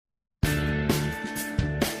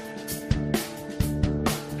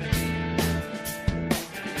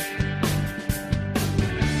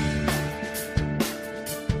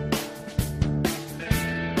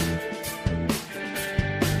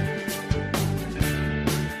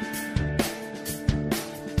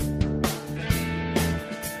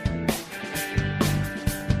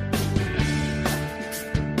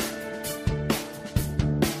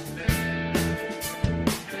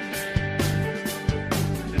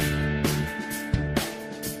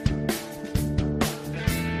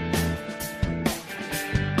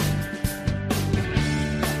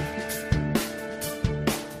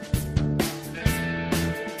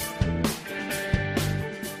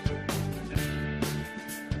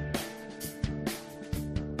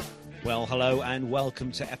Well, hello and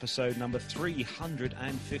welcome to episode number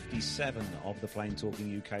 357 of the Plain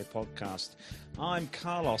Talking UK podcast. I'm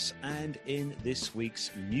Carlos, and in this week's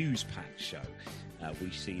News Pack show, we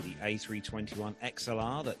see the A321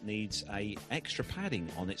 XLR that needs a extra padding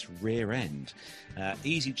on its rear end.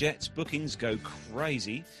 EasyJet's bookings go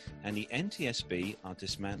crazy, and the NTSB are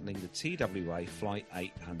dismantling the TWA Flight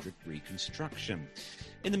 800 reconstruction.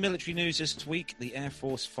 In the military news this week, the Air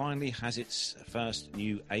Force finally has its first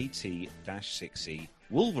new AT-6E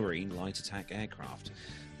Wolverine light attack aircraft.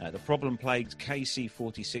 The problem-plagued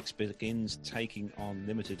KC-46 begins taking on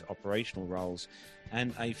limited operational roles,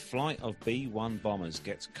 and a flight of B-1 bombers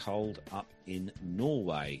gets coaled up in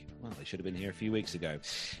Norway. Well, they should have been here a few weeks ago.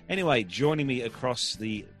 Anyway, joining me across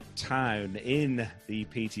the town in the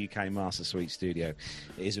PTUK Master Suite studio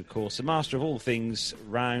is, of course, the master of all things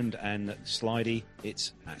round and slidey.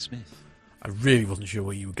 It's Matt Smith. I really wasn't sure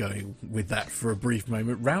where you were going with that for a brief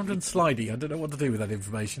moment. Round and slidey. I don't know what to do with that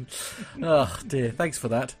information. Oh, dear. Thanks for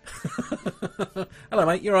that. Hello,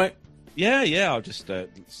 mate. You all right? Yeah. I'll just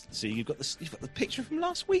see you've got the picture from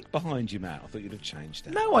last week behind you, Matt. I thought you'd have changed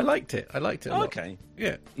it. No, I liked it. A lot. Okay.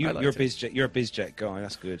 Yeah, you're a BizJet guy.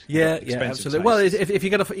 That's good. Yeah, absolutely. Well, if you're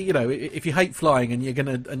gonna, if you hate flying and you're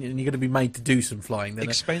gonna be made to do some flying, then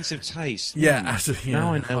expensive taste. Yeah, absolutely.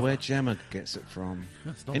 Now I know where Gemma gets it from.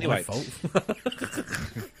 That's not anyway, my fault.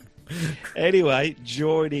 Anyway,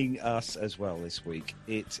 joining us as well this week,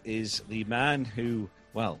 it is the man who,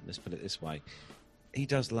 well, let's put it this way, he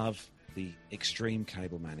does love the extreme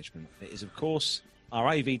cable management. It is, of course, our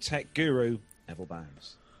AV tech guru, Neville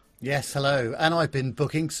Bounds. Yes, hello. And I've been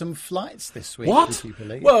booking some flights this week. What? Would you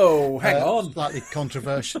believe? Whoa, hang on. Slightly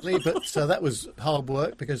controversially, but that was hard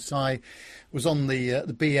work because I was on the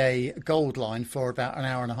BA Gold Line for about an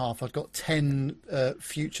hour and a half. I'd got 10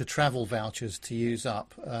 future travel vouchers to use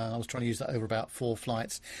up. I was trying to use that over about 4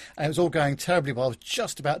 flights. And it was all going terribly well. I was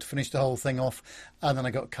just about to finish the whole thing off, and then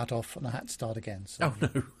I got cut off and I had to start again. So oh, no.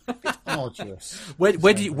 it's arduous.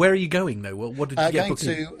 Where are you going, though? What did you get going booked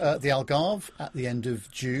to the Algarve at the end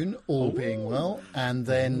of June, all being well, and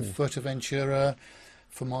then Fuerteventura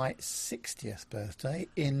for my 60th birthday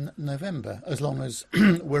in November, as long as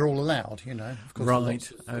we're all allowed, Of course,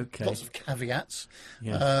 right, okay. Lots of caveats,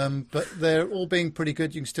 yeah. But they're all being pretty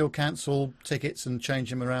good. You can still cancel tickets and change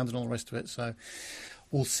them around and all the rest of it, so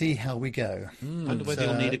we'll see how we go. I wonder whether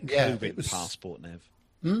you'll need a COVID passport, Nev.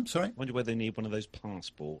 Sorry? I wonder whether they need one of those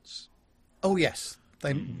passports. Oh, yes,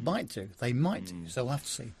 they might do. They might do, so we'll have to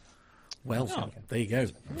see. Well, there you go.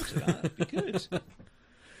 That'd be good.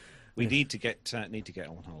 We need to get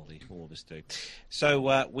on holiday. All of us do.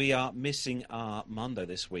 So we are missing our Mundo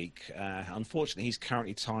this week. Unfortunately, he's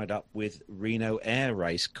currently tied up with Reno Air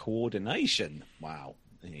Race coordination. Wow.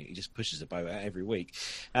 He just pushes the boat out every week.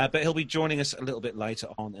 But he'll be joining us a little bit later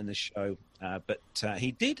on in the show. But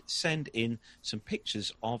he did send in some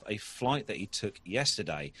pictures of a flight that he took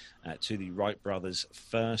yesterday to the Wright brothers'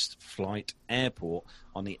 first flight airport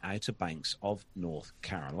on the Outer Banks of North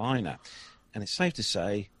Carolina. And it's safe to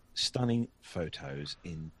say, stunning photos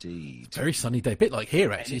indeed. Very sunny day. A bit like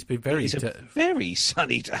here, actually. It's been It's a very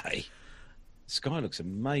sunny day. The sky looks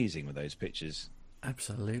amazing with those pictures.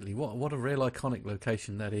 Absolutely. What a real iconic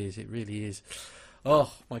location that is. It really is.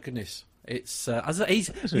 Oh, my goodness. It's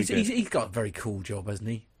he's got a very cool job, hasn't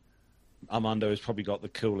he? Armando has probably got the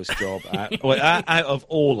coolest job out of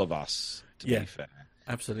all of us, to be fair.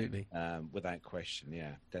 Absolutely. Without question,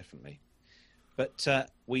 yeah, definitely. But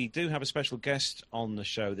we do have a special guest on the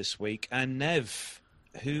show this week, and Nev,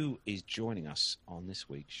 who is joining us on this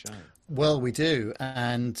week's show? Well, we do,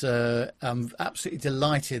 and I'm absolutely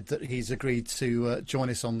delighted that he's agreed to join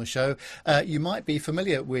us on the show. You might be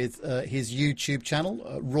familiar with his YouTube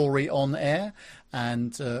channel, Rory On Air,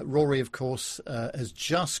 and Rory, of course, has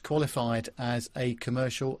just qualified as a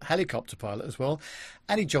commercial helicopter pilot as well,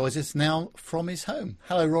 and he joins us now from his home.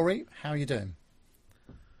 Hello, Rory. How are you doing?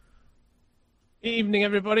 Evening,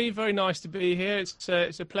 everybody. Very nice to be here. It's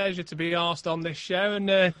a pleasure to be asked on this show,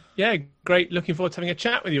 and great. Looking forward to having a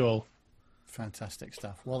chat with you all. Fantastic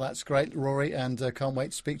stuff. Well, that's great, Rory, and can't wait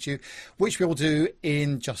to speak to you, which we will do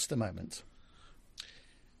in just a moment.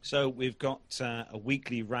 So we've got a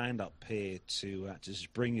weekly roundup here to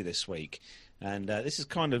just bring you this week, and this is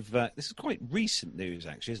quite recent news,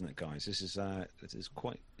 actually, isn't it, guys? This is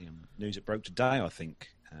quite news that broke today, I think.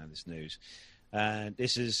 This news.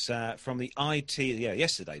 This is from the IT,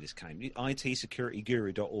 yesterday this came,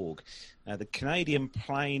 itsecurityguru.org. The Canadian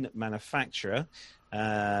plane manufacturer,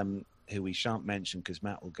 who we shan't mention because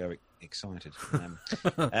Matt will go excited,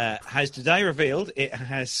 has today revealed it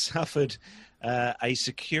has suffered a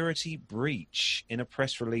security breach in a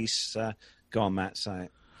press release. Go on, Matt, say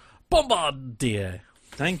it. Bombardier.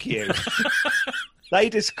 Thank you. They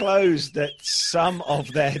disclosed that some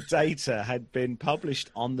of their data had been published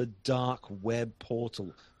on the dark web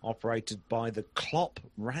portal operated by the Clop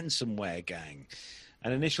ransomware gang.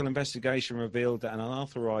 An initial investigation revealed that an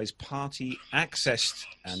unauthorized party accessed,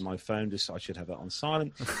 and my phone just, I should have that on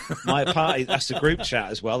silent. My party, that's the group chat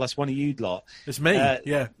as well. That's one of you lot. It's me,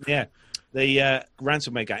 yeah. Yeah. The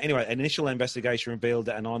ransomware gang. Anyway, an initial investigation revealed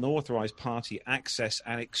that an unauthorized party accessed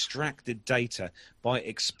and extracted data by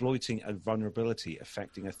exploiting a vulnerability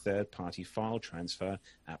affecting a third-party file transfer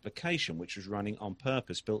application, which was running on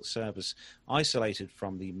purpose-built servers isolated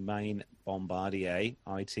from the main Bombardier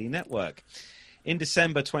IT network. In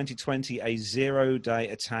December 2020, a zero-day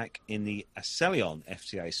attack in the Acelion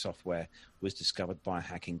FTA software was discovered by a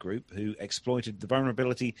hacking group who exploited the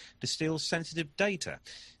vulnerability to steal sensitive data.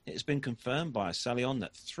 It has been confirmed by Acelion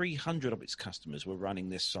that 300 of its customers were running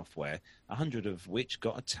this software, 100 of which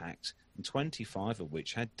got attacked and 25 of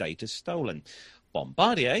which had data stolen.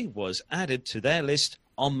 Bombardier was added to their list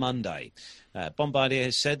on Monday. Bombardier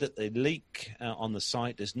has said that the leak on the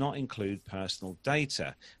site does not include personal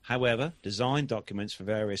data. However, design documents for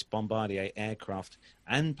various Bombardier aircraft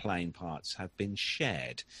and plane parts have been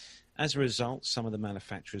shared. As a result, some of the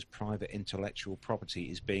manufacturer's private intellectual property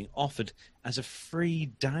is being offered as a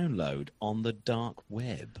free download on the dark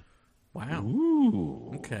web. Wow.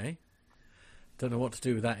 Ooh. Okay. Don't know what to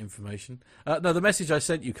do with that information. No, the message I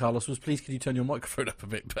sent you, Carlos, was please can you turn your microphone up a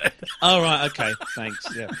bit? Oh, right, okay, thanks,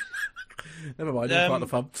 yeah. Never mind, it's part of the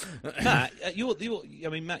fun. Matt,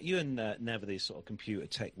 Matt, you and Nev are these sort of computer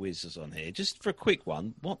tech whizzes on here. Just for a quick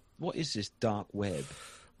one, what is this dark web?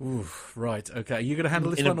 Ooh, right, okay. Are you going to handle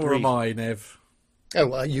this In a one or brief. am I, Nev? Oh,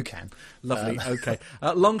 well, you can. Lovely, okay.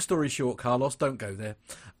 Long story short, Carlos, don't go there.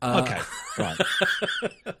 Okay, right.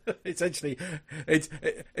 Essentially,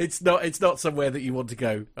 it's not somewhere that you want to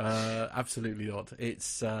go. Absolutely not.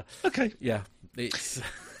 It's Okay. yeah. It's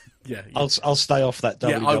yeah. I'll stay off that.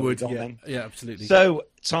 Yeah, I would. Then. Yeah, absolutely. So,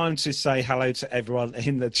 time to say hello to everyone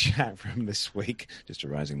in the chat room this week. Just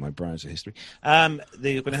erasing my browser history.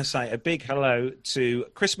 We're going to say a big hello to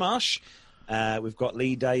Chris Marsh. We've got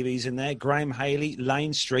Lee Davies in there, Graham Haley,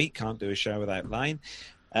 Lane Street. Can't do a show without Lane.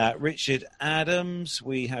 Richard Adams.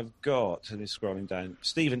 We have got, and it's scrolling down,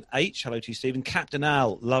 Stephen H. Hello to you, Stephen. Captain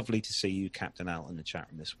Al. Lovely to see you, Captain Al, in the chat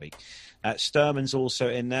room this week. Sturman's also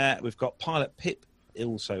in there. We've got Pilot Pip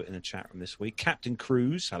also in the chat room this week. Captain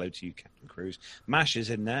Cruz. Hello to you, Captain Cruz. Masha's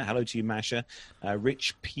in there. Hello to you, Masha.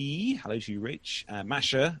 Rich P. Hello to you, Rich.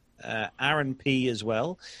 Masha. Aaron P. as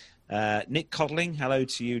well. Nick Codling, hello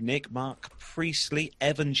to you, Nick. Mark Priestley,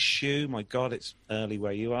 Evan Shue, my God, it's early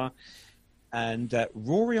where you are. And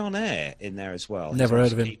Rory on Air in there as well. Never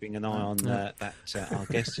heard of him. Keeping an eye on our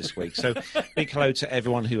guest this week. So big hello to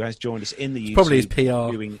everyone who has joined us in the YouTube Probably his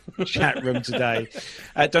PR viewing chat room today.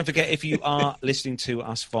 Don't forget, if you are listening to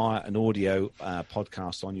us via an audio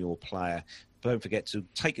podcast on your player, don't forget to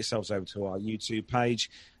take yourselves over to our YouTube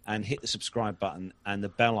page and hit the subscribe button and the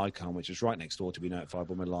bell icon, which is right next door, to be notified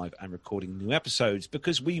when we're live and recording new episodes,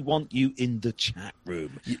 because we want you in the chat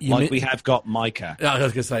room, we have got Micah. I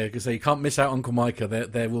was going to say, you can't miss out Uncle Micah.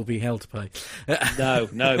 There will be hell to pay.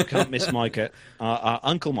 No, can't miss Micah. Our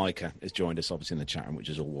Uncle Micah has joined us, obviously, in the chat room, which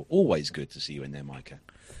is always good to see you in there, Micah.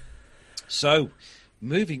 So,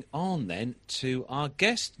 moving on then to our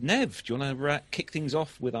guest, Nev. Do you want to kick things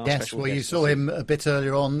off with our special guest? Yes, you saw him a bit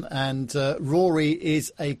earlier on, and Rory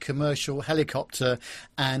is a commercial helicopter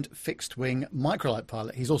and fixed-wing microlight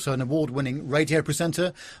pilot. He's also an award-winning radio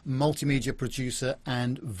presenter, multimedia producer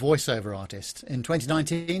and voiceover artist. In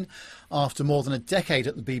 2019, after more than a decade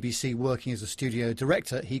at the BBC working as a studio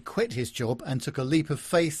director, he quit his job and took a leap of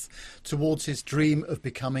faith towards his dream of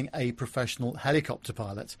becoming a professional helicopter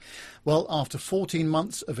pilot. Well, after 14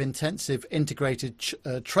 months of intensive integrated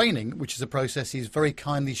training, which is a process he's very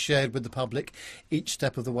kindly shared with the public each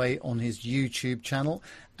step of the way on his YouTube channel,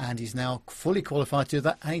 and he's now fully qualified to do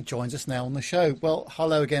that, and he joins us now on the show. Well,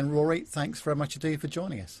 hello again, Rory. Thanks very much indeed for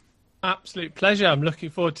joining us. Absolute pleasure. I'm looking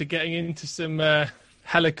forward to getting into some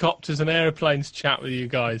helicopters and aeroplanes chat with you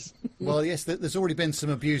guys. Well, yes, there's already been some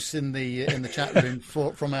abuse in the chat room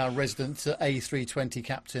from our resident A320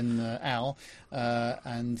 captain Al,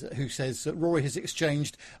 and who says that Rory has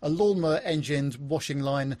exchanged a lawnmower-engined washing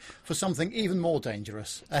line for something even more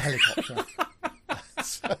dangerous, a helicopter.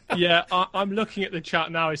 So, Yeah, I'm looking at the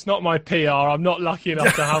chat now. It's not my PR. I'm not lucky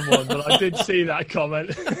enough to have one, but I did see that comment.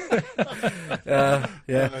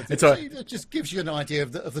 It's all right. it just gives you an idea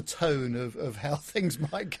of the tone of how things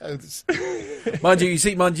might go. Mind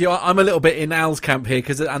you, I'm a little bit in Al's camp here,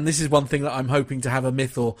 and this is one thing that I'm hoping to have a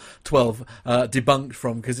myth or 12 debunked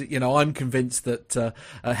from, because I'm convinced that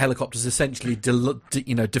helicopters essentially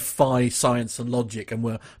defy science and logic and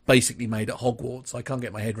were basically made at Hogwarts. I can't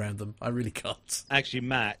get my head around them. I really can't. Actually,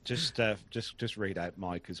 Matt, just read out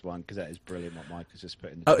Micah's one, because that is brilliant what Micah's just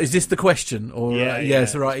put in. Oh, is this the question? Or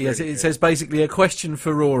yes, right. Really Yes, it good. says basically a question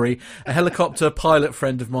for Rory. A helicopter pilot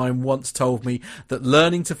friend of mine once told me that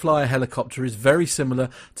learning to fly a helicopter is very similar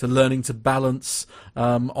to learning to balance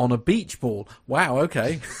on a beach ball. Wow.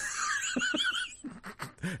 Okay.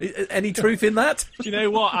 Any truth in that? Do you know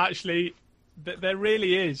what, actually? There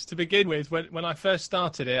really is. To begin with, when I first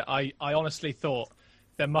started it, I honestly thought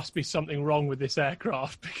there must be something wrong with this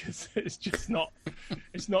aircraft, because it's just not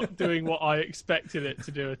doing what I expected it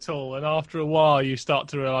to do at all. And after a while, you start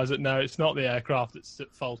to realise that no, it's not the aircraft that's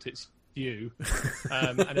at fault, it's you.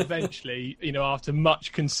 And eventually, after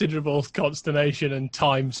much considerable consternation and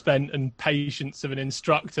time spent and patience of an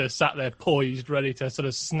instructor sat there poised, ready to sort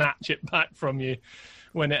of snatch it back from you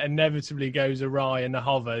when it inevitably goes awry in the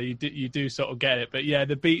hover, you do sort of get it. But yeah,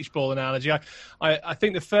 the beach ball analogy, I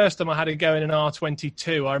think the first time I had a go in an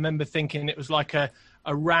R22, I remember thinking it was like a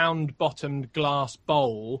round-bottomed glass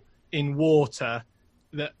bowl in water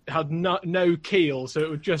that had no keel, so it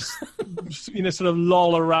would just sort of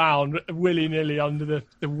loll around willy-nilly under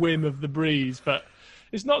the whim of the breeze. But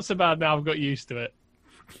it's not so bad now. I've got used to it.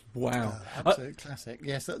 Wow. Absolute classic.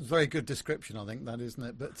 Yes, that's a very good description, I think, that, isn't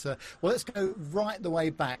it? But, well, let's go right the way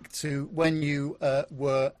back to when you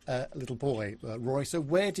were a little boy, Roy. So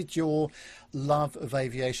where did your love of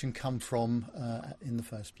aviation come from in the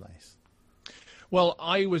first place? Well,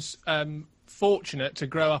 I was fortunate to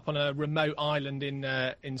grow up on a remote island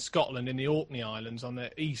in Scotland, in the Orkney Islands, on the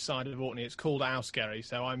east side of Orkney. It's called Owskerry,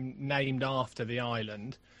 so I'm named after the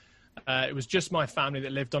island. It was just my family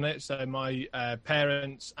that lived on it, so my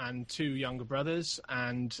parents and two younger brothers,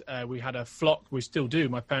 and we had a flock. We still do.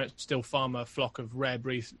 My parents still farm a flock of rare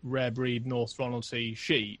breed North Ronaldsay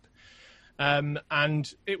sheep,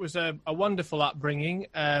 and it was a wonderful upbringing.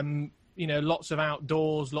 Lots of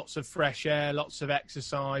outdoors, lots of fresh air, lots of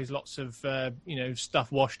exercise, lots of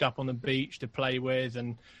stuff washed up on the beach to play with,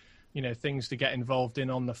 and things to get involved in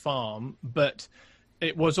on the farm, but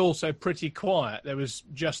it was also pretty quiet. There was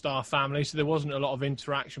just our family, so there wasn't a lot of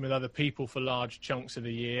interaction with other people for large chunks of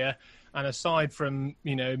the year. And aside from,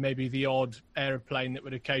 maybe the odd aeroplane that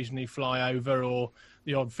would occasionally fly over or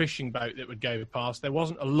the odd fishing boat that would go past, there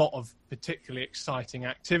wasn't a lot of particularly exciting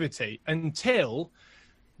activity until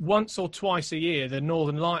once or twice a year, the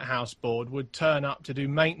Northern Lighthouse Board would turn up to do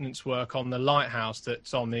maintenance work on the lighthouse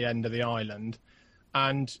that's on the end of the island.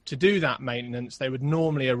 And to do that maintenance, they would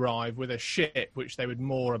normally arrive with a ship, which they would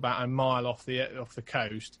moor about a mile off the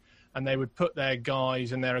coast, and they would put their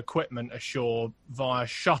guys and their equipment ashore via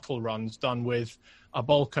shuttle runs done with a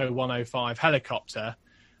Bolko 105 helicopter.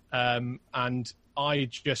 And I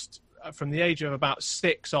just, from the age of about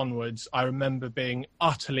 6 onwards, I remember being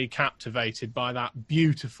utterly captivated by that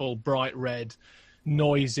beautiful, bright red,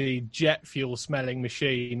 noisy jet fuel smelling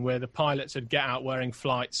machine where the pilots would get out wearing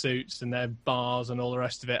flight suits and their bars and all the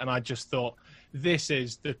rest of it, and I just thought, this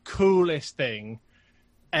is the coolest thing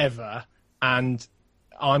ever, and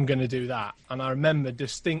I'm going to do that. And I remember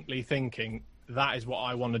distinctly thinking, that is what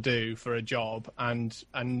I want to do for a job, and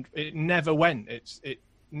it never went. It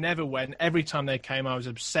never went. Every time they came, I was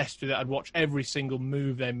obsessed with it. I'd watch every single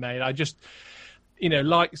move they made. I just,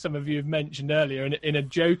 like some of you have mentioned earlier, in a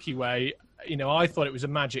jokey way, I thought it was a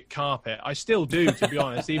magic carpet. I still do, to be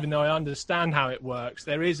honest, even though I understand how it works.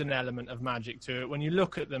 There is an element of magic to it. When you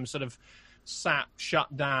look at them sort of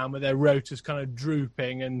shut down with their rotors kind of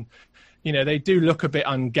drooping and, they do look a bit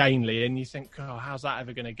ungainly, and you think, oh, how's that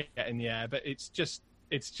ever going to get in the air? But it's just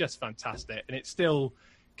fantastic. And it still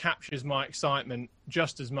captures my excitement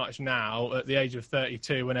just as much now at the age of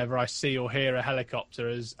 32 whenever I see or hear a helicopter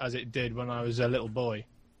as it did when I was a little boy.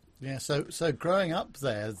 Yeah, so growing up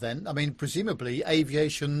there then, I mean, presumably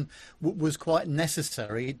aviation was quite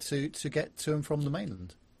necessary to get to and from the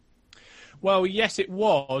mainland. Well, yes, it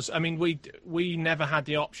was. I mean, we never had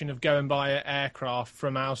the option of going by aircraft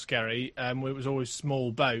from Owskerry. It was always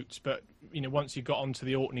small boats, but, once you got onto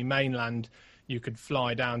the Orkney mainland, you could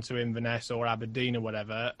fly down to Inverness or Aberdeen or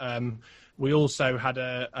whatever. We also had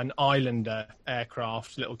an Islander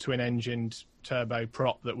aircraft, little twin-engined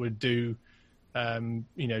turboprop that would do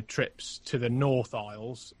trips to the North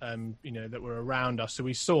Isles, that were around us. So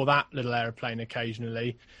we saw that little aeroplane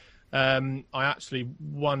occasionally. I actually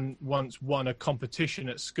once won a competition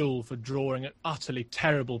at school for drawing an utterly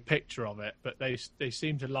terrible picture of it, but they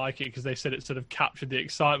seemed to like it because they said it sort of captured the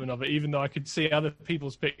excitement of it, even though I could see other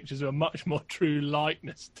people's pictures were much more true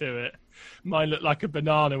likeness to it. Mine looked like a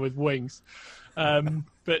banana with wings.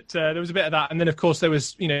 But there was a bit of that. And then, of course, there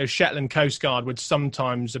was, Shetland Coast Guard would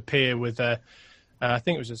sometimes appear with I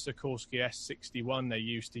think it was a Sikorsky S-61 they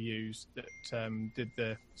used to use that did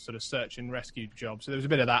the sort of search and rescue job. So there was a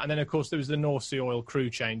bit of that. And then, of course, there was the North Sea oil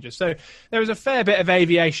crew changer. So there was a fair bit of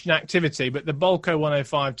aviation activity, but the Bolko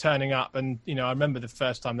 105 turning up, and, I remember the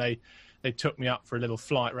first time they took me up for a little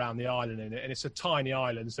flight around the island in it. And it's a tiny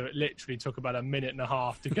island, so it literally took about a minute and a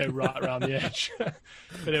half to go right around the edge.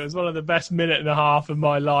 But it was one of the best minute and a half of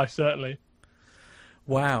my life, certainly.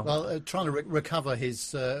 Wow. Well, trying to recover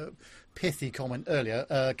his pithy comment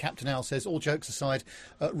earlier, Captain Al says, all jokes aside,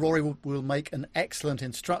 Rory will make an excellent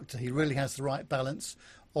instructor. He really has the right balance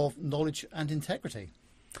of knowledge and integrity.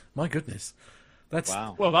 My goodness.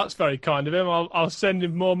 Wow. Well, that's very kind of him. I'll send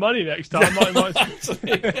him more money next time.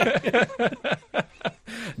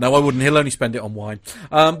 No, I wouldn't. He'll only spend it on wine.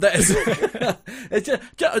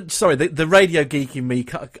 Sorry, the radio geek in me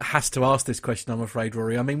has to ask this question, I'm afraid,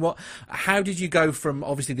 Rory. I mean, how did you go from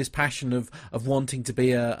obviously this passion of wanting to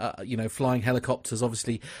be flying helicopters,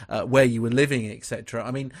 obviously where you were living, etc.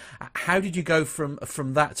 I mean, how did you go from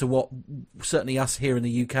that to what certainly us here in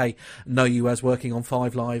the UK know you as, working on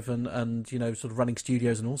 5 Live and sort of running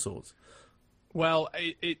studios and all sorts? Well,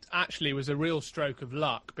 it actually was a real stroke of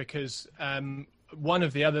luck because one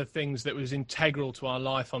of the other things that was integral to our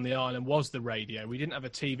life on the island was the radio. We didn't have a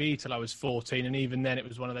TV till I was 14, and even then it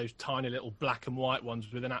was one of those tiny little black and white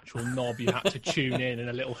ones with an actual knob you had to tune in and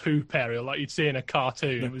a little hoop aerial like you'd see in a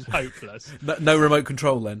cartoon. It was hopeless. No remote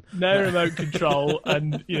control then? No remote control,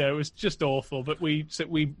 and it was just awful. But we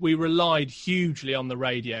relied hugely on the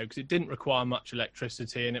radio because it didn't require much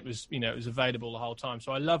electricity, and it was available the whole time.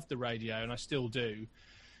 So I loved the radio, and I still do.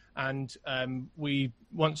 And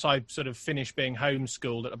once I sort of finished being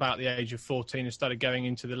homeschooled at about the age of 14 and started going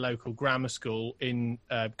into the local grammar school in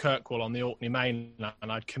Kirkwall on the Orkney mainland,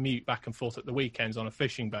 and I'd commute back and forth at the weekends on a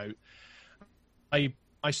fishing boat, I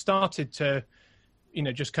started to,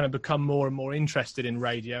 just kind of become more and more interested in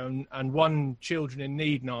radio. And one Children in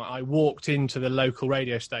Need night, I walked into the local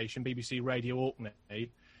radio station, BBC Radio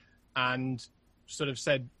Orkney, and sort of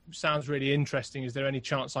said, sounds really interesting. Is there any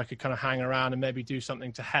chance I could kind of hang around and maybe do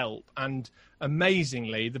something to help? And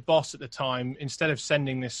amazingly, the boss at the time, instead of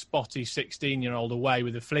sending this spotty 16-year-old away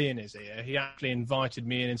with a flea in his ear, he actually invited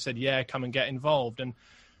me in and said, yeah, come and get involved. And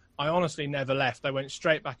I honestly never left. I went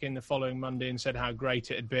straight back in the following Monday and said how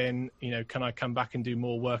great it had been. Can I come back and do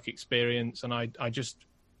more work experience? And I just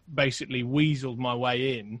basically weaseled my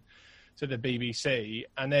way in to the BBC.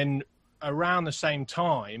 And then around the same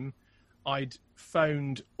time, I'd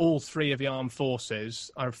phoned all 3 of the armed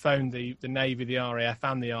forces. I phoned the Navy, the RAF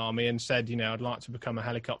and the Army and said, I'd like to become a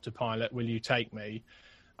helicopter pilot. Will you take me?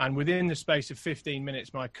 And within the space of 15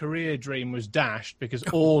 minutes, my career dream was dashed because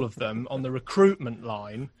all of them on the recruitment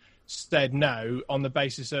line said no on the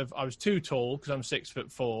basis of I was too tall because I'm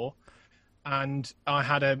 6'4", and I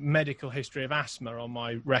had a medical history of asthma on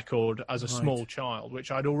my record as a small child,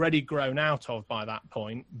 which I'd already grown out of by that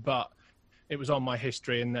point, but it was on my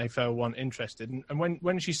history and they weren't interested. And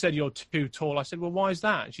when she said, you're too tall, I said, well, why is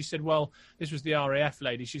that? And she said, well, this was the RAF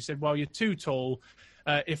lady. She said, well, you're too tall.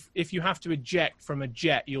 If you have to eject from a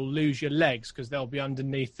jet, you'll lose your legs because they'll be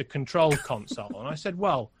underneath the control console. And I said,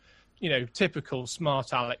 well, typical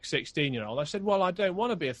smart Alex 16-year-old. I said, well, I don't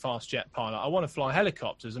want to be a fast jet pilot. I want to fly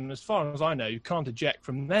helicopters. And as far as I know, you can't eject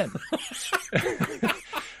from them.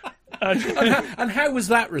 And how was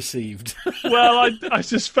that received? Well, I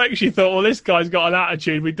suspect she thought, well, this guy's got an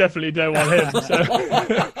attitude. We definitely don't want him.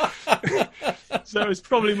 So it's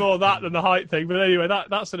probably more that than the height thing. But anyway,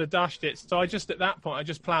 that sort of dashed it. So at that point, I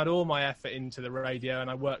just ploughed all my effort into the radio, and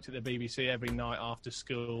I worked at the BBC every night after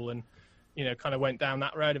school and, kind of went down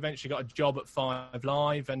that road. Eventually got a job at 5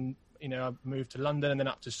 Live and, I moved to London and then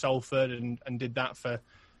up to Salford and did that for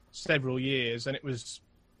several years. And it was...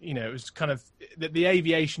 it was kind of the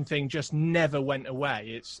aviation thing just never went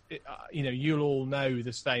away. You'll all know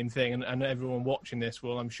the same thing, and everyone watching this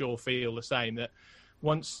will, I'm sure, feel the same, that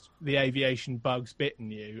once the aviation bug's bitten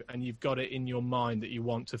you and you've got it in your mind that you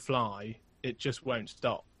want to fly, it just won't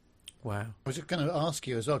stop. Wow. I was just going to ask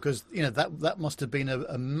you as well, because that must have been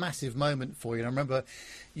a massive moment for you. And I remember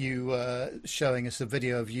you showing us a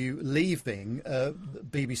video of you leaving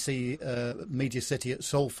BBC Media City at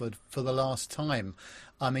Salford for the last time.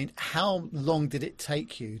 I mean, how long did it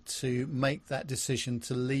take you to make that decision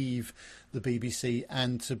to leave the BBC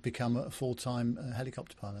and to become a full-time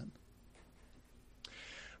helicopter pilot?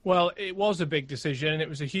 Well, it was a big decision, and it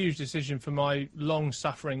was a huge decision for my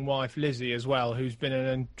long-suffering wife, Lizzie, as well, who's been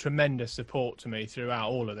a tremendous support to me throughout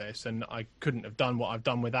all of this, and I couldn't have done what I've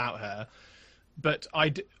done without her. But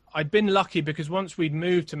I'd been lucky because once we'd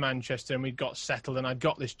moved to Manchester and we'd got settled and I'd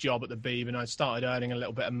got this job at the Beeb and I'd started earning a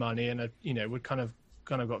little bit of money and, we'd kind of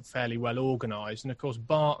got fairly well organised. And, of course,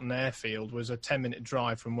 Barton Airfield was a 10-minute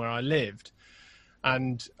drive from where I lived.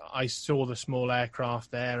 And I saw the small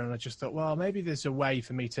aircraft there and I just thought, well, maybe there's a way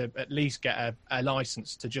for me to at least get a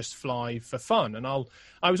licence to just fly for fun. And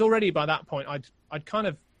I was already, by that point, I'd kind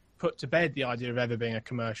of put to bed the idea of ever being a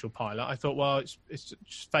commercial pilot. I thought, well,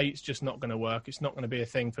 fate's just not going to work. It's not going to be a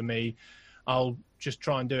thing for me. I'll just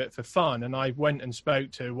try and do it for fun. And I went and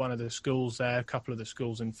spoke to one of the schools there, a couple of the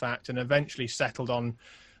schools, in fact, and eventually settled on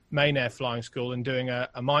Main Air Flying School and doing a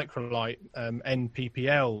microlight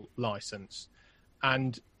NPPL licence.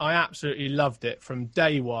 And I absolutely loved it from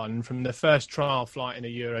day one. From the first trial flight in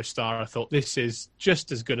a Eurostar, I thought, this is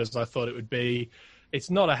just as good as I thought it would be.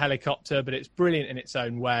 It's not a helicopter, but it's brilliant in its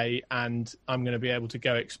own way, and I'm going to be able to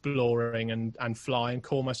go exploring and fly and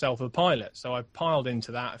call myself a pilot. So I piled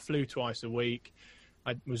into that. I flew twice a week.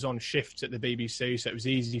 I was on shifts at the BBC, so it was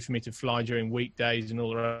easy for me to fly during weekdays and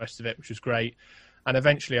all the rest of it, which was great. And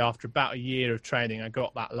eventually, after about a year of training, I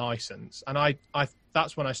got that licence. And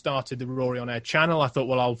that's when I started the Rory On Air channel. I thought,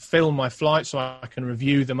 well, I'll film my flights so I can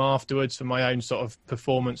review them afterwards for my own sort of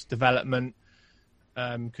performance development.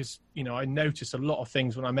 Because, I notice a lot of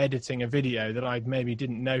things when I'm editing a video that I maybe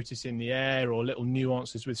didn't notice in the air, or little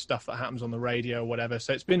nuances with stuff that happens on the radio or whatever.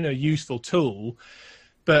 So it's been a useful tool.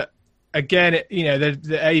 But again,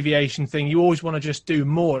 the aviation thing, you always want to just do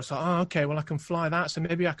more. It's like, okay, well, I can fly that, so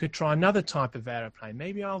maybe I could try another type of aeroplane.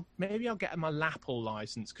 Maybe I'll get my LAPL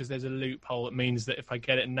license, because there's a loophole that means that if I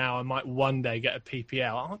get it now, I might one day get a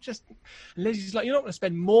PPL. Lizzie's like, you're not going to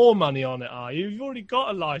spend more money on it, are you? You've already got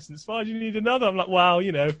a license. Why do you need another? I'm like, well,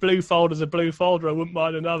 if blue folder's a blue folder, I wouldn't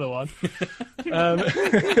mind another one.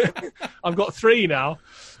 I've got 3 now.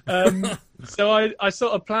 So I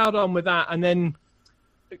sort of ploughed on with that, and then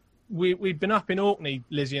we'd been up in Orkney,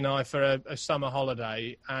 Lizzie and I, for a summer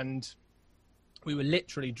holiday, and we were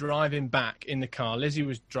literally driving back in the car. Lizzie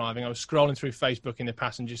was driving. I was scrolling through Facebook in the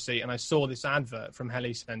passenger seat, and I saw this advert from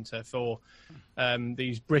Heli Centre for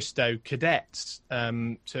these Bristow cadets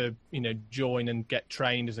to, join and get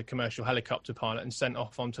trained as a commercial helicopter pilot and sent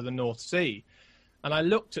off onto the North Sea. And I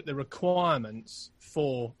looked at the requirements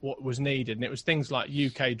for what was needed, and it was things like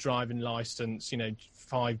UK driving licence,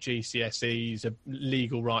 5 GCSEs, a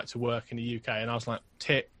legal right to work in the UK. And I was like,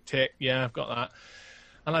 tick, yeah, I've got that.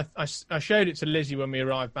 And I showed it to Lizzie when we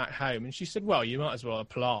arrived back home, and she said, well, you might as well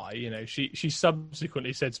apply. She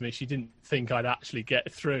subsequently said to me she didn't think I'd actually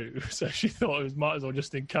get through, so she thought it might as well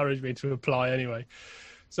just encourage me to apply anyway.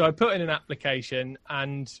 So I put in an application,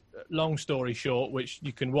 and long story short, which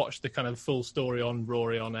you can watch the kind of full story on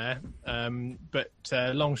Rory On Air, but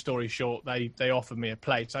long story short, they offered me a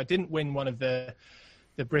place. I didn't win one of the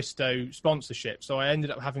Bristow sponsorship, so I ended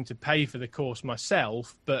up having to pay for the course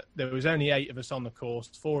myself, but there was only 8 of us on the course.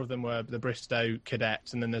 4 of them were the Bristow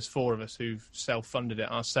cadets, and then there's 4 of us who've self-funded it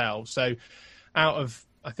ourselves. So out of,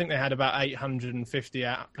 I think they had about 850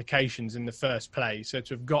 applications in the first place, so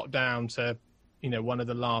to have got down to one of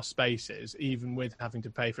the last spaces, even with having to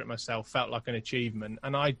pay for it myself, felt like an achievement.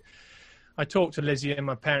 And I talked to Lizzie and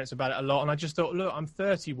my parents about it a lot, and I just thought, look, I'm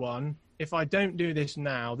 31. If I don't do this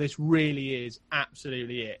now, this really is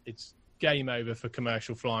absolutely it. It's game over for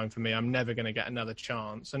commercial flying for me. I'm never going to get another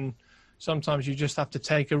chance. And sometimes you just have to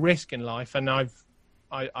take a risk in life. And I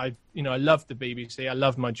loved the BBC. I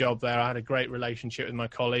loved my job there. I had a great relationship with my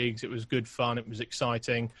colleagues. It was good fun. It was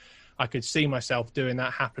exciting. I could see myself doing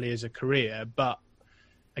that happily as a career, but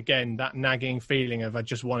again, that nagging feeling of I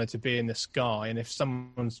just wanted to be in the sky, and if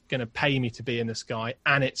someone's going to pay me to be in the sky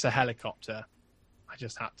and it's a helicopter, I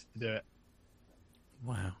just had to do it.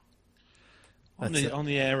 Wow. On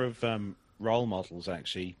the air of role models,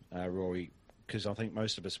 actually, Rory, because I think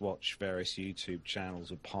most of us watch various YouTube channels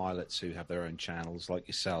of pilots who have their own channels, like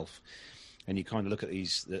yourself. And you kind of look at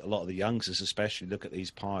a lot of the youngsters especially look at these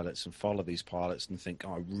pilots and follow these pilots and think,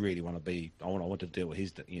 I really want to be, I want to deal with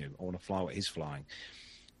his, I want to fly what he's flying.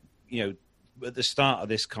 at the start of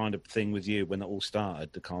this kind of thing with you, when it all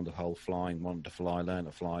started, the kind of whole flying, wanting to fly, learn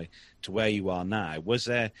to fly, to where you are now, was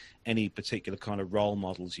there any particular kind of role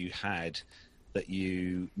models you had that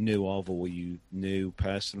you knew of, or you knew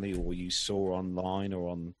personally, or you saw online or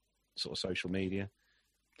on sort of social media?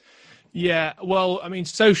 Yeah, well, I mean,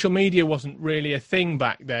 social media wasn't really a thing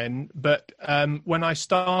back then, but when I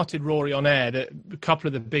started Rory on Air, a couple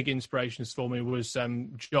of the big inspirations for me was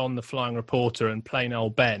John, the Flying Reporter, and Plain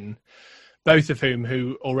Old Ben, both of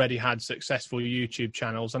who already had successful YouTube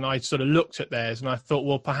channels. And I sort of looked at theirs and I thought,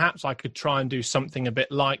 well, perhaps I could try and do something a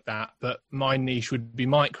bit like that, but my niche would be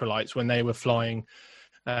microlights when they were flying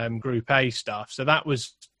Group A stuff. So that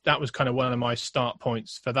was kind of one of my start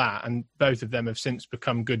points for that. And both of them have since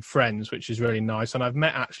become good friends, which is really nice. And I've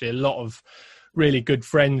met actually a lot of really good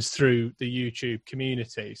friends through the YouTube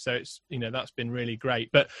community. So it's, that's been really great.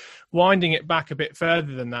 But winding it back a bit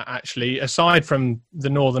further than that, actually, aside from the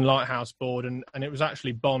Northern Lighthouse Board, and it was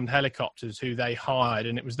actually Bond Helicopters who they hired,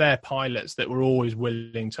 and it was their pilots that were always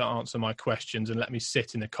willing to answer my questions and let me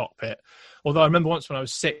sit in the cockpit. Although I remember once when I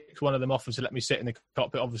was sick, one of them offered to let me sit in the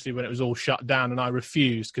cockpit, obviously when it was all shut down, and I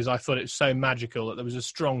refused because I thought it was so magical that there was a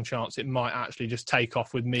strong chance it might actually just take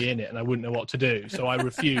off with me in it and I wouldn't know what to do. So I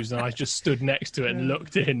refused and I just stood next to it and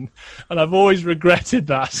looked in. And I've always regretted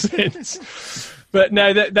that since. But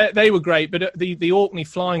no, they were great. But the Orkney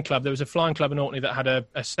Flying Club, there was a flying club in Orkney that had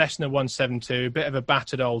a Cessna 172, a bit of a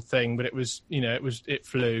battered old thing, but it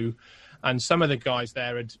flew. And some of the guys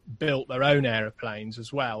there had built their own aeroplanes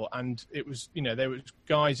as well. And it was, there were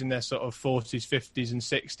guys in their sort of 40s, 50s and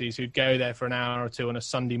 60s who'd go there for an hour or two on a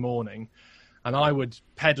Sunday morning. And I would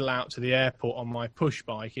pedal out to the airport on my push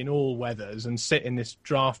bike in all weathers and sit in this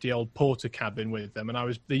drafty old porter cabin with them. And I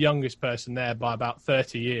was the youngest person there by about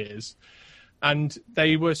 30 years. And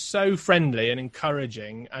they were so friendly and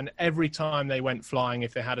encouraging. And every time they went flying,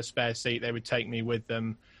 if they had a spare seat, they would take me with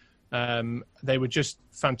them. They were just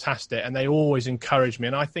fantastic, and they always encouraged me.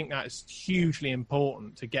 And I think that's hugely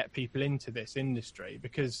important to get people into this industry,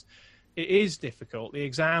 because it is difficult. The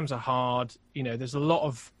exams are hard. There's a lot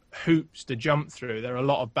of hoops to jump through. There are a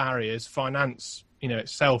lot of barriers, finance,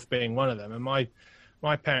 itself being one of them. And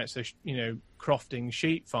my parents are, crofting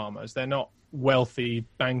sheep farmers. They're not wealthy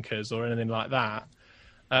bankers or anything like that.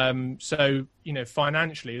 So,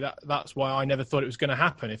 financially, that's why I never thought it was going to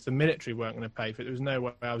happen. If the military weren't going to pay for it, there was no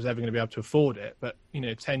way I was ever going to be able to afford it. But,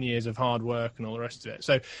 10 years of hard work and all the rest of it.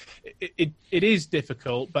 So it is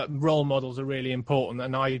difficult, but role models are really important.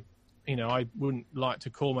 And I wouldn't like to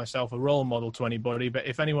call myself a role model to anybody, but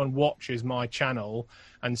if anyone watches my channel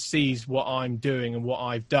and sees what I'm doing and what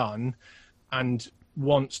I've done and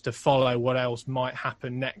wants to follow what else might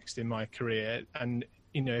happen next in my career, and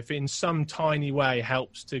if it in some tiny way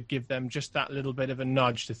helps to give them just that little bit of a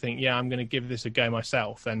nudge to think, yeah, I'm going to give this a go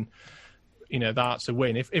myself, then, that's a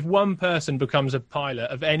win. If one person becomes a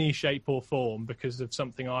pilot of any shape or form because of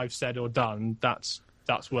something I've said or done, that's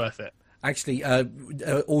worth it. Actually,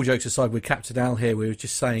 all jokes aside, with Captain Al here, he was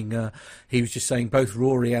just saying both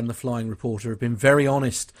Rory and the Flying Reporter have been very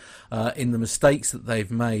honest in the mistakes that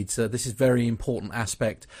they've made. So this is a very important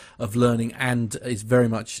aspect of learning, and is very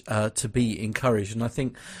much to be encouraged. And I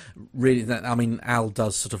think really Al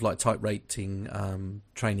does sort of like type rating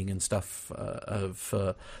training and stuff of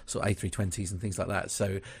sort of A320s and things like that.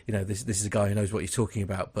 So this is a guy who knows what he's talking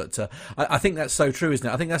about. But I think that's so true, isn't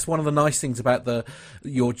it? I think that's one of the nice things about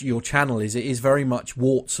your channel. Is it is very much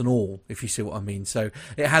warts and all, if you see what I mean. So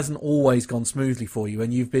it hasn't always gone smoothly for you,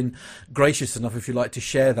 and you've been gracious enough, if you like, to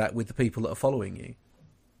share that with the people that are following you.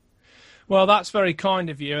 Well, that's very kind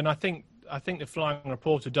of you, and I think the Flying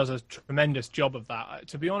Reporter does a tremendous job of that.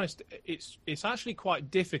 To be honest, it's actually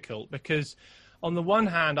quite difficult, because on the one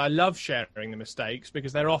hand, I love sharing the mistakes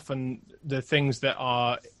because they're often the things that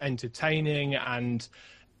are entertaining and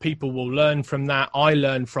people will learn from that. I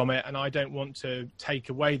learn from it, and I don't want to take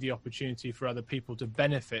away the opportunity for other people to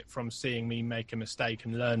benefit from seeing me make a mistake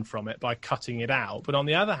and learn from it by cutting it out. But on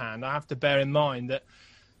the other hand, I have to bear in mind that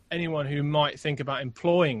anyone who might think about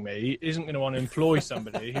employing me isn't going to want to employ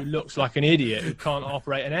somebody who looks like an idiot who can't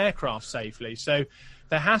operate an aircraft safely. So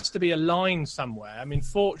there has to be a line somewhere. I mean,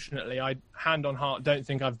 fortunately, I, hand on heart, don't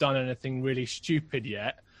think I've done anything really stupid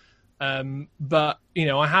yet. But,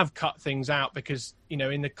 I have cut things out because,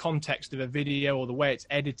 in the context of a video or the way it's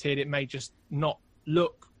edited, it may just not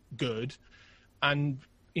look good. And,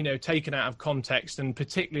 taken out of context, and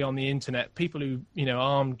particularly on the internet, people who,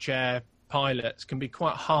 armchair pilots can be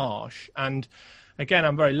quite harsh. And again,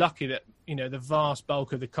 I'm very lucky that, the vast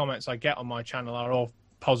bulk of the comments I get on my channel are all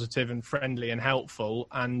positive and friendly and helpful.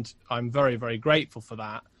 And I'm very, very grateful for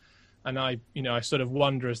that. And I sort of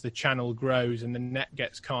wonder as the channel grows and the net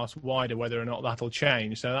gets cast wider whether or not that'll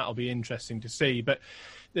change. So that'll be interesting to see. But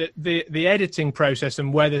the editing process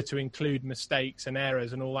and whether to include mistakes and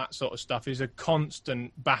errors and all that sort of stuff is a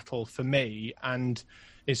constant battle for me, and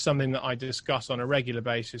is something that I discuss on a regular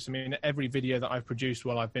basis. I mean, every video that I've produced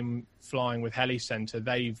while I've been flying with HeliCentre,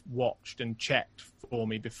 they've watched and checked for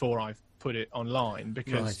me before I've put it online,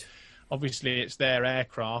 because Right. obviously it's their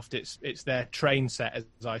aircraft, it's their train set,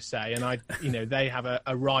 as I say, and they have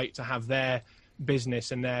a right to have their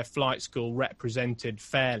business and their flight school represented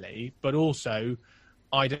fairly, but also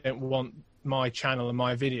I don't want my channel and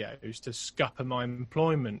my videos to scupper my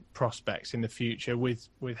employment prospects in the future with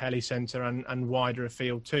HeliCentre and wider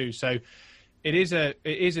afield too. So it is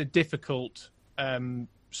a difficult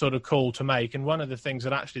sort of call to make. And one of the things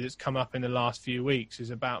that's come up in the last few weeks is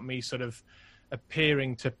about me sort of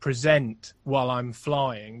appearing to present while I'm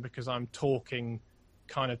flying, because I'm talking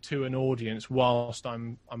kind of to an audience whilst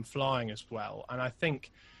I'm flying as well. And I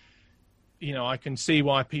think, I can see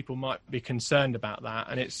why people might be concerned about that,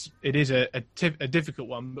 and it is a difficult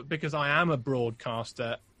one. But because I am a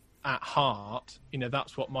broadcaster at heart,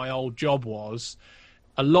 that's what my old job was.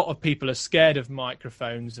 A lot of people are scared of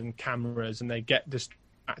microphones and cameras, and they get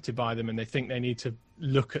distracted by them, and they think they need to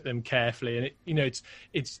look at them carefully. And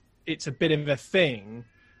it's a bit of a thing,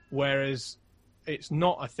 whereas it's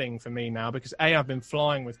not a thing for me now, because I've been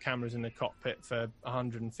flying with cameras in the cockpit for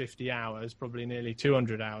 150 hours, probably nearly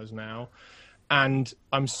 200 hours now, and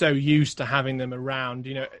I'm so used to having them around.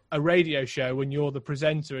 A radio show, when you're the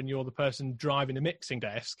presenter and you're the person driving the mixing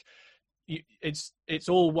desk, it's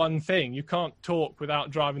all one thing. You can't talk without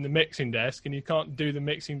driving the mixing desk, and you can't do the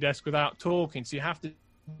mixing desk without talking, so you have to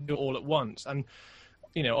do it all at once. And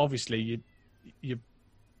obviously you're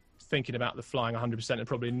thinking about the flying 100% and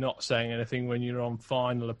probably not saying anything when you're on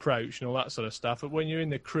final approach and all that sort of stuff. But when you're in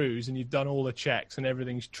the cruise and you've done all the checks and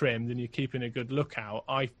everything's trimmed and you're keeping a good lookout,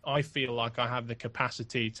 I feel like I have the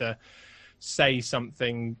capacity to say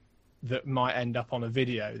something that might end up on a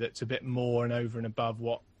video that's a bit more and over and above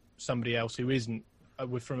what somebody else who isn't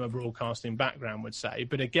from a broadcasting background would say.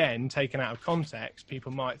 But again, taken out of context,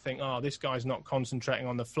 people might think, this guy's not concentrating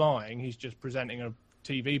on the flying, he's just presenting a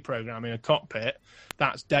TV program in a cockpit.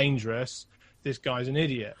 That's dangerous. This guy's an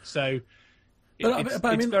idiot. So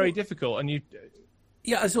it's very difficult. And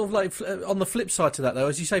yeah, sort of like on the flip side to that, though,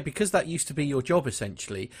 as you say, because that used to be your job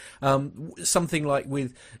essentially, something like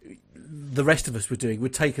with the rest of us were doing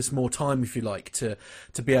would take us more time, if you like, to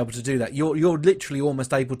be able to do that. You're literally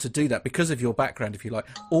almost able to do that because of your background, if you like,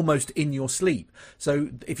 almost in your sleep. So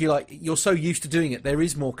if you like, you're so used to doing it, there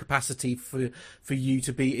is more capacity for you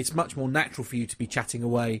to be. It's much more natural for you to be chatting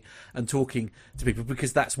away and talking to people,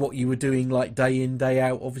 because that's what you were doing, like day in, day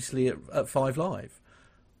out, obviously at 5 Live.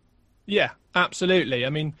 Yeah, absolutely. I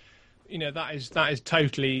mean, that is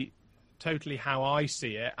totally how I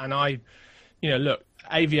see it. And look,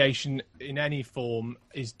 aviation in any form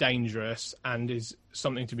is dangerous and is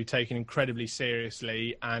something to be taken incredibly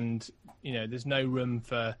seriously. And, there's no room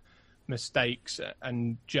for mistakes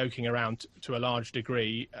and joking around to a large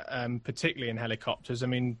degree, particularly in helicopters. I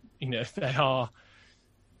mean,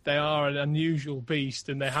 they are an unusual beast,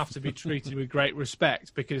 and they have to be treated with great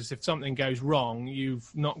respect, because if something goes wrong, you've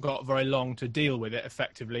not got very long to deal with it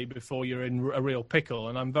effectively before you're in a real pickle.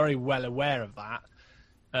 And I'm very well aware of that.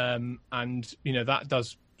 And, that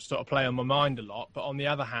does sort of play on my mind a lot. But on the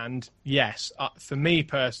other hand, yes, for me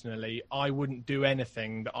personally, I wouldn't do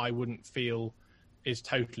anything that I wouldn't feel is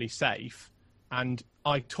totally safe. And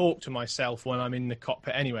I talk to myself when I'm in the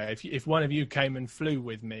cockpit anyway. If one of you came and flew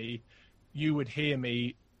with me, you would hear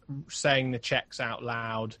me saying the checks out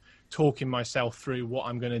loud, talking myself through what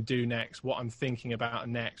I'm going to do next, what I'm thinking about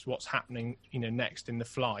next, what's happening, next in the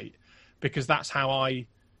flight, because that's how I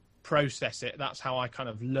process it. That's how I kind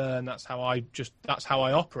of learn. That's how I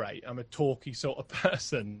operate. I'm a talky sort of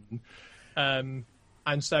person.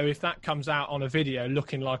 And so if that comes out on a video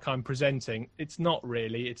looking like I'm presenting, it's not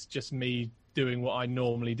really, it's just me doing what I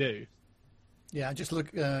normally do. Yeah, I just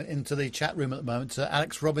look into the chat room at the moment.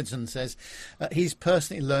 Alex Robinson says he's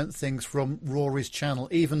personally learnt things from Rory's channel,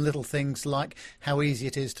 even little things like how easy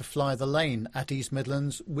it is to fly the lane at East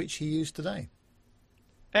Midlands, which he used today.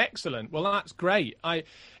 Excellent. Well, that's great.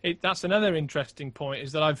 That's another interesting point,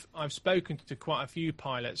 is that I've spoken to quite a few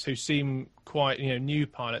pilots who seem quite, new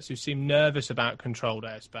pilots who seem nervous about controlled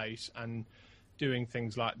airspace and doing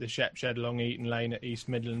things like the Shep Shed Long Eaton Lane at East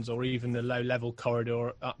Midlands, or even the low-level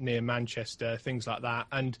corridor up near Manchester, things like that.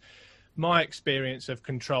 And my experience of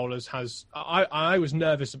controllers I was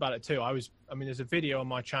nervous about it too. There's a video on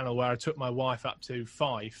my channel where I took my wife up to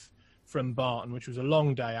Fife from Barton, which was a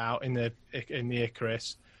long day out in the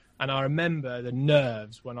Icarus, And I remember the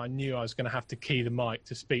nerves when I knew I was going to have to key the mic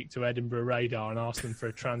to speak to Edinburgh Radar and ask them for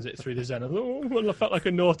a transit through the zone. I felt like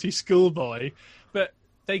a naughty schoolboy. But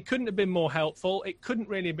they couldn't have been more helpful. It couldn't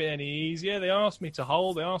really have been any easier. They asked me to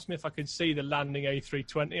hold. They asked me if I could see the landing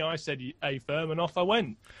A320. I said A firm, and off I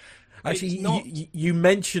went. Actually, you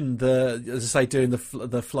mentioned as I say, doing the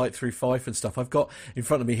flight through Fife and stuff. I've got in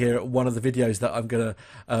front of me here one of the videos that I'm going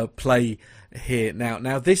to play here now.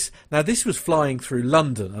 Now this was flying through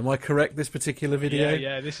London. Am I correct? This particular video?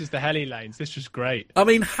 Yeah. This is the heli lanes. This was great. I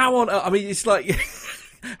mean, it's like.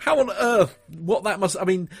 How on earth? What that must? I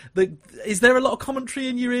mean, is there a lot of commentary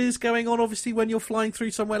in your ears going on? Obviously, when you're flying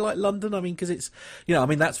through somewhere like London. I mean, because it's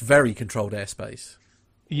that's very controlled airspace.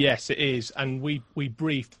 Yes, it is, and we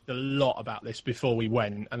briefed a lot about this before we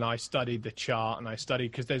went, and I studied the chart, and I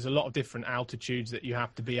studied because there's a lot of different altitudes that you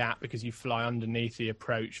have to be at because you fly underneath the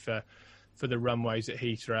approach for the runways at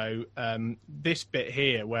Heathrow. This bit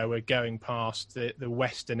here, where we're going past the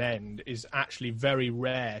western end, is actually very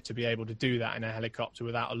rare to be able to do that in a helicopter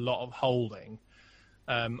without a lot of holding.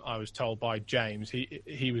 I was told by James.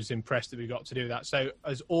 He was impressed that we got to do that. So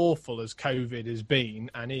as awful as COVID has been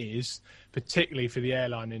and is, particularly for the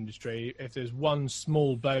airline industry, if there's one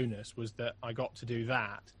small bonus was that I got to do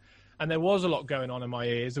that. And there was a lot going on in my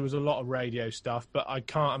ears. There was a lot of radio stuff, but I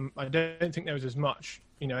don't think there was as much,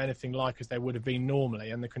 anything like as there would have been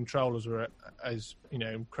normally. And the controllers were as,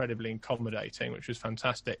 incredibly accommodating, which was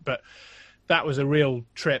fantastic. But that was a real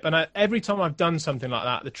trip. And every time I've done something like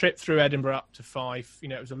that, the trip through Edinburgh up to Fife,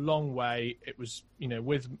 it was a long way. It was,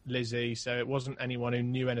 with Lizzie, so it wasn't anyone who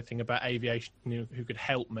knew anything about aviation who could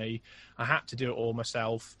help me. I had to do it all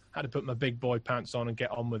myself. I had to put my big boy pants on and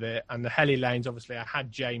get on with it. And the heli lanes, obviously, I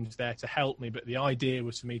had James there to help me, but the idea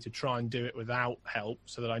was for me to try and do it without help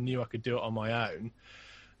so that I knew I could do it on my own.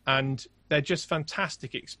 And they're just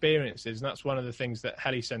fantastic experiences, and that's one of the things that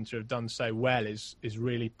Heli Centre have done so well is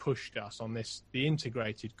really pushed us on the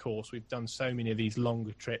integrated course. We've done so many of these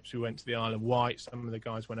longer trips. We went to the Isle of Wight. Some of the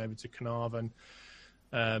guys went over to Carnarvon.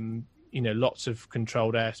 Lots of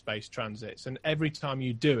controlled airspace transits, and every time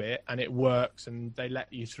you do it and it works and they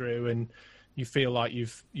let you through and you feel like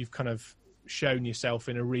you've kind of shown yourself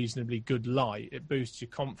in a reasonably good light, it boosts your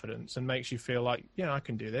confidence and makes you feel like, I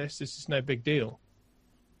can do this. This is no big deal.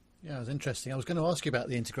 Yeah, it was interesting. I was going to ask you about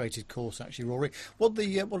the integrated course, actually, Rory. What are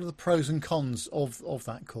the pros and cons of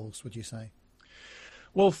that course, would you say?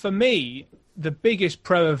 Well, for me, the biggest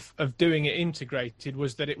pro of doing it integrated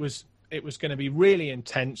was that it was going to be really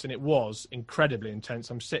intense, and it was incredibly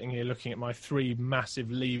intense. I'm sitting here looking at my 3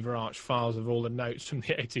 massive lever arch files of all the notes from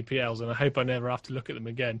the ATPLs, and I hope I never have to look at them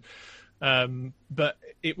again. But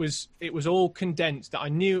it was all condensed. I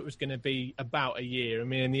knew it was going to be about a year. I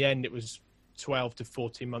mean, in the end, it was 12 to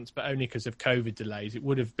 14 months, but only because of COVID delays. It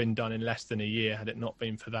would have been done in less than a year had it not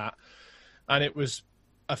been for that. And it was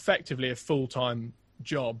effectively a full-time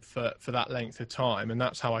job for that length of time, and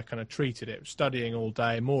that's how I kind of treated it. Studying all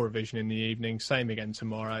day, more revision in the evening, same again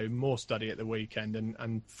tomorrow, more study at the weekend,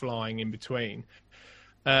 and flying in between.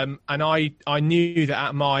 And I knew that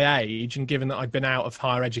at my age, and given that I'd been out of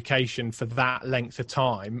higher education for that length of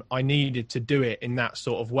time, I needed to do it in that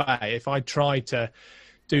sort of way. If I tried to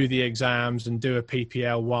do the exams and do a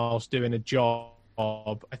PPL whilst doing a job,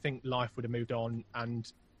 I think life would have moved on, and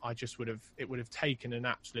it would have taken an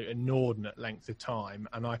absolute inordinate length of time,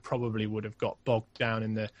 and I probably would have got bogged down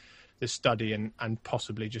in the study and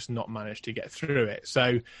possibly just not managed to get through it.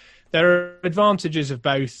 So there are advantages of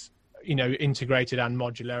both, integrated and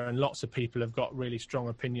modular, and lots of people have got really strong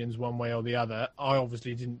opinions one way or the other. I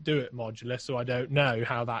obviously didn't do it modular, so I don't know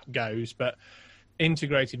how that goes, but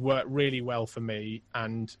integrated worked really well for me,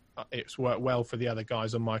 and it's worked well for the other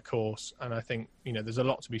guys on my course. And I think, there's a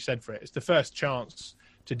lot to be said for it. It's the first chance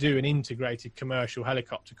to do an integrated commercial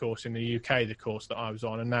helicopter course in the UK, the course that I was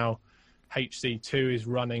on, and now HC2 is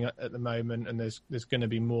running at the moment, and there's going to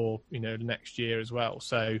be more, next year as well.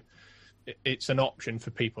 So it's an option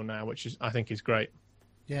for people now, which I think is great.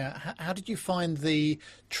 Yeah. How did you find the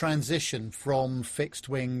transition from fixed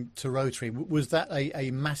wing to rotary? Was that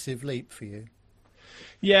a massive leap for you?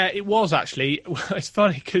 Yeah, it was actually. It's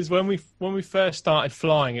funny because when we first started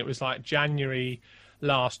flying, it was like January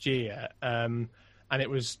last year, and it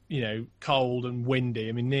was cold and windy.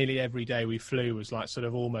 I mean, nearly every day we flew was like sort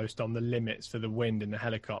of almost on the limits for the wind in the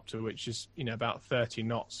helicopter, which is about 30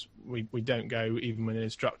 knots. We don't go even with an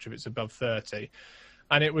instructor if it's above 30.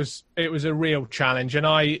 And it was a real challenge. And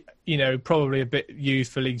I, probably a bit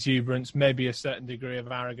youthful exuberance, maybe a certain degree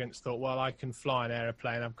of arrogance, thought, well, I can fly an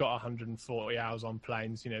aeroplane. I've got 140 hours on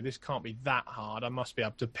planes. This can't be that hard. I must be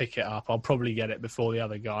able to pick it up. I'll probably get it before the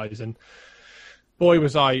other guys. And boy,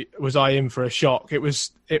 was I in for a shock. It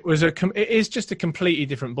is just a completely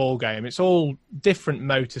different ball game. It's all different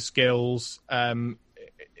motor skills.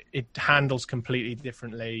 It handles completely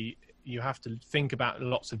differently. You have to think about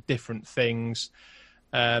lots of different things.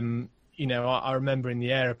 I remember in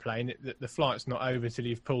the aeroplane, the flight's not over till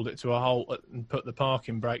you've pulled it to a halt and put the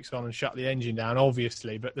parking brakes on and shut the engine down,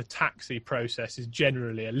 obviously. But the taxi process is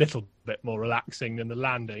generally a little bit more relaxing than the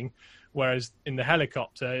landing. Whereas in the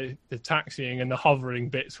helicopter, the taxiing and the hovering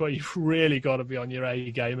bits where you've really got to be on your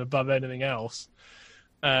A game above anything else.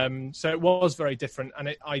 So it was very different,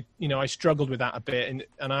 and I struggled with that a bit.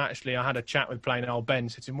 And I had a chat with plain old Ben,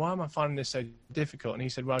 said to him, "Why am I finding this so difficult?" And he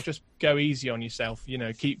said, "Well, just go easy on yourself.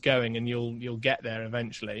 Keep going, and you'll get there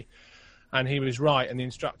eventually." And he was right. And the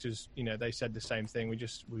instructors, they said the same thing. We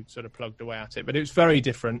sort of plugged away at it, but it was very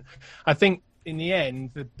different. I think in the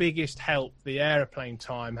end, the biggest help the aeroplane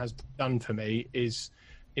time has done for me is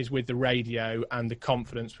with the radio and the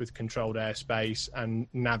confidence with controlled airspace and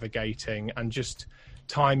navigating and just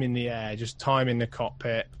time in the air, just time in the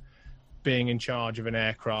cockpit, being in charge of an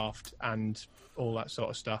aircraft and all that sort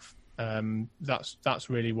of stuff. That's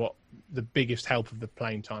really what the biggest help of the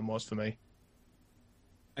plane time was for me.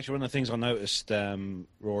 Actually, one of the things I noticed,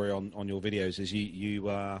 Rory, on your videos is you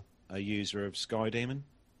are a user of SkyDemon.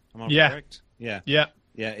 Am I correct? Yeah.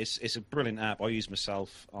 It's a brilliant app. I use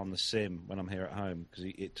myself on the sim when I'm here at home because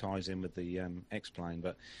it ties in with the X-Plane.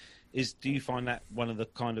 But do you find that one of the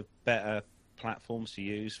kind of better platforms to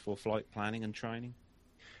use for flight planning and training?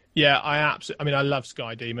 Yeah, I love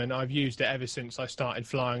SkyDemon. I've used it ever since I started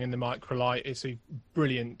flying in the microlight. It's a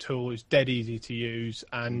brilliant tool. It's dead easy to use,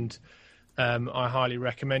 and I highly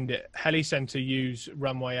recommend it. HeliCentre use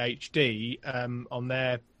Runway HD on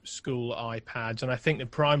their school iPads, and I think the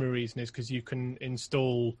primary reason is because you can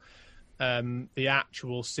install the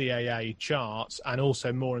actual CAA charts, and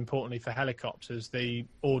also, more importantly for helicopters, the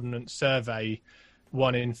Ordnance Survey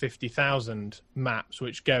 1 in 50,000 maps,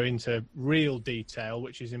 which go into real detail,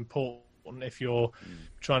 which is important if you're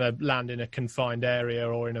trying to land in a confined area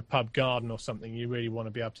or in a pub garden or something. You really want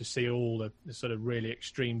to be able to see all the sort of really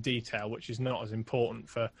extreme detail, which is not as important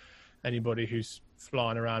for anybody who's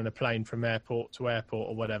flying around a plane from airport to airport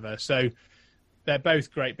or whatever. So they're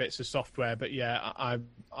both great bits of software, but yeah,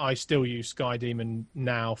 I still use SkyDemon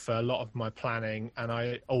now for a lot of my planning, and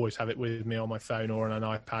I always have it with me on my phone or on an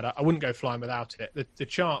iPad. I wouldn't go flying without it. The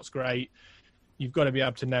chart's great. You've got to be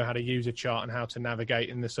able to know how to use a chart and how to navigate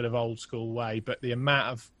in the sort of old school way, but the amount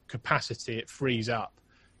of capacity it frees up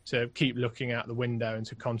to keep looking out the window and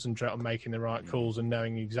to concentrate on making the right calls and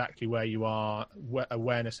knowing exactly where you are,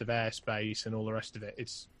 awareness of airspace and all the rest of it.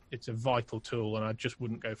 It's a vital tool, and I just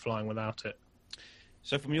wouldn't go flying without it.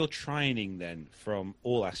 So from your training then, from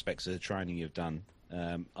all aspects of the training you've done,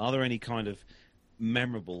 are there any kind of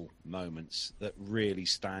memorable moments that really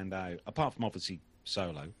stand out, apart from obviously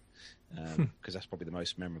solo, because that's probably the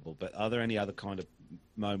most memorable, but are there any other kind of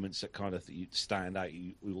moments that kind of you stand out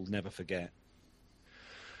you will never forget?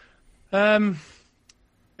 The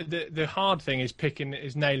hard thing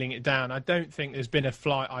is nailing it down. I don't think there's been a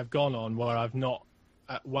flight I've gone on where I've not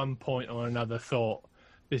at one point or another thought,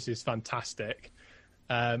 this is fantastic.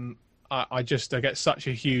 I get such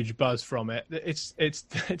a huge buzz from it. It's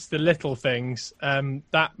the little things.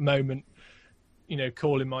 That moment,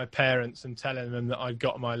 calling my parents and telling them that I'd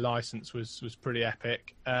got my license was pretty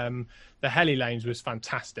epic. The heli lanes was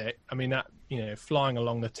fantastic. I mean, that, flying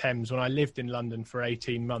along the Thames, when I lived in London for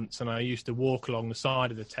 18 months and I used to walk along the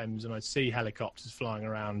side of the Thames and I'd see helicopters flying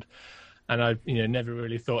around, and I never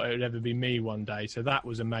really thought it would ever be me one day. So that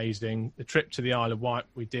was amazing. The trip to the Isle of Wight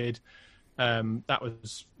we did, that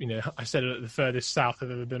was, I said it at the furthest south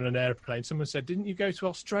I've ever been on an airplane. Someone said, "Didn't you go to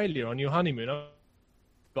Australia on your honeymoon?"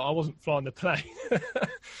 But I wasn't flying the plane.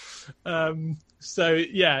 So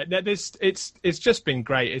yeah, it's just been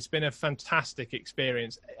great. It's been a fantastic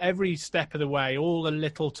experience. Every step of the way, all the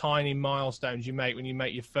little tiny milestones you make when you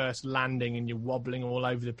make your first landing and you're wobbling all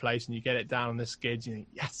over the place and you get it down on the skids, you think,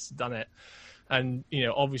 yes, done it. And,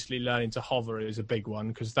 obviously learning to hover is a big one,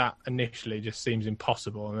 because that initially just seems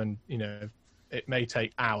impossible. And then, it may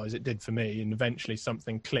take hours. It did for me. And eventually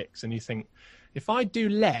something clicks and you think, if I do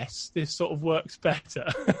less, this sort of works better.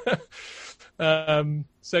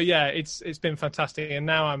 So yeah, it's been fantastic. And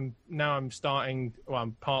now I'm starting,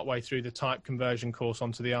 I'm partway through the type conversion course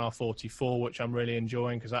onto the R44, which I'm really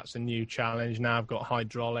enjoying, because that's a new challenge. Now I've got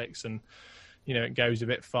hydraulics and, it goes a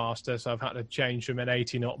bit faster. So I've had to change from an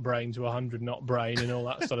 80 knot brain to a 100 knot brain and all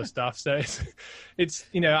that sort of stuff. So it's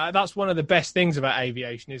that's one of the best things about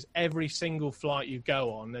aviation, is every single flight you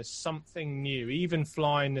go on, there's something new. Even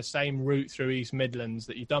flying the same route through East Midlands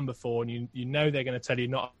that you've done before, and you know they're going to tell you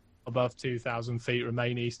not above 2,000 feet,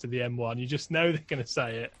 remain east of the M1. You just know they're going to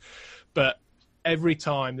say it. But every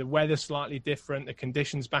time the weather's slightly different, the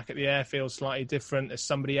conditions back at the airfield slightly different, there's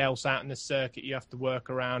somebody else out in the circuit you have to work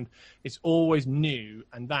around. It's always new,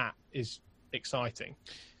 and that is exciting.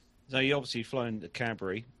 So you're obviously flown the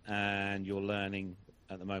Cadbury, and you're learning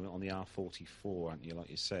at the moment on the R44, aren't you, like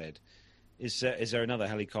you said? Is there another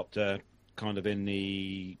helicopter kind of in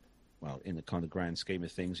the kind of grand scheme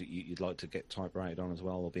of things that you'd like to get type rated on as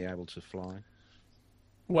well, or be able to fly?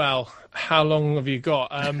 Well, how long have you got?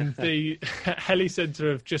 The Heli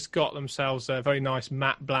Centre have just got themselves a very nice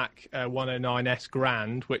matte black 109S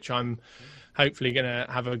Grand, which I'm hopefully going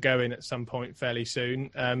to have a go in at some point fairly soon.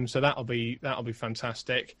 So that'll be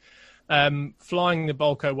fantastic. Flying the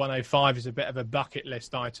Bolko 105 is a bit of a bucket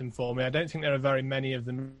list item for me. I don't think there are very many of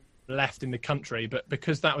them left in the country, but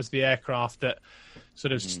because that was the aircraft that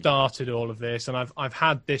sort of started all of this, and I've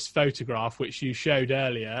had this photograph which you showed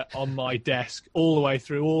earlier on my desk all the way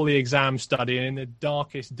through all the exam study, and in the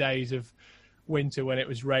darkest days of winter when it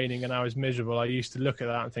was raining and I was miserable, I used to look at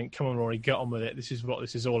that and think, come on Rory, get on with it, this is what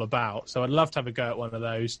this is all about. So I'd love to have a go at one of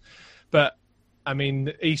those. But I mean,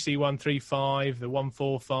 the EC-135, the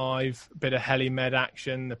 145, a bit of heli-med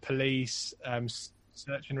action, the police,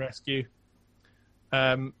 search and rescue,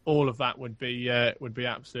 all of that would be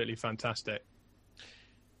absolutely fantastic.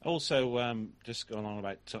 Also, just going on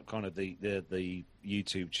about kind of the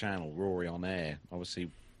YouTube channel, Rory on Air. Obviously,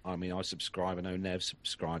 I mean, I subscribe. I know Nev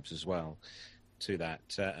subscribes as well to that.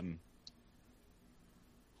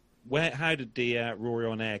 How did the Rory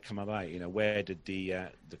on Air come about? You know, where did the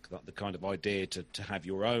kind of idea to have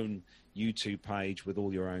your own YouTube page with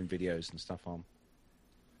all your own videos and stuff on?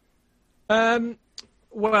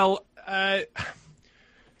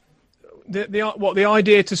 The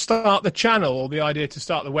idea to start the channel, or the idea to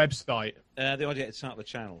start the website? The idea to start the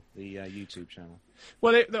channel, the YouTube channel.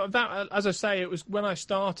 Well, that, as I say, it was when I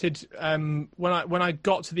started. When I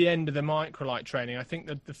got to the end of the microlight training, I think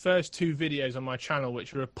that the first two videos on my channel,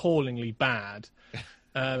 which were appallingly bad,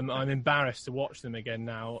 I'm embarrassed to watch them again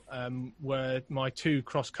now, were my two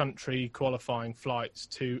cross-country qualifying flights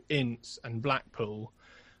to Ince and Blackpool,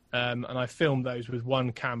 and I filmed those with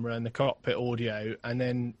one camera and the cockpit audio, and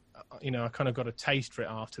then, you know, I kind of got a taste for it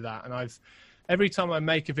after that, and every time I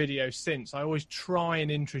make a video since, I always try and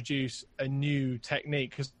introduce a new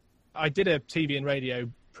technique, because I did a TV and radio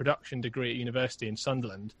production degree at university in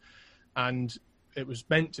Sunderland, and it was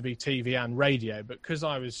meant to be TV and radio, but because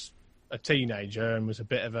I was a teenager and was a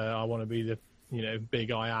bit of I want to be the, you know,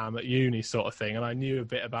 big I am at uni sort of thing, and I knew a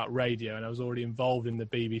bit about radio and I was already involved in the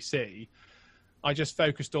BBC, I just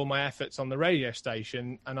focused all my efforts on the radio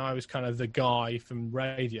station, and I was kind of the guy from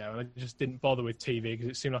radio, and I just didn't bother with TV because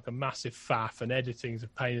it seemed like a massive faff, and editing's a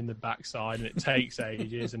pain in the backside, and it takes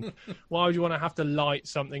ages, and why would you want to have to light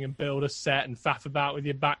something and build a set and faff about with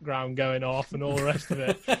your background going off and all the rest of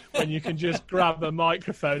it when you can just grab a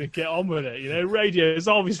microphone and get on with it? You know, radio is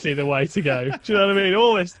obviously the way to go. Do you know what I mean?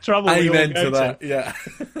 All this trouble. Amen to that, yeah.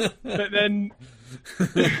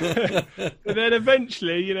 But then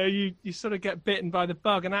eventually, you know, you sort of get bitten by the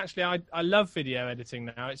bug. And actually, I love video editing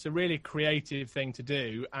now. It's a really creative thing to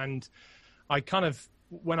do. And I kind of,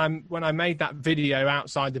 when I made that video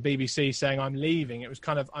outside the BBC saying I'm leaving, it was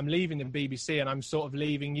kind of, I'm leaving the BBC and I'm sort of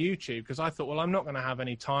leaving YouTube, because I thought, well, I'm not going to have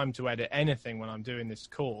any time to edit anything when I'm doing this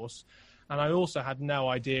course. And I also had no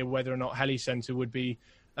idea whether or not Heli Centre would be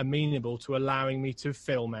amenable to allowing me to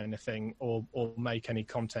film anything or make any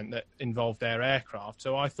content that involved their aircraft.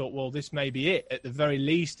 So I thought, well, this may be it, at the very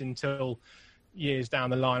least, until years down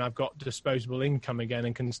the line I've got disposable income again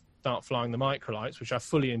and can start flying the microlights, which I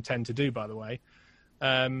fully intend to do, by the way.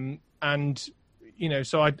 And, you know,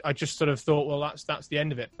 so I just sort of thought, well, that's the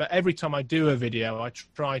end of it. But every time I do a video, I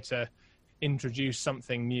try to introduce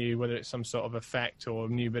something new, whether it's some sort of effect or a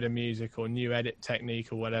new bit of music or new edit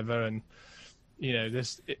technique or whatever. And, you know,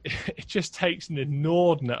 it just takes an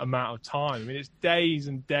inordinate amount of time. I mean, it's days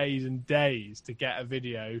and days and days to get a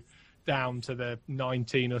video down to the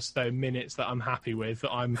 19 or so minutes that I'm happy with,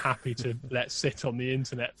 that I'm happy to let sit on the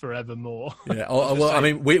internet forevermore. Yeah, well, I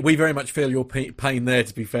mean, we very much feel your pain there,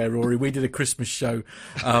 to be fair, Rory. We did a Christmas show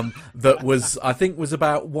that was, I think, was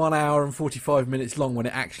about 1 hour and 45 minutes long when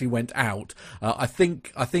it actually went out. I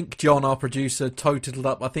think John, our producer, totaled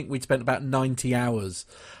up, I think we'd spent about 90 hours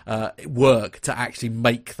work to actually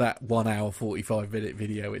make that 1 hour 45 minute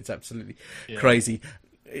video. It's absolutely crazy.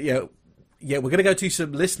 You know, Yeah, we're going to go to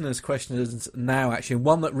some listeners' questions now, actually. And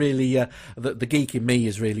one that really, the geek in me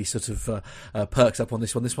is really sort of perks up on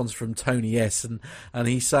this one. This one's from Tony S. And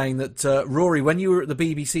he's saying that, Rory, when you were at the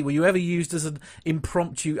BBC, were you ever used as an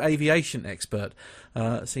impromptu aviation expert?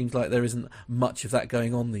 It seems like there isn't much of that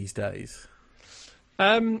going on these days.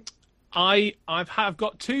 I've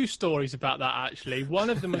got two stories about that, actually. One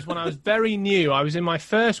of them was when I was very new. I was in my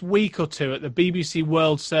first week or two at the BBC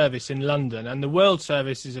World Service in London, and the World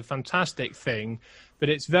Service is a fantastic thing, but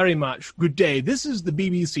it's very much, good day, this is the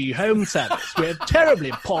BBC Home Service. We're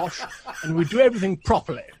terribly posh, and we do everything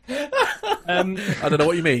properly. I don't know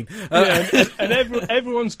what you mean. And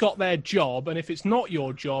everyone's got their job, and if it's not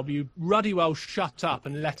your job, you ruddy well shut up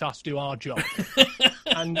and let us do our job.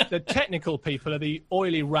 And the technical people are the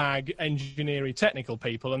oily rag, engineering technical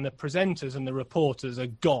people, and the presenters and the reporters are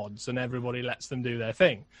gods, and everybody lets them do their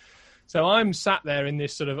thing. So I'm sat there in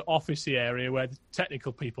this sort of officey area where the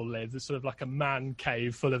technical people live. There's sort of like a man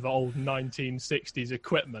cave full of old 1960s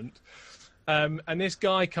equipment. And this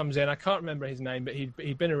guy comes in, I can't remember his name, but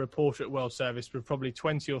he'd been a reporter at World Service for probably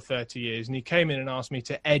 20 or 30 years, and he came in and asked me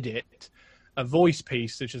to edit a voice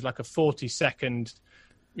piece, which is like a 40-second,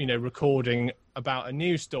 recording about a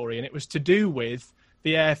news story, and it was to do with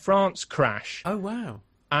the Air France crash. Oh, wow.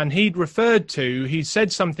 And he'd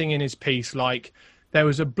said something in his piece like, there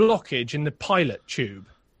was a blockage in the pilot tube.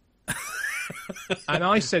 And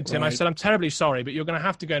I said to him, right. I'm terribly sorry, but you're going to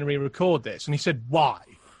have to go and re-record this. And he said, why?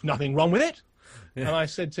 Nothing wrong with it? Yeah. And I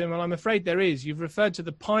said to him, well, I'm afraid there is. You've referred to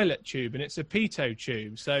the pilot tube, and it's a pitot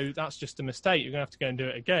tube, so that's just a mistake. You're going to have to go and do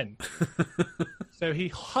it again. So he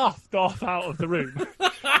huffed off out of the room.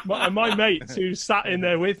 My mates who sat in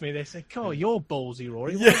there with me, they said, God, you're ballsy,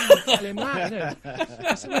 Rory. Why are you telling that?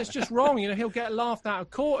 I said, well, it's just wrong. He'll get laughed out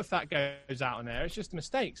of court if that goes out on air. It's just a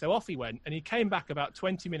mistake. So off he went, and he came back about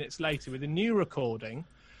 20 minutes later with a new recording,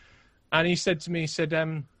 and he said to me,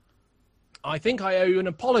 I think I owe you an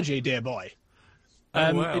apology, dear boy.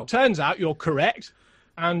 Wow. It turns out you're correct,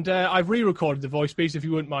 and I've re-recorded the voice piece if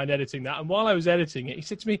you wouldn't mind editing that. And while I was editing it, he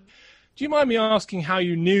said to me, do you mind me asking how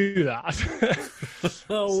you knew that?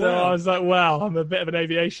 Oh, so wow. I was like, well, I'm a bit of an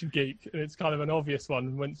aviation geek, and it's kind of an obvious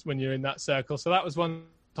one when you're in that circle. So that was one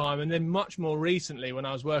time. And then much more recently, when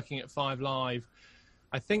I was working at 5 Live,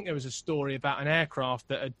 I think there was a story about an aircraft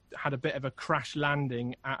that had a bit of a crash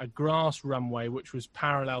landing at a grass runway, which was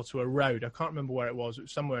parallel to a road. I can't remember where it was. It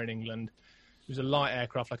was somewhere in England. It was a light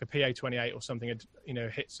aircraft, like a PA-28 or something, had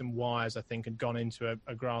hit some wires, I think, and gone into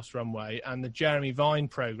a grass runway. And the Jeremy Vine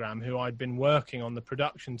programme, who I'd been working on the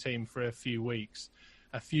production team for a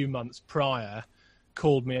few months prior,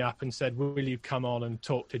 called me up and said, will you come on and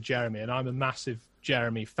talk to Jeremy? And I'm a massive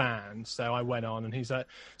Jeremy fan, so I went on, and he's like,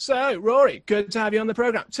 so Rory, good to have you on the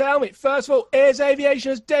programme. Tell me, first of all, is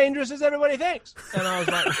aviation as dangerous as everybody thinks? And I was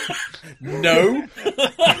like, no.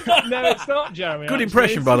 No, it's not, Jeremy. Good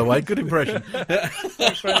impression, by the way. Good impression.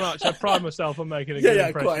 Thanks very much. I pride myself on making a good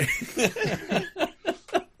impression. Quite.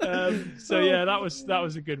 So yeah, that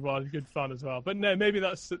was a good one, good fun as well. But no, maybe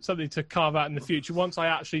that's something to carve out in the future once I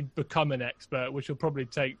actually become an expert, which will probably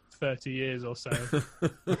take 30 years or so.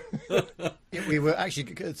 We were actually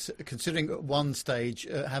considering at one stage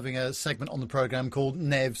having a segment on the programme called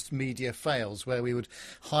Nev's Media Fails, where we would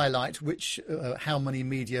highlight how many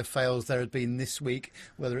media fails there had been this week,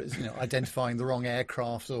 whether it's identifying the wrong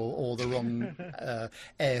aircraft or the wrong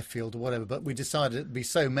airfield or whatever. But we decided it'd be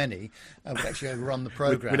so many, we'd actually overrun the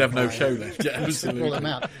programme. We'd have no show left. Yeah, absolutely.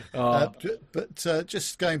 Amount. But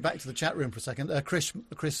just going back to the chat room for a second,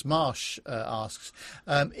 Chris Marsh asks,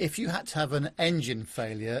 if you had to have an engine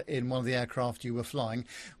failure in one of the aircraft you were flying,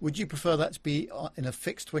 would you prefer that to be in a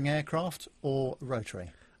fixed-wing aircraft or rotary?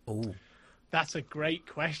 Oh, that's a great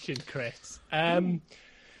question, Chris.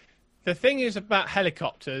 The thing is about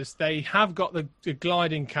helicopters, they have got the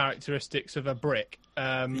gliding characteristics of a brick.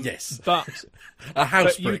 Yes, but a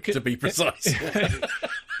house brick, to be precise.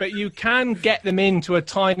 But you can get them into a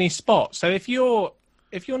tiny spot. So if you're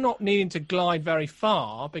not needing to glide very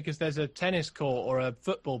far because there's a tennis court or a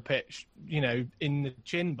football pitch, in the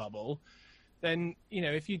chin bubble, then,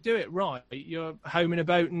 if you do it right, you're home in a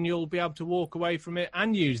boat and you'll be able to walk away from it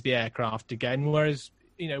and use the aircraft again. Whereas,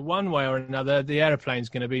 one way or another, the aeroplane's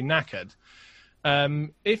going to be knackered.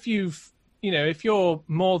 If you're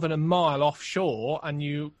more than a mile offshore and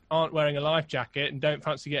you aren't wearing a life jacket and don't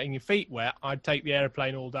fancy getting your feet wet, I'd take the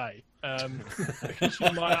aeroplane all day. Because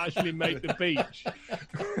you might actually make the beach.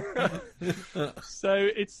 So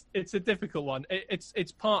it's a difficult one.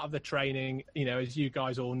 It's part of the training, as you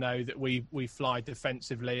guys all know, that we fly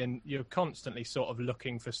defensively, and you're constantly sort of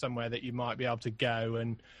looking for somewhere that you might be able to go,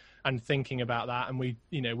 and and thinking about that. And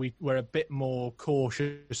we're a bit more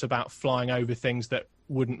cautious about flying over things that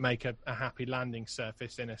wouldn't make a happy landing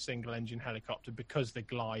surface in a single engine helicopter, because the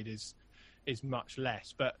glide is much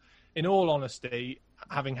less. But in all honesty,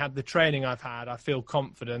 having had the training I've had, I feel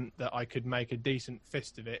confident that I could make a decent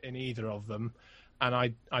fist of it in either of them. And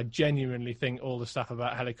I genuinely think all the stuff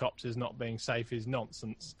about helicopters not being safe is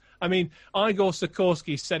nonsense. I mean, Igor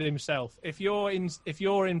Sikorsky said himself, if you're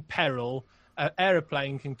in peril, an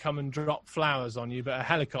aeroplane can come and drop flowers on you, but a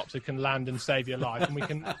helicopter can land and save your life. And we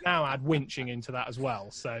can now add winching into that as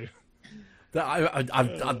well. So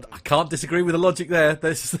I can't disagree with the logic there.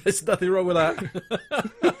 There's nothing wrong with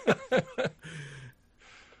that.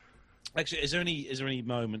 Actually, is there any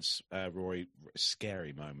moments, Rory,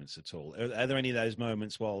 scary moments at all? Are there any of those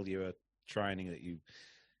moments while you were training that you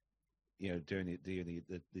doing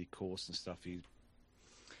the course and stuff? You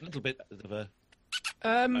a little bit of a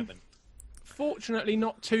moment. Fortunately,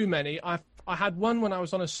 not too many. I had one when I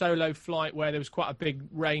was on a solo flight where there was quite a big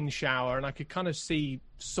rain shower, and I could kind of see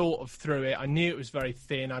sort of through it. I knew it was very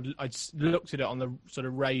thin. I'd looked at it on the sort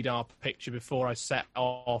of radar picture before I set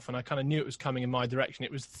off, and I kind of knew it was coming in my direction.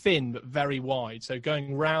 It was thin but very wide, so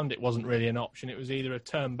going round it wasn't really an option. It was either a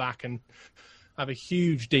turn back and have a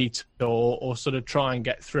huge detour or sort of try and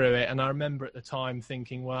get through it. And I remember at the time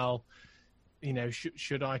thinking, well,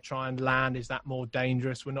 should I try and land? Is that more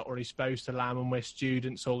dangerous? We're not really supposed to land when we're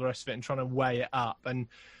students, all the rest of it, and trying to weigh it up. And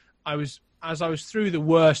as I was through the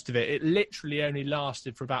worst of it, it literally only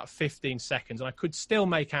lasted for about 15 seconds. And I could still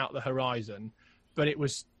make out the horizon, but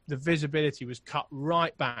the visibility was cut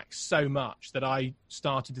right back so much that I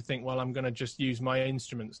started to think, well, I'm going to just use my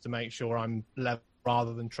instruments to make sure I'm level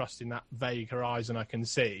rather than trusting that vague horizon I can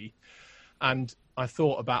see. And I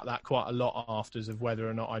thought about that quite a lot afterwards, of whether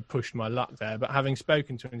or not I'd pushed my luck there. But having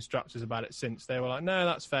spoken to instructors about it since, they were like, no,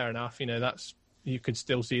 that's fair enough. You could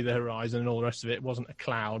still see the horizon and all the rest of it. It wasn't a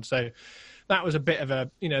cloud. So that was a bit of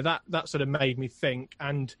that sort of made me think.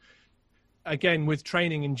 And again, with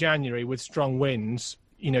training in January with strong winds,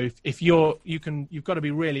 if you've got to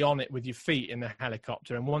be really on it with your feet in the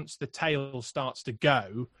helicopter. And once the tail starts to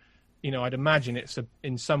go, I'd imagine it's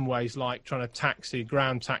in some ways like trying to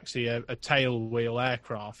ground taxi a tail wheel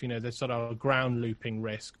aircraft. There's sort of a ground looping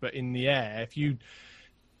risk, but in the air,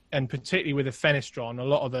 and particularly with a Fenestron, a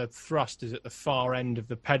lot of the thrust is at the far end of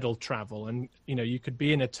the pedal travel, and you could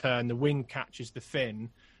be in a turn, the wind catches the fin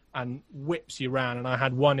and whips you around. And I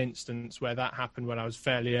had one instance where that happened when I was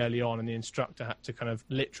fairly early on, and the instructor had to kind of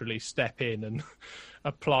literally step in and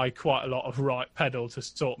apply quite a lot of right pedal to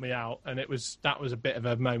sort me out. And that was a bit of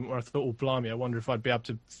a moment where I thought, oh, blimey, I wonder if I'd be able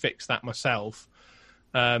to fix that myself.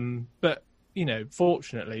 But,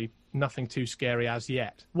 fortunately, nothing too scary as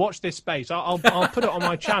yet. Watch this space. I'll put it on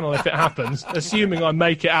my channel if it happens, assuming I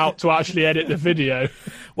make it out to actually edit the video.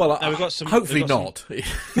 Well, hopefully not. So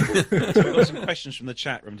we've got some questions from the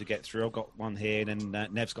chat room to get through. I've got one here, and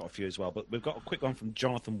Nev's got a few as well. But we've got a quick one from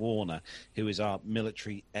Jonathan Warner, who is our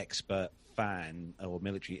military expert fan, or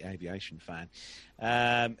military aviation fan.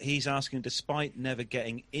 He's asking, despite never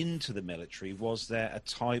getting into the military, was there a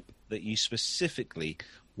type that you specifically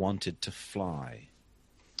wanted to fly?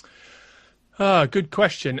 Good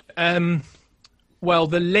question. Well,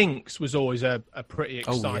 the Lynx was always a pretty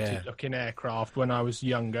exciting looking aircraft when I was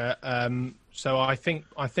younger. So I think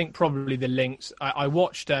probably the Lynx. I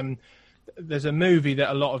watched. There's a movie that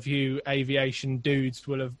a lot of you aviation dudes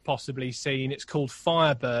will have possibly seen. It's called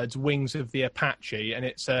Firebirds, Wings of the Apache, and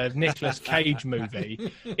it's a Nicolas Cage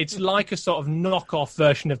movie. It's like a sort of knockoff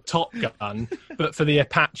version of Top Gun, but for the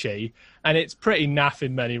Apache. And it's pretty naff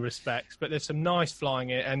in many respects, but there's some nice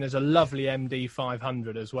flying it, and there's a lovely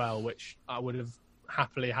MD-500 as well, which I would have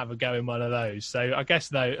happily have a go in one of those. So I guess,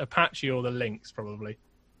 though, Apache or the Lynx, probably.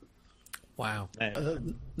 Wow.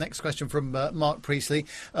 Next question from Mark Priestley.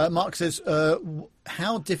 Mark says,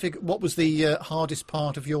 what was the hardest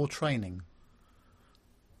part of your training?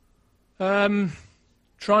 Trying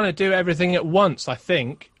to do everything at once, I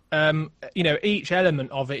think. Each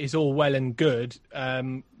element of it is all well and good,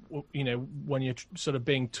 when you're sort of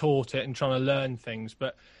being taught it and trying to learn things.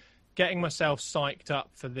 But getting myself psyched up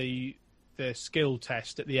for the skill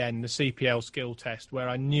test at the end, the CPL skill test, where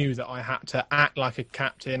I knew that I had to act like a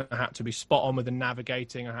captain, I had to be spot on with the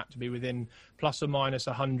navigating, I had to be within plus or minus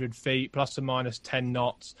 100 feet, plus or minus 10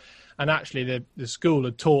 knots. And actually the school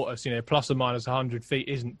had taught us, plus or minus 100 feet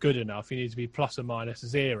isn't good enough. You need to be plus or minus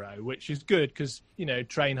 0, which is good because,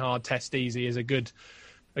 train hard, test easy is a good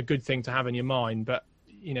thing to have in your mind. But,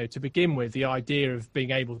 to begin with, the idea of being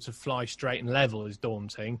able to fly straight and level is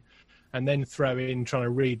daunting. and then throw in trying to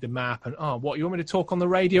read the map and, what, you want me to talk on the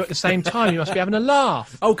radio at the same time? You must be having a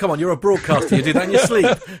laugh. Oh, come on, you're a broadcaster. You do that in your sleep.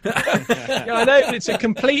 Yeah, I know, but it's a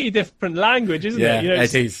completely different language, isn't it?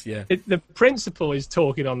 It is, yeah. The principle is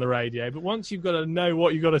talking on the radio, but once you've got to know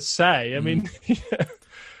what you've got to say, I mean,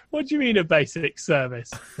 what do you mean a basic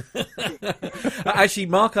service? Actually,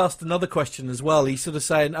 Mark asked another question as well. He's sort of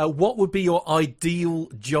saying, what would be your ideal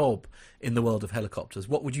job in the world of helicopters?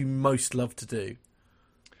 What would you most love to do?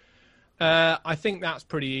 I think that's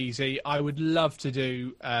pretty easy. I would love to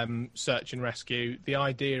do search and rescue. The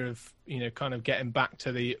idea of, kind of getting back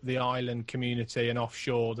to the island community and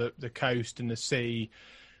offshore, the coast and the sea,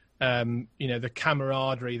 the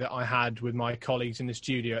camaraderie that I had with my colleagues in the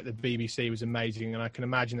studio at the BBC was amazing. And I can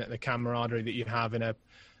imagine that the camaraderie that you have in a,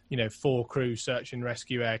 4-crew search and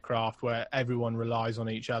rescue aircraft where everyone relies on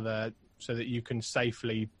each other so that you can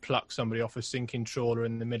safely pluck somebody off a sinking trawler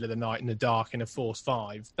in the middle of the night in the dark in a Force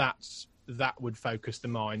 5. That would focus the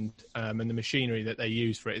mind, and the machinery that they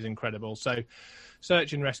use for it is incredible. So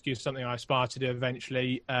search and rescue is something I aspire to do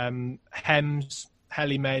eventually. HEMS,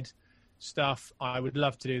 HeliMed stuff, I would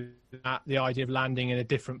love to do that. The idea of landing in a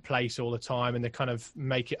different place all the time and the kind of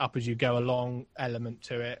make it up as you go along element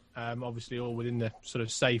to it, obviously all within the sort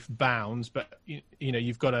of safe bounds, but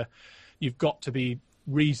you've got to be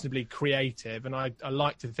reasonably creative, and I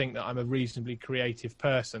like to think that I'm a reasonably creative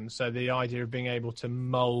person, so the idea of being able to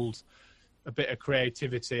mold a bit of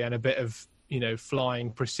creativity and a bit of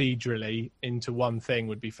flying procedurally into one thing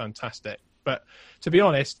would be fantastic. But to be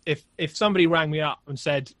honest, if somebody rang me up and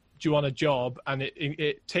said, do you want a job, and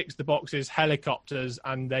it ticks the boxes helicopters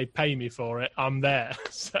and they pay me for it, I'm there.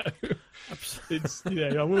 So it's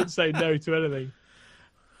I wouldn't say no to anything.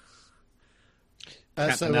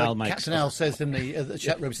 Captain Al says in the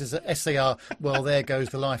chat room, says that SAR, well, there goes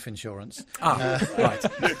the life insurance. Right.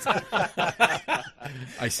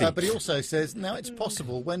 I see. But he also says, now it's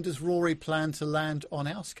possible. When does Rory plan to land on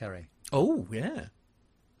Askeri? Oh, yeah.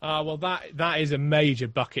 Well, that is a major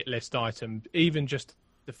bucket list item. Even just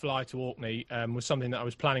the fly to Orkney was something that I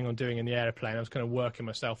was planning on doing in the airplane. I was kind of working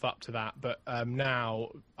myself up to that. But now,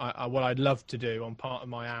 what I'd love to do on part of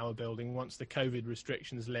my hour building, once the COVID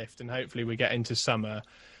restrictions lift and hopefully we get into summer,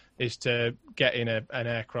 is to get in an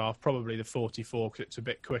aircraft, probably the 44, because it's a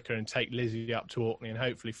bit quicker, and take Lizzie up to Orkney and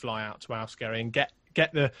hopefully fly out to Askeri and get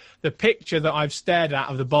the picture that I've stared at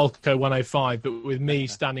of the Balco 105, but with me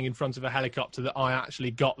standing in front of a helicopter that I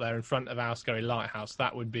actually got there in front of Askeri Lighthouse.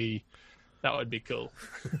 That would be cool.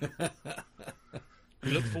 We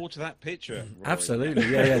look forward to that picture, Rory. Absolutely,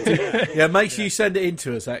 yeah. Make sure you send it in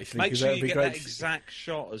to us. Actually, make sure you be get great. That exact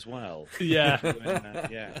shot as well. Yeah,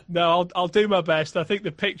 yeah. No, I'll do my best. I think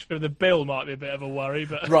the picture of the bill might be a bit of a worry,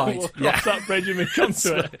 but right, we'll cross that bridge when we come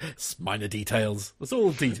to it. It's minor details. It's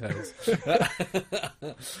all details.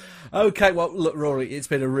 Okay, well, look, Rory, it's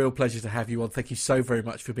been a real pleasure to have you on. Thank you so very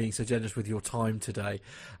much for being so generous with your time today.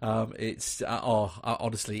 It's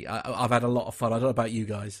honestly, I've had a lot of fun. I don't know about you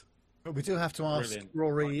guys. But we do have to ask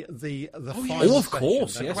Rory the final question. Oh, of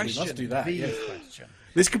course, question. yes, we must do that. The question.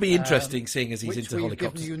 This could be interesting, seeing as he's into we've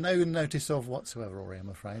helicopters. Given you no notice of whatsoever, Rory, I'm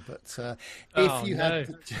afraid. But if you had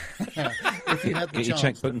the Get your chance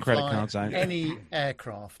checkbook and credit fly cards out. any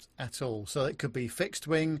aircraft at all, so it could be fixed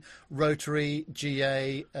wing, rotary,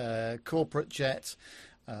 GA, corporate jet,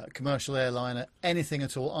 commercial airliner, anything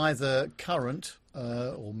at all, either current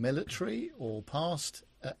or military or past,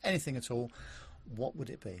 anything at all, what would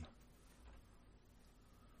it be?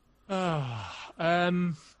 I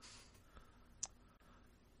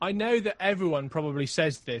know that everyone probably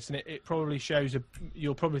says this, and it probably shows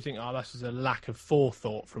you'll probably think, this is a lack of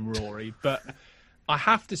forethought from Rory, but I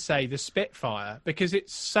have to say the Spitfire, because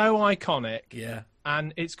it's so iconic. Yeah.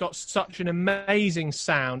 And it's got such an amazing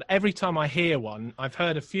sound. Every time I hear one, I've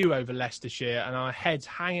heard a few over Leicestershire, and our head's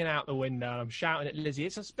hanging out the window, and I'm shouting at Lizzie,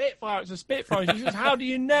 it's a Spitfire, it's a Spitfire. And she says, how do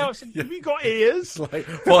you know? I said, have you got ears? Like,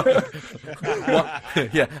 why,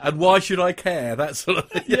 yeah, and why should I care? That sort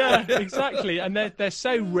of thing. Yeah, exactly. And they're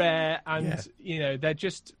so rare, and they're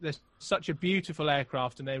such a beautiful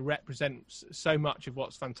aircraft, and they represent so much of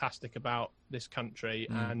what's fantastic about this country.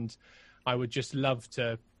 And I would just love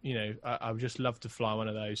to, I would just love to fly one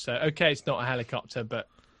of those. So, okay, it's not a helicopter, but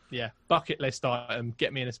yeah, bucket list item,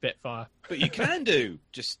 get me in a Spitfire. But you can do.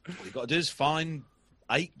 Just all you've got to do is find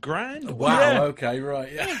 $8,000. Wow, Yeah. okay,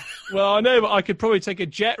 right, yeah. Well, I know, but I could probably take a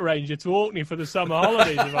Jet Ranger to Orkney for the summer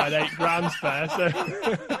holidays if I had $8,000 spare. So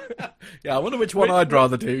Yeah, I wonder which one I'd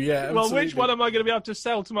rather do. Yeah, well, absolutely. which one am I going to be able to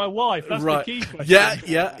sell to my wife? That's right. the key question.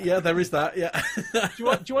 Yeah, there is that, yeah. Do you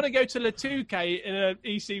want to go to Le Touquet in an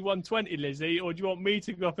EC120, Lizzie, or do you want me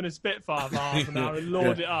to go up in a Spitfire for half an hour and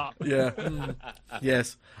lord it up? Yeah.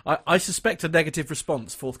 Yes. I suspect a negative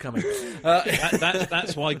response forthcoming.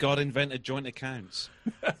 That's why God invented joint accounts.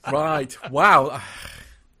 Right. Wow.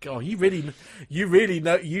 God, you really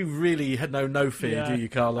know no fear, do you,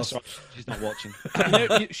 Carlos? That's right. She's not watching.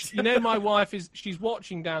 You know, my wife she's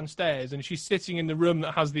watching downstairs, and she's sitting in the room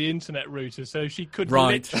that has the internet router, so she could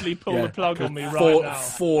literally pull the plug on me right now.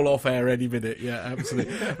 Fall off air any minute. Yeah,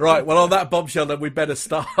 absolutely. Right. Well, on that bombshell, then we better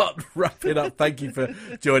start wrapping up. Thank you for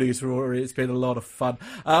joining us, Rory. It's been a lot of fun.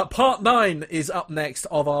 Part 9 is up next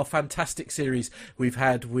of our fantastic series we've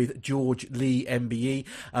had with George Lee MBE,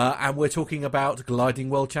 and we're talking about Gliding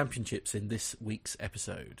World Championships in this week's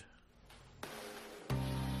episode.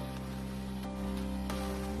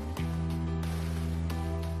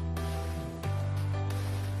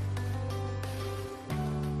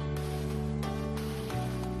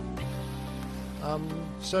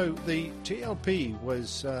 So the TLP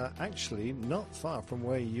was actually not far from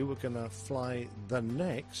where you were going to fly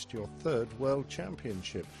your third World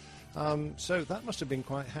Championship. So that must have been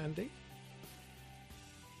quite handy.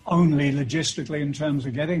 Only logistically in terms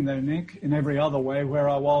of getting there, Nick. In every other way, where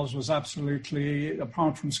I was absolutely,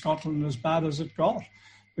 apart from Scotland, as bad as it got,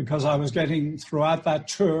 because I was getting throughout that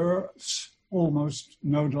tour almost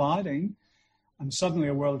no gliding, and suddenly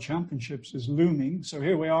a World Championships is looming. So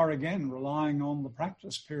here we are again, relying on the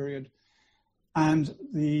practice period. And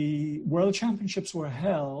the World Championships were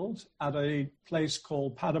held at a place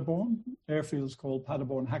called Paderborn, airfields called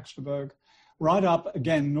Paderborn-Haxterberg, right up,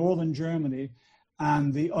 again, northern Germany.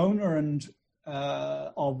 And the owner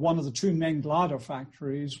of one of the two main glider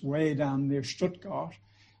factories way down near Stuttgart,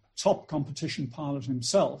 top competition pilot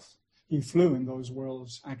himself, he flew in those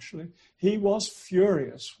worlds, actually. He was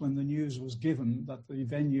furious when the news was given that the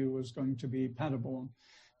venue was going to be Paderborn,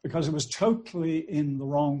 because it was totally in the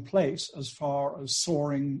wrong place as far as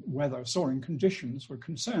soaring conditions were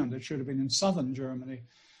concerned. It should have been in southern Germany.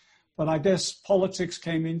 But I guess politics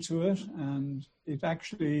came into it, and it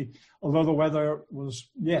actually, although the weather was,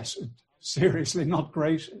 seriously not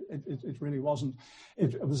great, it really wasn't.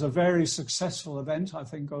 It was a very successful event. I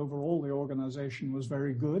think overall the organization was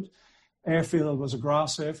very good. Airfield was a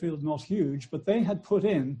grass airfield, not huge, but they had put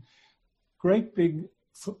in great big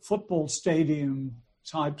football stadium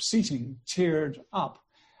type seating, tiered up.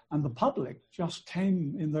 And the public just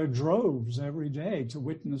came in their droves every day to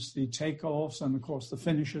witness the takeoffs and, of course, the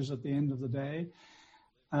finishes at the end of the day.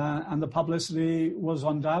 And the publicity was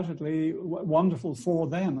undoubtedly wonderful for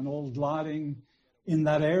them and all gliding in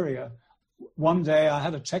that area. One day I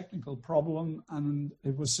had a technical problem, and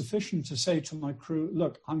it was sufficient to say to my crew,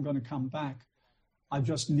 look, I'm going to come back. I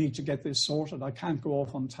just need to get this sorted. I can't go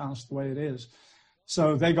off on task the way it is.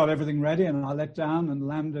 So they got everything ready, and I let down and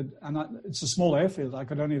landed. And it's a small airfield. I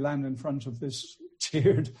could only land in front of this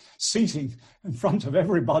tiered seating in front of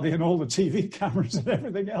everybody and all the TV cameras and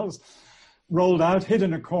everything else. Rolled out, hid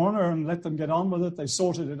in a corner, and let them get on with it. They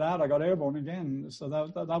sorted it out. I got airborne again. So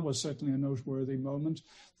that was certainly a noteworthy moment.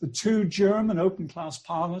 The two German open-class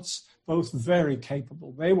pilots, both very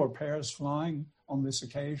capable. They were pairs flying on this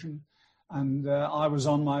occasion. And I was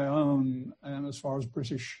on my own as far as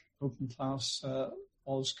British open class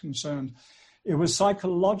was concerned. It was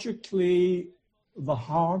psychologically the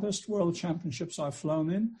hardest World Championships I've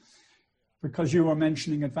flown in, because you were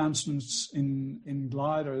mentioning advancements in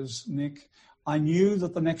gliders, Nick. I knew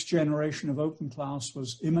that the next generation of open class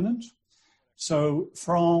was imminent. So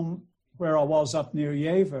from where I was up near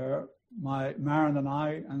Jever, my Maren and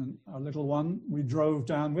I and our little one, we drove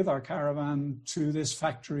down with our caravan to this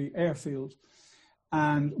factory airfield.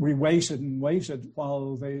 And we waited and waited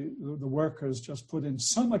while the workers just put in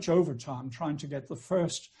so much overtime trying to get the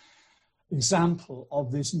first example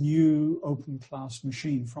of this new open class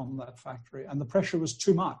machine from that factory. And the pressure was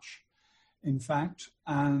too much, in fact.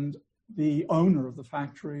 And the owner of the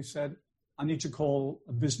factory said, I need to call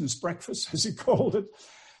a business breakfast, as he called it.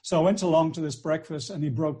 So I went along to this breakfast, and he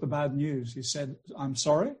broke the bad news. He said, I'm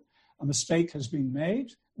sorry, a mistake has been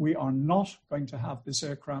made. We are not going to have this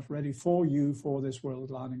aircraft ready for you for this World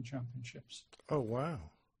Gliding Championships. Oh, wow.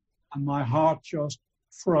 And my heart just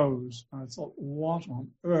froze. I thought, what on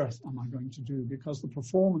earth am I going to do? Because the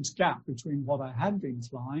performance gap between what I had been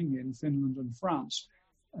flying in Finland and France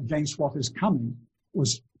against what is coming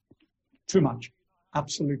was too much.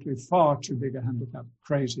 Absolutely far too big a handicap.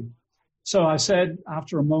 Crazy. So I said,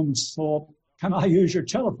 after a moment's thought, can I use your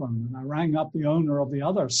telephone? And I rang up the owner of the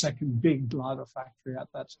other second big glider factory at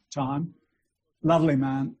that time. lovely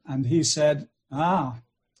man. And he said, I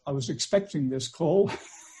was expecting this call.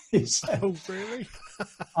 He said, Oh, really?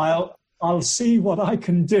 I'll see what I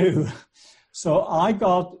can do. So I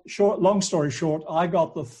got, long story short, I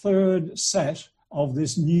got the third set of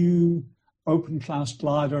this new open-class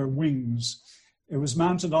glider wings. It was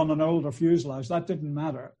mounted on an older fuselage. That didn't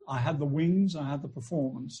matter. I had the wings, I had the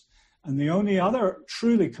performance. And the only other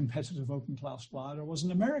truly competitive open-class glider was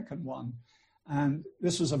an American one. And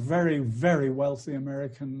this was a very, very wealthy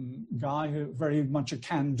American guy, who very much a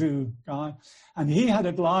can-do guy. And he had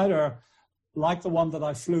a glider like the one that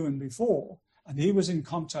I flew in before. And he was in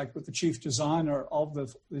contact with the chief designer of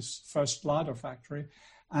this first glider factory.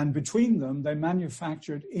 And between them, they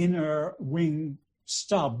manufactured inner wing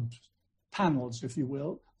stub panels, if you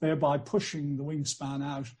will, thereby pushing the wingspan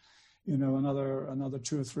out, another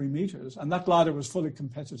 2 or 3 meters. And that glider was fully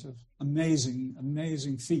competitive. Amazing,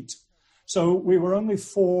 amazing feat. So we were only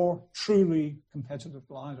 4 truly competitive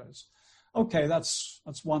gliders. Okay, that's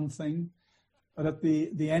one thing. But at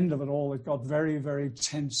the end of it all, it got very, very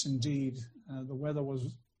tense indeed. The weather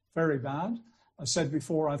was very bad. I said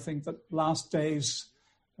before, I think that last days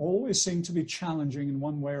always seemed to be challenging in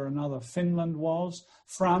one way or another. Finland was.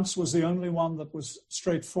 France was the only one that was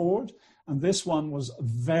straightforward. And this one was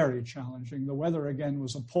very challenging. The weather, again,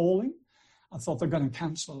 was appalling. I thought they're going to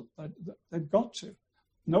cancel. They've got to.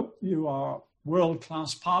 Nope, you are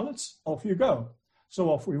world-class pilots. Off you go. So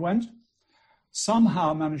off we went.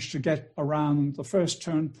 Somehow managed to get around the first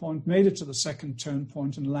turn point, made it to the second turn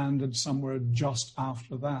point, and landed somewhere just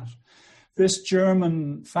after that. This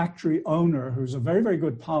German factory owner, who's a very, very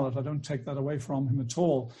good pilot, I don't take that away from him at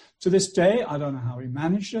all. To this day, I don't know how he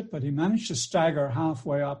managed it, but he managed to stagger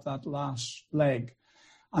halfway up that last leg.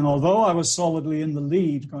 And although I was solidly in the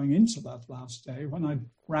lead going into that last day, when I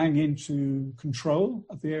rang into control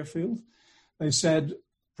at the airfield, they said,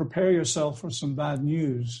 prepare yourself for some bad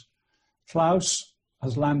news. Klaus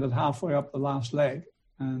has landed halfway up the last leg,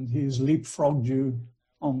 and he's leapfrogged you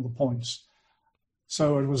on the points.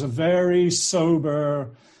 So it was a very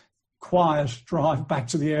sober, quiet drive back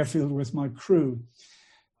to the airfield with my crew.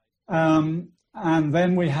 And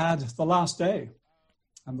then we had the last day,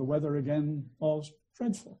 and the weather again was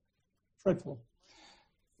dreadful, dreadful.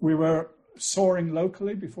 We were soaring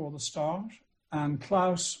locally before the start, and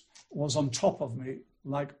Klaus was on top of me,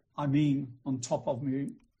 on top of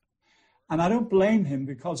me. And I don't blame him,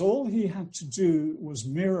 because all he had to do was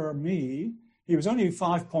mirror me. He was only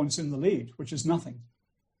 5 points in the lead, which is nothing.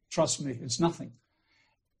 Trust me, it's nothing.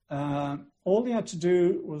 All he had to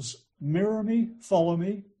do was mirror me, follow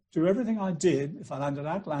me, do everything I did. If I landed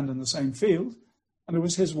out, land in the same field, and it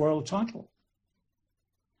was his world title.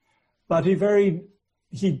 But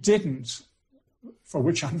he didn't, for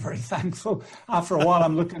which I'm very thankful. After a while,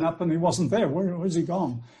 I'm looking up and he wasn't there. Where's he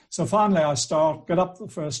gone? So finally, I get up the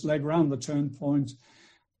first leg, round the turn point,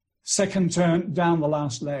 second turn, down the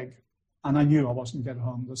last leg. And I knew I wasn't getting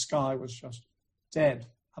home. The sky was just dead,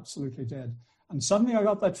 absolutely dead. And suddenly I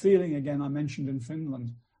got that feeling again I mentioned in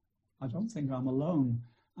Finland. I don't think I'm alone.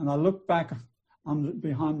 And I looked back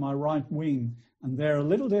behind my right wing, and there, a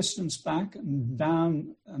little distance back and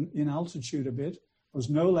down in altitude a bit, was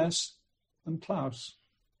no less than Klaus.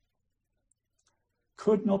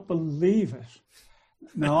 Could not believe it.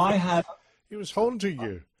 Now He was haunting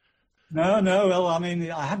you. No. Well, I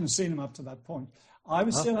mean, I hadn't seen him up to that point. I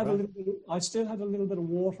still had a little bit of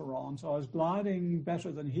water on, so I was gliding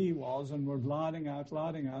better than he was, and we're gliding out.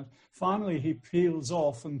 Finally, he peels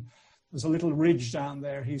off, and there's a little ridge down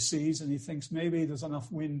there he sees, and he thinks maybe there's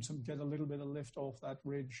enough wind to get a little bit of lift off that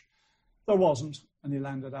ridge. There wasn't, and he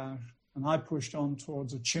landed out. And I pushed on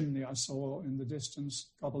towards a chimney I saw in the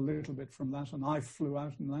distance, got a little bit from that, and I flew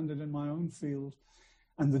out and landed in my own field.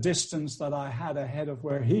 And the distance that I had ahead of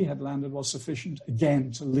where he had landed was sufficient,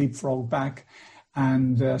 again, to leapfrog back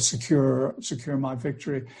and secure my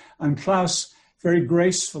victory. And Klaus very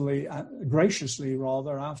graciously,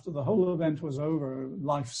 after the whole event was over,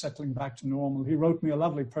 life settling back to normal, he wrote me a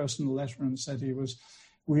lovely personal letter and said he was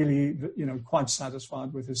really, quite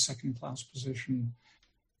satisfied with his second position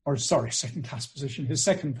his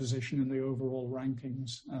second position in the overall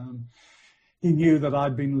rankings. He knew that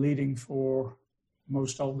I'd been leading for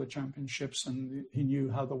most of the championships, and he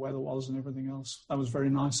knew how the weather was and everything else. That was very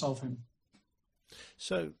nice of him.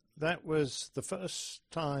 So that was the first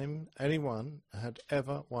time anyone had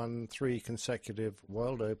ever won 3 consecutive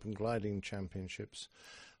World Open Gliding Championships.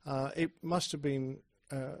 It must have been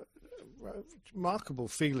a remarkable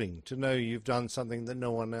feeling to know you've done something that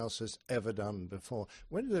no one else has ever done before.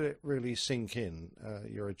 When did it really sink in,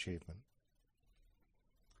 your achievement?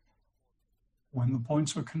 When the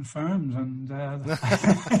points were confirmed, and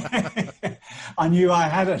I knew I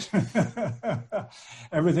had it.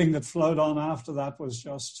 Everything that flowed on after that was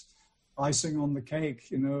just icing on the cake.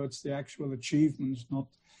 You know, it's the actual achievement,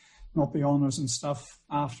 not the honours and stuff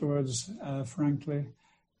afterwards, frankly.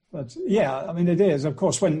 But yeah, I mean, it is, of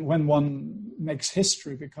course, when one makes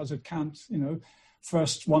history, because it can't, you know,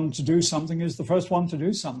 first one to do something is the first one to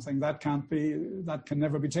do something. That can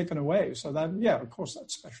never be taken away. So that, yeah, of course,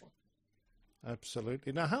 that's special.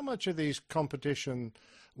 Absolutely. Now, how much of these competition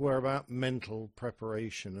were about mental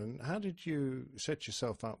preparation, and how did you set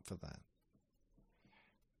yourself up for that?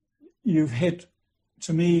 You've hit,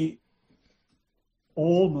 to me,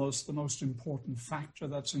 almost the most important factor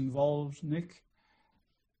that's involved, Nick.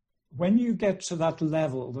 When you get to that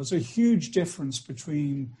level, there's a huge difference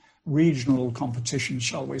between regional competitions,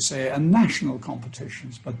 shall we say, and national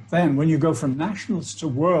competitions. But then when you go from nationals to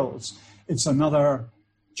worlds, it's another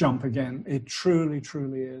jump again. It truly,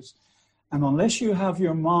 truly is. And unless you have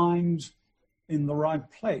your mind in the right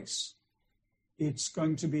place, it's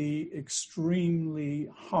going to be extremely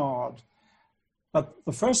hard. But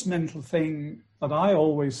the first mental thing that I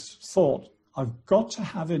always thought I've got to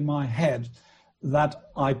have in my head that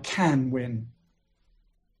I can win.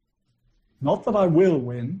 Not that I will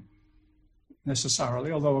win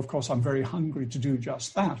necessarily, although of course I'm very hungry to do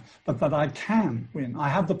just that, but that I can win. I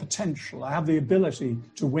have the potential, I have the ability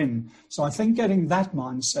to win. So I think getting that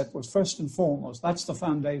mindset was first and foremost, that's the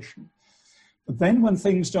foundation. But then when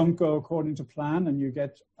things don't go according to plan and you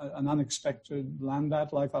get an unexpected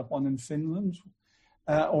land-at like that one in Finland,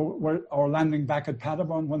 or landing back at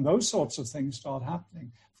Paderborn, when those sorts of things start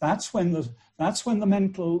happening, that's when the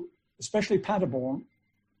mental, especially Paderborn,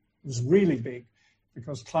 was really big,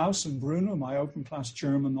 because Klaus and Bruno, my open class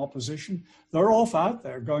German opposition, they're off out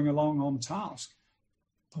there going along on task,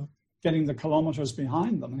 getting the kilometers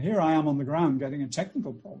behind them. And here I am on the ground getting a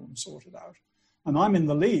technical problem sorted out. And I'm in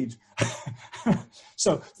the lead.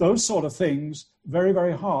 So those sort of things, very,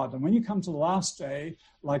 very hard. And when you come to the last day,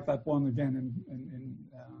 like that one again in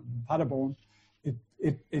Paderborn,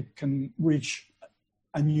 it can reach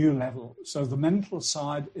a new level. So the mental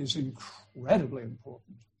side is incredibly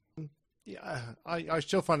important. Yeah, I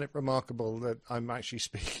still find it remarkable that I'm actually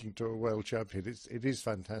speaking to a world champion. It is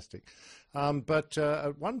fantastic. But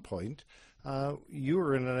at one point, you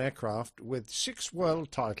were in an aircraft with 6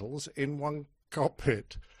 world titles in one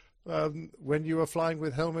cockpit when you were flying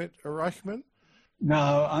with Helmut Reichmann?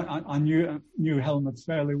 No, I knew Helmut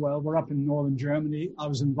fairly well. We're up in northern Germany. I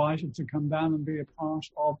was invited to come down and be a part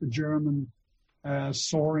of the German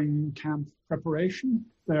soaring camp preparation.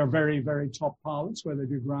 They are very, very top pilots where they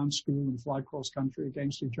do ground school and fly cross country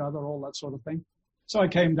against each other, all that sort of thing. So I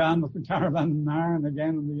came down with the Caravan and Marin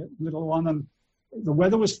again and the little one, and the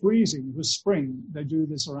weather was freezing. It was spring. They do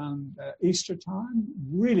this around Easter time,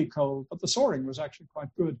 really cold, but the soaring was actually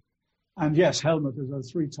quite good. And yes, Helmut is a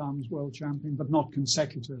 3 times world champion, but not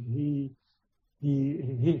consecutive. He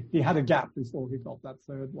had a gap before he got that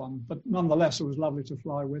 3rd one, but nonetheless, it was lovely to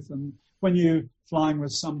fly with. And when you're flying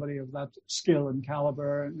with somebody of that skill and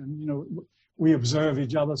caliber, and you know, we observe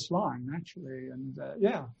each other's flying naturally, and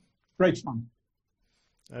yeah, great fun.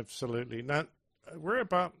 Absolutely. Now, we're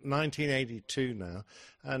about 1982 now,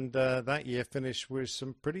 and that year finished with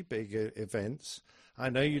some pretty big events. I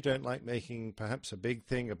know you don't like making perhaps a big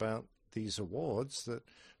thing about these awards that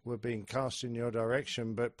were being cast in your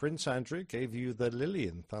direction, but Prince Andrew gave you the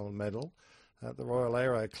Lilienthal Medal at the Royal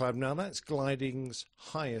Aero Club. Now, that's gliding's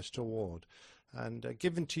highest award, and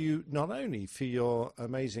given to you not only for your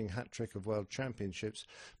amazing hat-trick of world championships,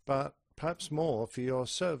 but perhaps more for your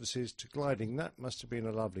services to gliding. That must have been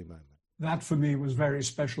a lovely moment. That for me was a very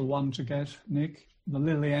special one to get, Nick. The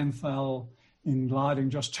Lilienthal in gliding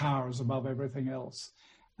just towers above everything else.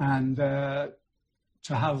 And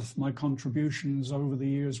to have my contributions over the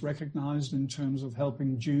years recognised in terms of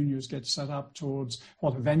helping juniors get set up towards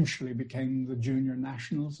what eventually became the Junior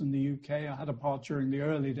Nationals in the UK. I had a part during the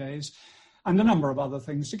early days, and a number of other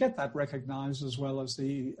things to get that recognised, as well as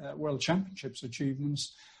the World Championships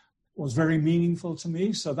achievements, was very meaningful to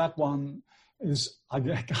me. So that one is,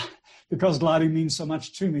 because gliding means so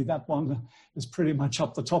much to me, that one is pretty much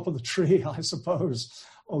up the top of the tree, I suppose,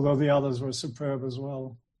 although the others were superb as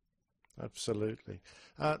well. Absolutely.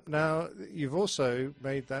 Now, you've also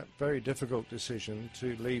made that very difficult decision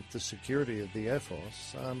to leave the security of the Air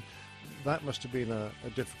Force. That must have been a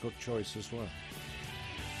difficult choice as well.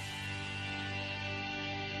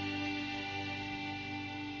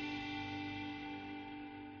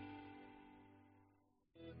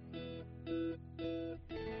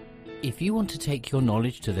 If you want to take your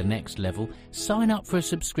knowledge to the next level, sign up for a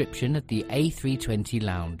subscription at the A320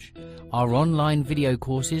 Lounge. Our online video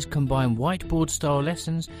courses combine whiteboard-style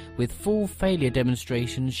lessons with full failure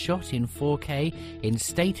demonstrations shot in 4K in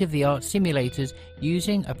state-of-the-art simulators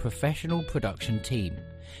using a professional production team.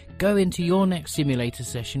 Go into your next simulator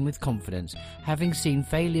session with confidence, having seen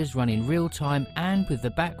failures run in real time and with the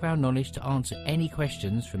background knowledge to answer any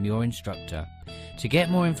questions from your instructor. To get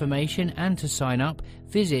more information and to sign up,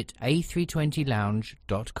 visit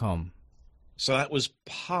a320lounge.com. So that was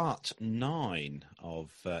part 9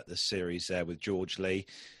 of the series there with George Lee.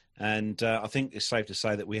 And I think it's safe to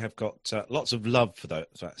say that we have got lots of love for that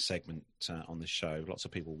segment on the show. Lots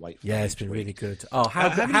of people wait for that. Yeah, it's been really good. Oh,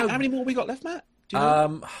 how many more we got left, Matt? Do you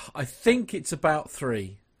know? I think it's about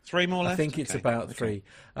 3. 3 more left? I think it's about 3.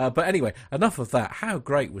 But anyway, enough of that. How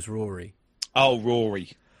great was Rory? Oh,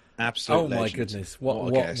 Rory. Absolute legend. My goodness.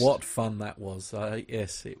 What fun that was.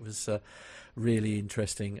 Yes, it was really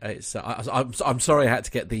interesting. It's I'm sorry I had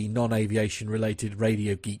to get the non-aviation related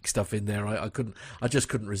radio geek stuff in there. I just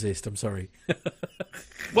couldn't resist. I'm sorry.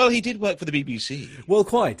 Well, he did work for the BBC. Well,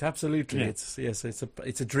 quite absolutely. Yeah.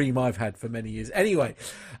 It's a dream I've had for many years. Anyway,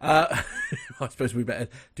 I suppose we better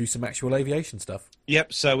do some actual aviation stuff.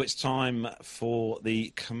 Yep. So it's time for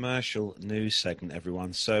the commercial news segment,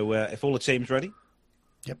 everyone. So if all the team's ready.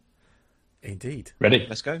 Yep. Indeed. Ready.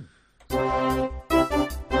 Let's go.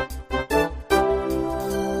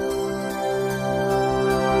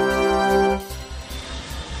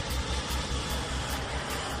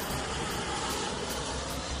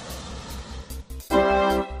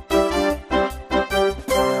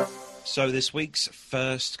 So this week's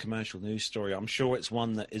first commercial news story, I'm sure it's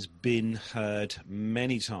one that has been heard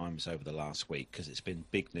many times over the last week because it's been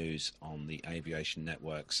big news on the aviation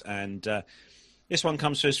networks. And this one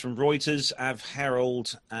comes to us from Reuters, Av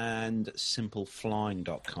Herald and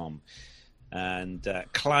simpleflying.com. And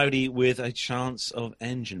cloudy with a chance of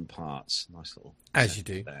engine parts. Nice little... As you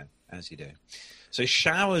do. There. As you do. So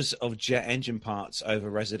showers of jet engine parts over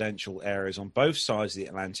residential areas on both sides of the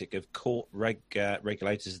Atlantic have caught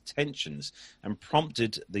regulators' attentions and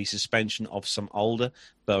prompted the suspension of some older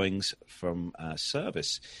Boeings from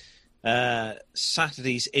service.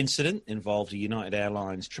 Saturday's incident involved a United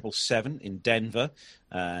Airlines 777 in Denver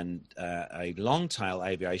and a long-tail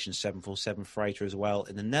aviation 747 freighter as well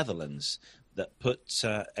in the Netherlands that put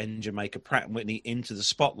engine maker Pratt & Whitney into the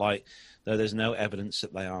spotlight, though there's no evidence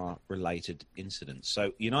that they are related incidents.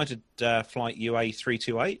 So United Flight UA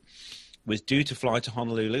 328 was due to fly to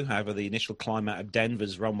Honolulu. However, the initial climb out of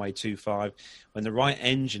Denver's runway 25, when the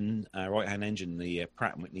right-hand engine, the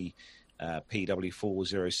Pratt & Whitney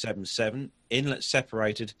PW4077, inlet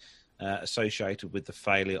separated, associated with the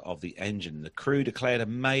failure of the engine. The crew declared a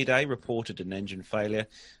mayday, reported an engine failure.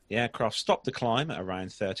 The aircraft stopped the climb at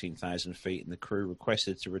around 13,000 feet, and the crew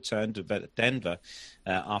requested to return to Denver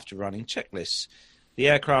after running checklists. The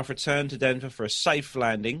aircraft returned to Denver for a safe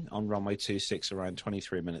landing on runway 26 around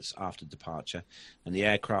 23 minutes after departure, and the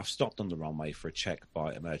aircraft stopped on the runway for a check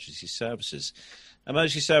by emergency services.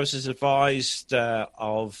 Emergency services advised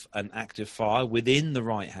of an active fire within the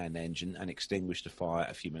right-hand engine and extinguished the fire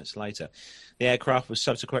a few minutes later. The aircraft was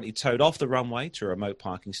subsequently towed off the runway to a remote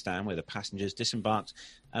parking stand where the passengers disembarked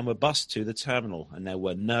and were bussed to the terminal, and there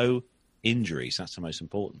were no injuries. That's the most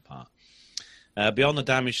important part. Beyond the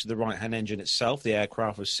damage to the right-hand engine itself, the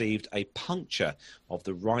aircraft received a puncture of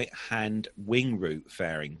the right-hand wing root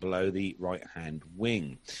fairing below the right-hand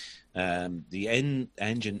wing. The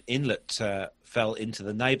engine inlet fell into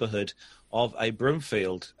the neighbourhood of a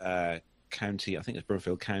Broomfield county, I think it's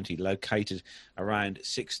Broomfield County, located around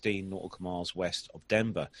 16 nautical miles west of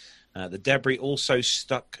Denver. The debris also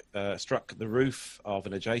struck the roof of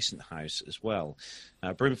an adjacent house as well.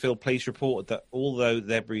 Broomfield police reported that although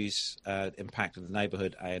debris impacted the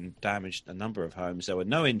neighbourhood and damaged a number of homes, there were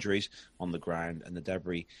no injuries on the ground, and the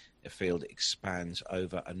debris field expands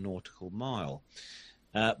over a nautical mile.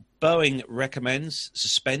 Boeing recommends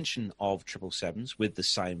suspension of 777s with the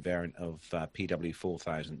same variant of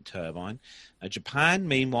PW4000 turbine. Japan,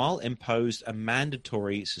 meanwhile, imposed a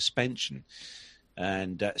mandatory suspension.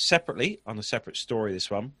 And separately, on a separate story,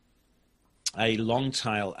 this one, a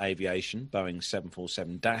long-tail aviation Boeing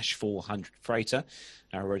 747-400 freighter,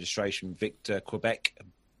 registration Victor Quebec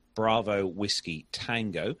Bravo Whiskey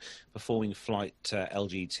Tango, performing flight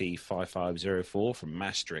LGT 5504 from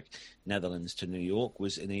Maastricht, Netherlands to New York,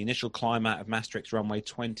 was in the initial climb out of Maastricht's runway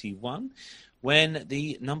 21 when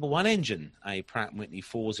the number one engine, a Pratt & Whitney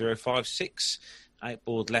 4056,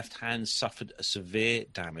 outboard left hand, suffered a severe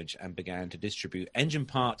damage and began to distribute engine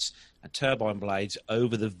parts and turbine blades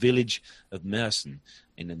over the village of Mersen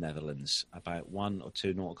in the Netherlands, about 1 or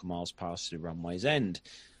 2 nautical miles past the runway's end.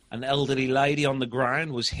 An elderly lady on the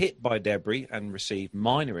ground was hit by debris and received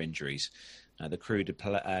minor injuries. The crew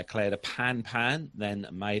declared a pan, then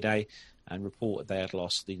a mayday, and reported they had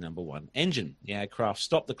lost the number 1 engine. The aircraft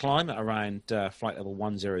stopped the climb at around flight level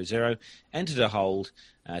 100, entered a hold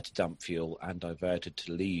to dump fuel, and diverted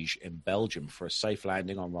to Liège in Belgium for a safe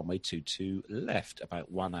landing on runway 22 left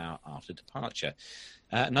about 1 hour after departure.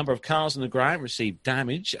 A number of cars on the ground received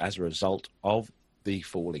damage as a result of the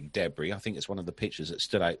falling debris. I think it's one of the pictures that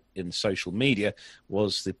stood out in social media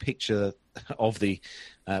was the picture of the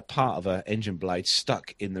part of an engine blade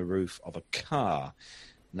stuck in the roof of a car.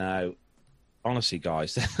 Now, honestly,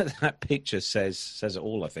 guys, that picture says it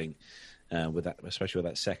all, I think, with that, especially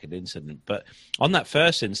with that second incident. But on that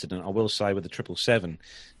first incident, I will say with the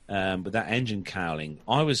 777, with that engine cowling,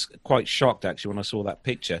 I was quite shocked, actually, when I saw that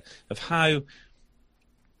picture of how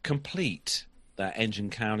complete that engine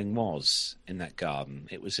cowling was in that garden.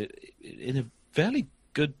 It was in a fairly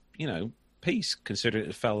good, piece, considering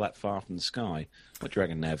it fell that far from the sky. What do you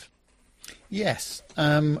reckon, Nev? Yes.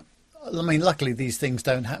 Luckily these things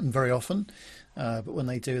don't happen very often, but when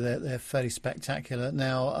they do, they're fairly spectacular.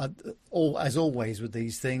 Now, as always with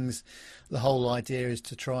these things, the whole idea is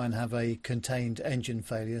to try and have a contained engine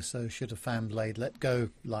failure. So should a fan blade let go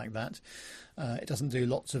like that, it doesn't do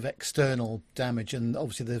lots of external damage. And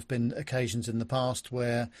obviously there have been occasions in the past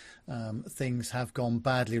where things have gone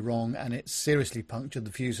badly wrong and it's seriously punctured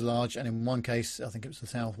the fuselage. And in one case, I think it was the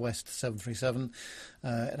Southwest 737,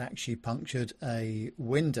 it actually punctured a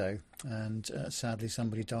window, and sadly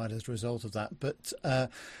somebody died as a result of that. But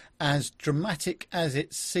as dramatic as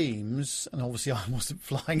it seems, and obviously I wasn't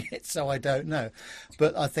flying it, so I don't know,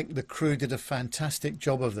 but I think the crew did a fantastic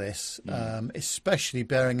job of this, especially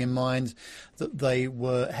bearing in mind that they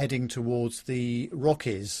were heading towards the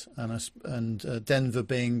Rockies, and Denver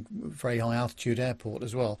being a very high altitude airport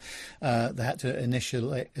as well. They had to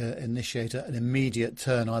initiate an immediate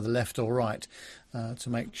turn, either left or right, to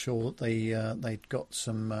make sure that they'd got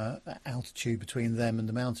some altitude between them and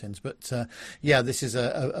the mountains. But this is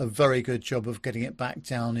a very good job of getting it back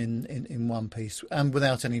down in one piece and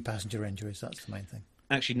without any passenger injuries. That's the main thing.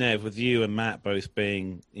 Actually, Nev, with you and Matt both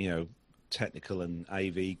being, technical and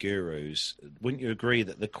AV gurus, wouldn't you agree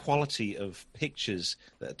that the quality of pictures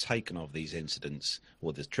that are taken of these incidents,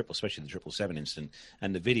 or especially the 777 incident,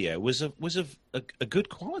 and the video was of a good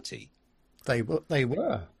quality? They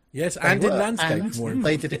were. Yes, and in landscape. And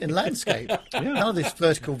they did it in landscape. None of this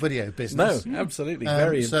vertical video business. No, absolutely.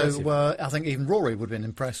 Very impressive. So I think even Rory would have been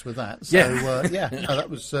impressed with that. So, that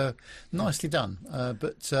was nicely done.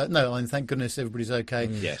 Thank goodness everybody's okay.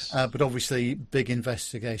 Yes. But obviously, big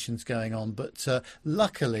investigations going on. But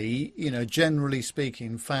luckily, generally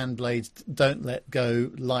speaking, fan blades don't let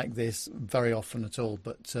go like this very often at all.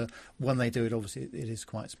 But when they do it, obviously, it is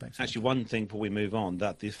quite spectacular. Actually, one thing before we move on,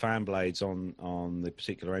 that the fan blades on the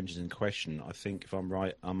particular engines in question, I think, if I'm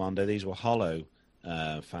right, Armando, these were hollow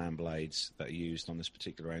fan blades that are used on this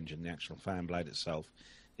particular engine. The actual fan blade itself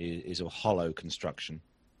is a hollow construction.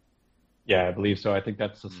 Yeah, I believe so. I think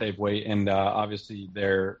that's the safe way. And obviously,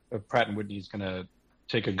 Pratt & Whitney is going to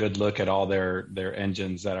take a good look at all their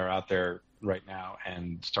engines that are out there right now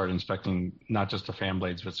and start inspecting not just the fan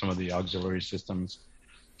blades, but some of the auxiliary systems.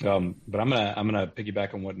 But I'm gonna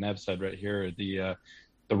piggyback on what Nev said right here.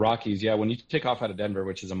 The Rockies, when you take off out of Denver,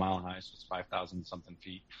 which is a mile high, so it's 5,000 something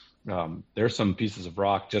feet, there's some pieces of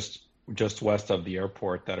rock just west of the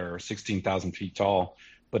airport that are 16,000 feet tall.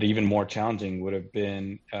 But even more challenging would have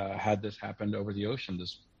been had this happened over the ocean.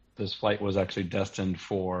 This flight was actually destined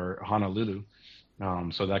for Honolulu,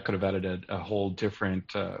 so that could have added a whole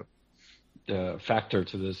different factor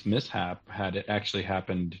to this mishap had it actually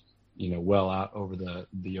happened, well out over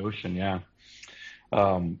the ocean.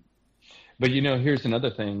 But, here's another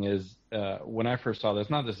thing is when I first saw this,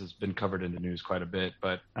 this has been covered in the news quite a bit,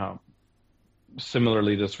 but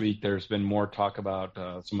similarly this week, there's been more talk about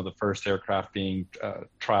some of the first aircraft being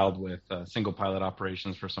trialed with single pilot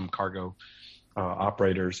operations for some cargo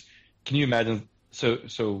operators. Can you imagine? So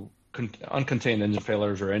uncontained engine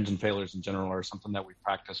failures or engine failures in general are something that we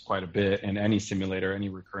practice quite a bit in any simulator, any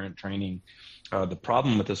recurrent training. The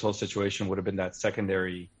problem with this whole situation would have been that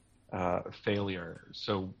secondary failure.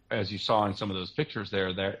 So as you saw in some of those pictures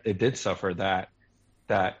there it did suffer that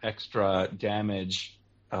extra damage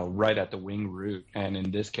right at the wing root. And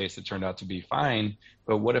in this case, it turned out to be fine.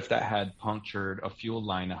 But what if that had punctured a fuel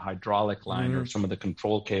line, a hydraulic line, or some of the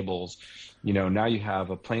control cables? Now you have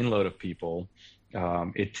a plane load of people.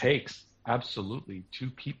 It takes absolutely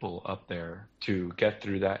 2 people up there to get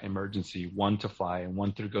through that emergency, one to fly and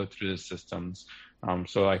one to go through the systems.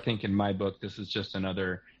 So I think in my book, this is just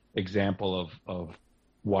another example of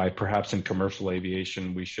why perhaps in commercial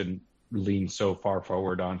aviation we shouldn't lean so far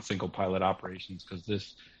forward on single pilot operations, because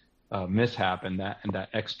this mishap and that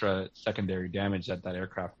extra secondary damage that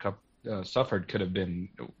aircraft suffered could have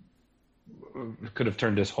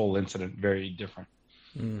turned this whole incident very different.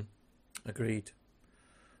 Agreed.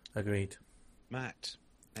 Matt,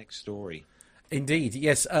 next story. Indeed,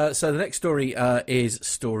 yes. So the next story is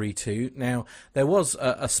story 2. Now, there was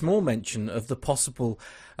a small mention of the possible,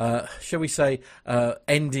 shall we say,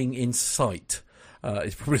 ending in sight.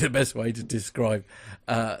 Is probably the best way to describe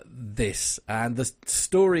this. And the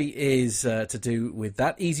story is to do with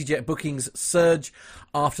that. EasyJet bookings surge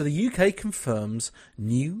after the UK confirms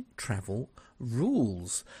new travel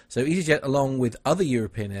rules. So EasyJet, along with other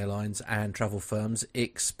European airlines and travel firms,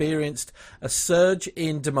 experienced a surge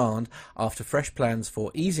in demand after fresh plans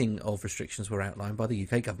for easing of restrictions were outlined by the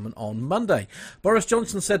UK government on Monday. Boris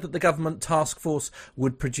Johnson said that the government task force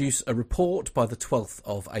would produce a report by the 12th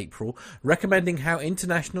of April recommending how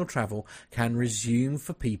international travel can resume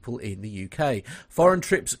for people in the UK. Foreign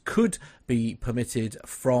trips could be permitted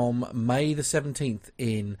from May the 17th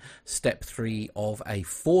in step 3 of a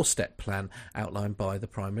 4-step plan outlined by the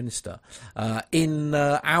Prime Minister. In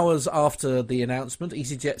hours after the announcement,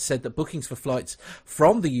 EasyJet said that bookings for flights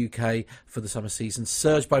from the UK for the summer season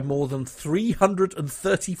surged by more than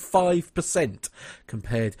 335%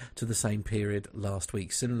 compared to the same period last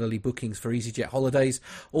week. Similarly, bookings for EasyJet holidays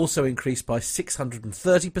also increased by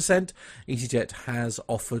 630%. EasyJet has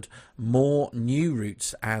offered more new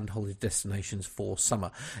routes and holiday destinations for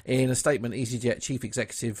summer. In a statement, EasyJet Chief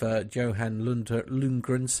Executive Johan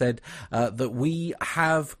Lundgren said that we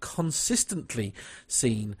have consistently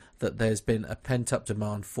seen that there's been a pent-up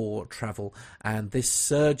demand for travel, and this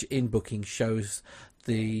surge in booking shows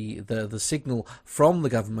the signal from the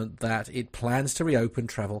government that it plans to reopen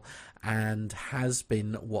travel and has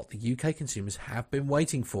been what the UK consumers have been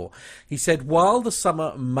waiting for. He said, while the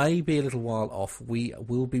summer may be a little while off, we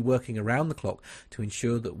will be working around the clock to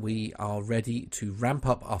ensure that we are ready to ramp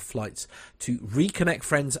up our flights to reconnect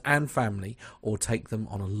friends and family or take them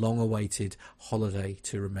on a long-awaited holiday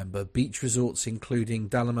to remember. Beach resorts including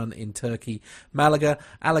Dalaman in Turkey, Malaga,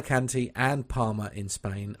 Alicante and Palma in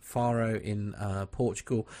Spain, Faro in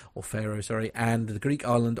Portugal, and the Greek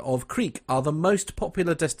island of Crete are the most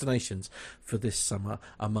popular destinations for this summer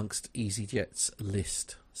amongst EasyJet's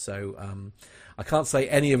list. So I can't say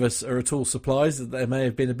any of us are at all surprised that there may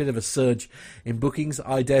have been a bit of a surge in bookings.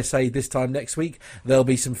 I dare say this time next week there'll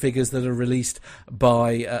be some figures that are released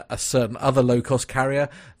by a certain other low-cost carrier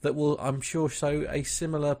that will, I'm sure, show a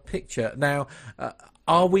similar picture. Now,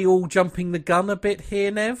 are we all jumping the gun a bit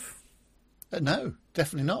here, Nev? No,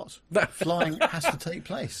 definitely not. Flying has to take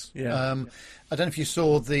place. Yeah. I don't know if you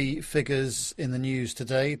saw the figures in the news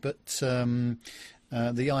today, but the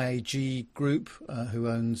IAG Group, who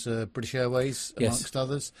owns British Airways, amongst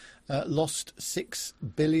others, lost £6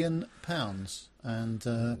 billion. And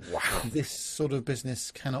this sort of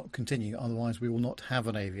business cannot continue, otherwise we will not have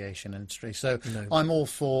an aviation industry. So I'm all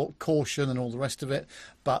for caution and all the rest of it,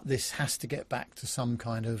 but this has to get back to some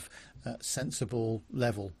kind of sensible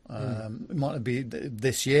level. It might not be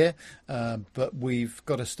this year, but we've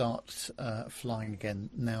got to start flying again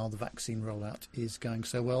now the vaccine rollout is going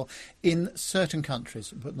so well in certain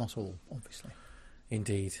countries, but not all, obviously.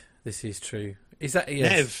 Indeed, this is true. Is that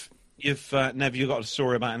yes? Nev, you've got a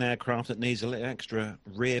story about an aircraft that needs a little extra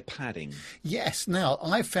rear padding. Yes. Now,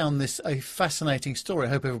 I found this a fascinating story. I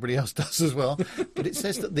hope everybody else does as well. But it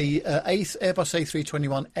says that the Airbus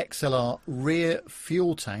A321 XLR rear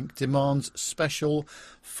fuel tank demands special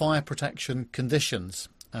fire protection conditions.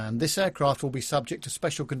 And this aircraft will be subject to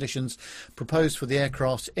special conditions proposed for the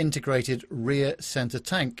aircraft's integrated rear centre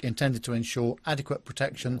tank, intended to ensure adequate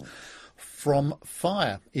protection from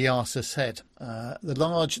fire, EASA said. The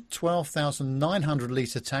large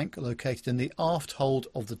 12,900-litre tank located in the aft hold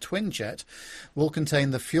of the Twinjet will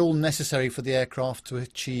contain the fuel necessary for the aircraft to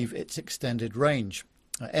achieve its extended range.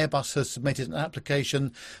 Airbus has submitted an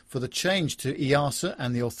application for the change to EASA,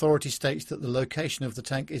 and the authority states that the location of the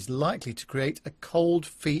tank is likely to create a cold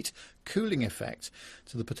feet cooling effect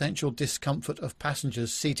to the potential discomfort of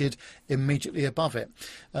passengers seated immediately above it.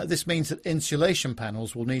 This means that insulation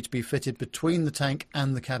panels will need to be fitted between the tank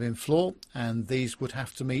and the cabin floor, and these would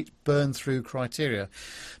have to meet burn-through criteria.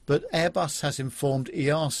 But Airbus has informed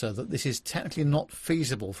EASA that this is technically not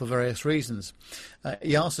feasible for various reasons.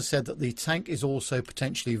 EASA said that the tank is also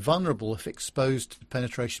potentially vulnerable if exposed to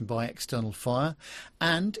penetration by external fire,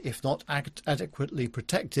 and if not adequately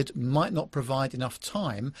protected, might not provide enough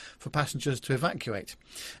time for passengers to evacuate.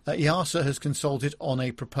 EASA has consulted on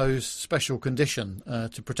a proposed special condition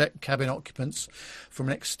to protect cabin occupants from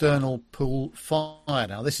an external pool fire.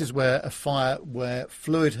 Now, this is where a fire where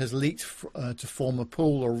fluid has leaked to form a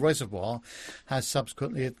pool or reservoir has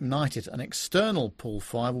subsequently ignited. An external pool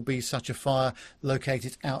fire will be such a fire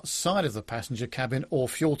located outside of the passenger cabin or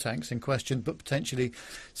fuel tanks in question, but potentially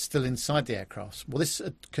still inside the aircraft. Well, this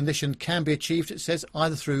condition can be achieved, it says,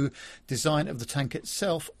 either through design of the tank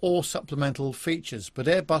itself or supplemental features, but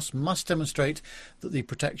Airbus must demonstrate that the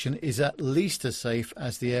protection is at least as safe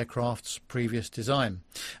as the aircraft's previous design.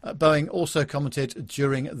 Boeing also commented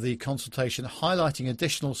during the consultation, highlighting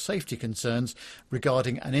additional safety concerns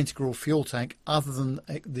regarding an integral fuel tank other than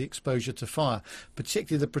the exposure to fire,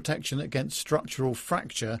 particularly the protection against structural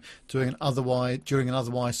fracture during an otherwise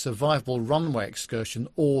survivable runway excursion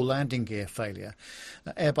or landing gear failure.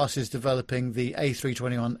 Airbus is developing the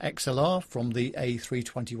A321 XLR from the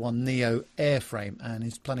A321neo airframe and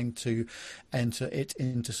is planning to enter it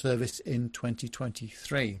into service in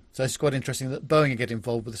 2023. So it's quite interesting that Boeing get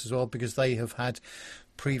involved with this as well, because they have had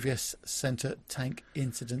previous centre tank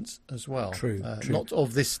incidents as well. True. Not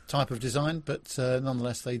of this type of design, but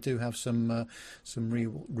nonetheless they do have some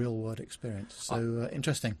real world experience. So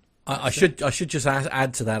interesting. I should just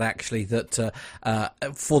add to that, actually, that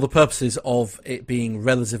for the purposes of it being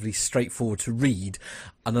relatively straightforward to read,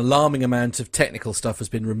 an alarming amount of technical stuff has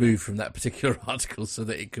been removed from that particular article so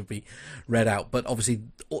that it could be read out. But obviously,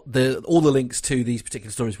 all the links to these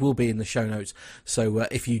particular stories will be in the show notes. So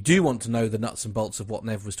if you do want to know the nuts and bolts of what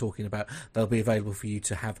Nev was talking about, they'll be available for you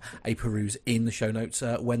to have a peruse in the show notes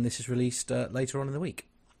when this is released later on in the week.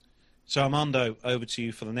 So, Armando, over to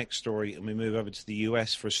you for the next story, and we move over to the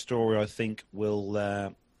US for a story I think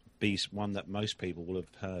will be one that most people will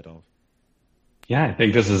have heard of. Yeah, I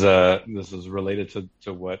think this is related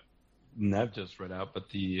to what Nev just read out, but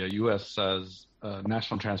the U.S.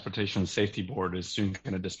 National Transportation Safety Board is soon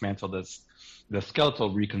going to dismantle the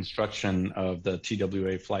skeletal reconstruction of the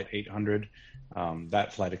TWA Flight 800.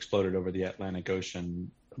 That flight exploded over the Atlantic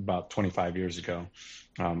Ocean about 25 years ago.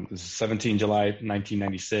 This is 17 July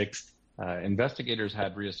 1996. Investigators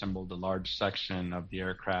had reassembled a large section of the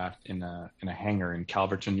aircraft in a hangar in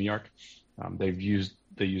Calverton, New York. They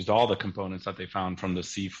used all the components that they found from the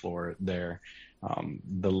seafloor there. A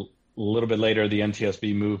little bit later, the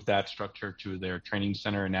NTSB moved that structure to their training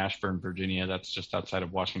center in Ashburn, Virginia. That's just outside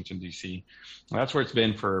of Washington, D.C. That's where it's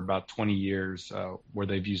been for about 20 years, where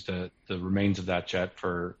they've used the remains of that jet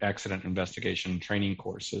for accident investigation training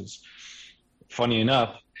courses. Funny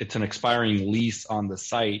enough, it's an expiring lease on the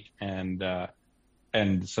site, and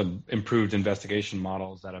some improved investigation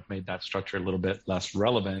models that have made that structure a little bit less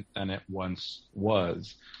relevant than it once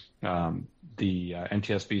was. The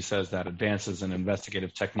NTSB says that advances in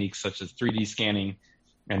investigative techniques such as 3D scanning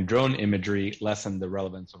and drone imagery lessen the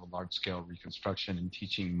relevance of a large-scale reconstruction in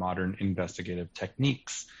teaching modern investigative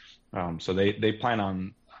techniques. So they plan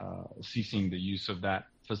on ceasing the use of that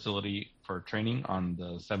facility for training on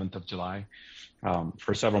the 7th of July.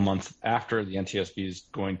 For several months after, the NTSB is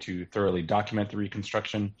going to thoroughly document the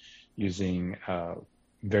reconstruction using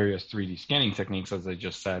various 3D scanning techniques, as I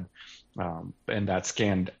just said, and that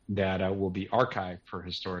scanned data will be archived for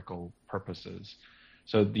historical purposes.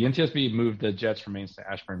 So the NTSB moved the jet's remains to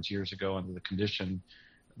Ashburn years ago under the condition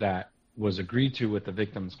that was agreed to with the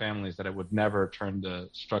victims' families that it would never turn the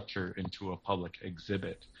structure into a public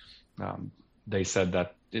exhibit. They said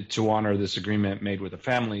that to honor this agreement made with the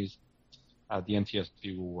families, the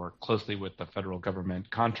NTSB will work closely with the federal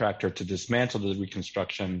government contractor to dismantle the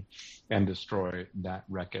reconstruction and destroy that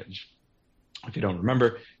wreckage. If you don't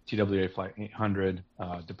remember, TWA Flight 800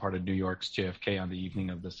 departed New York's JFK on the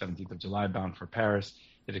evening of the 17th of July, bound for Paris.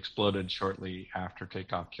 It exploded shortly after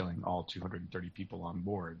takeoff, killing all 230 people on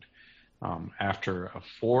board. After a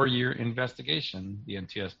 4-year investigation, the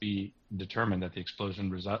NTSB determined that the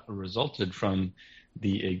explosion resulted from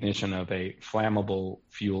the ignition of a flammable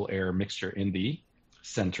fuel-air mixture in the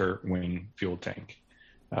center wing fuel tank.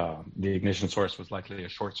 The ignition source was likely a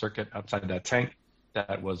short circuit outside that tank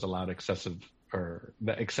that was allowed excessive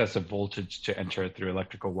voltage to enter through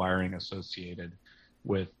electrical wiring associated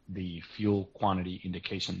with the fuel quantity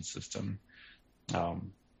indication system.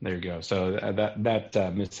 There you go. So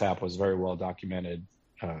that mishap was very well documented.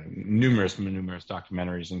 Numerous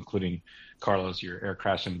documentaries, including Carlos, your air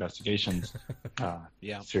crash investigations,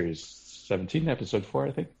 series 17, episode 4,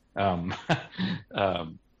 I think.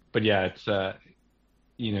 But yeah, it's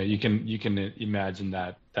you can imagine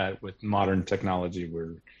that with modern technology,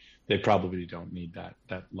 they probably don't need that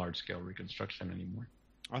large scale reconstruction anymore.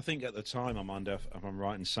 I think at the time, Armando, if I'm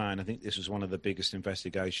right in saying, I think this was one of the biggest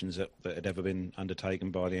investigations that had ever been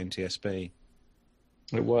undertaken by the NTSB.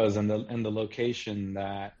 It was, and the location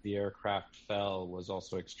that the aircraft fell was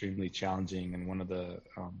also extremely challenging, and one of the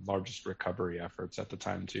largest recovery efforts at the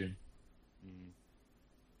time too.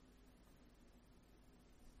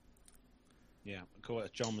 Yeah, of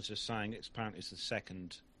course, John was just saying, apparently it's the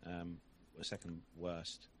second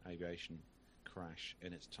worst aviation crash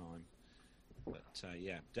in its time. But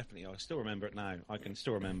yeah, definitely, I still remember it now. I can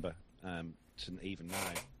still remember, even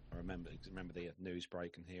now, I remember the news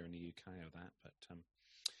breaking here in the UK of that. But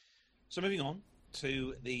so moving on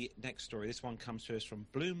to the next story. This one comes to us from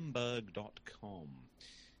Bloomberg.com.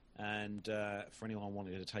 And for anyone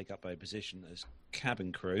wanting to take up a position as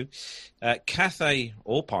cabin crew, Cathay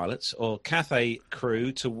or pilots or Cathay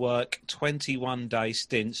crew to work 21-day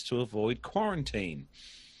stints to avoid quarantine.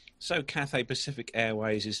 So Cathay Pacific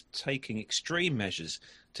Airways is taking extreme measures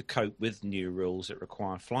to cope with new rules that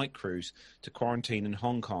require flight crews to quarantine in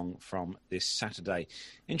Hong Kong from this Saturday,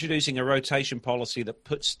 introducing a rotation policy that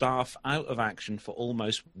puts staff out of action for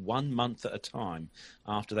almost 1 month at a time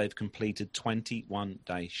after they've completed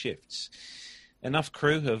 21-day shifts. Enough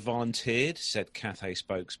crew have volunteered, said Cathay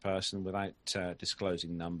spokesperson, without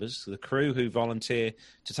disclosing numbers. The crew who volunteer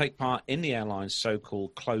to take part in the airline's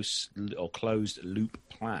so-called closed-loop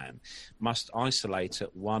plan must isolate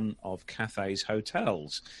at one of Cathay's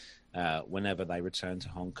hotels whenever they return to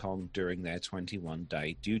Hong Kong during their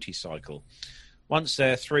 21-day duty cycle. Once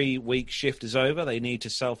their 3-week shift is over, they need to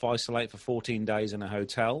self-isolate for 14 days in a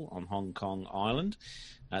hotel on Hong Kong Island.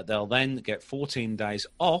 They'll then get 14 days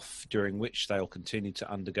off, during which they'll continue to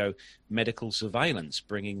undergo medical surveillance,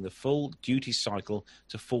 bringing the full duty cycle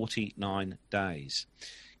to 49 days.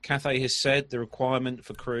 Cathay has said the requirement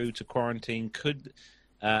for crew to quarantine could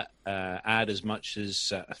add as much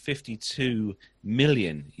as $52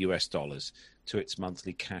 million to its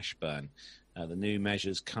monthly cash burn. The new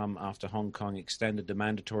measures come after Hong Kong extended the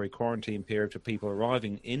mandatory quarantine period for people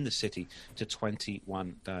arriving in the city to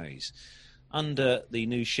 21 days. Under the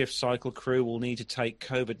new shift cycle, crew will need to take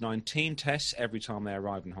COVID-19 tests every time they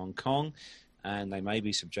arrive in Hong Kong, and they may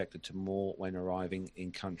be subjected to more when arriving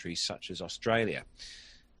in countries such as Australia.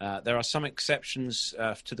 There are some exceptions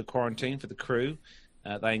to the quarantine for the crew.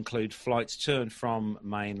 They include flights to and from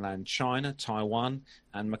mainland China, Taiwan,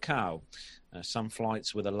 and Macau. Some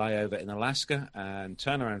flights with a layover in Alaska, and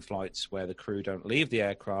turnaround flights where the crew don't leave the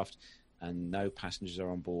aircraft and no passengers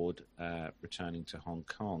are on board returning to Hong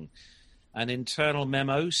Kong. An internal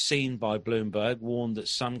memo seen by Bloomberg warned that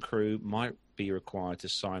some crew might be required to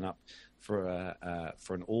sign up for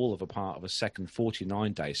an all of a part of a second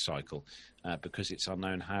 49-day cycle because it's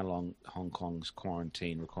unknown how long Hong Kong's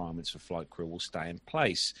quarantine requirements for flight crew will stay in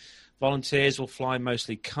place. Volunteers will fly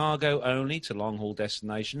mostly cargo only to long-haul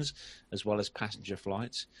destinations as well as passenger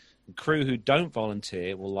flights. The crew who don't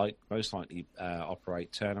volunteer will most likely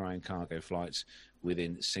operate turnaround cargo flights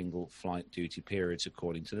within single flight duty periods,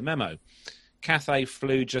 according to the memo. Cathay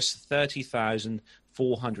flew just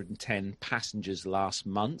 30,410 passengers last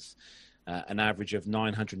month, an average of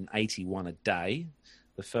 981 a day,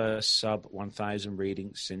 the first sub-1,000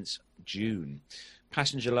 reading since June.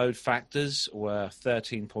 Passenger load factors were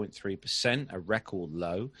 13.3%, a record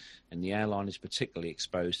low, and the airline is particularly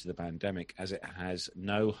exposed to the pandemic as it has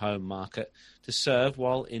no home market to serve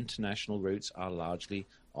while international routes are largely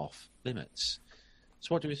off limits.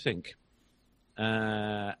 So what do we think?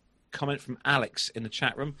 Comment from Alex in the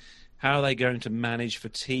chat room. How are they going to manage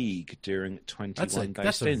fatigue during 21 days?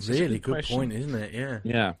 That's a really good point, isn't it?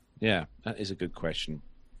 Yeah. That is a good question.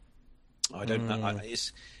 I don't know.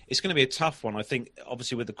 It's going to be a tough one. I think,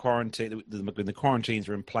 obviously, with the quarantine, the quarantines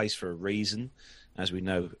are in place for a reason, as we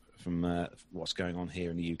know from what's going on here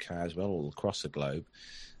in the UK as well, all across the globe.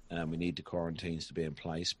 We need the quarantines to be in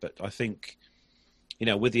place. But I think,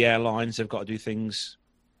 with the airlines, they've got to do things,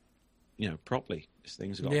 properly.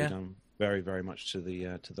 Things have got to be done very, very much to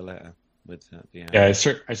the letter with the airlines.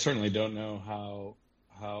 Yeah, I certainly don't know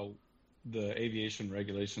how the aviation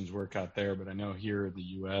regulations work out there, but I know here in the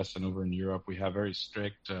U.S. and over in Europe, we have very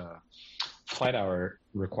strict flight hour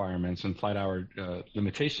requirements and flight hour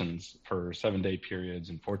limitations for 7-day periods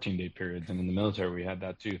and 14-day periods. And in the military, we had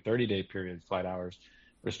that too, 30-day period flight hours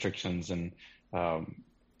restrictions. And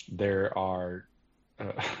there are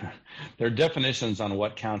definitions on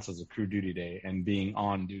what counts as a crew duty day and being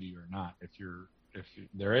on duty or not. If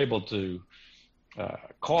they're able to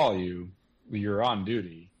call you, you're on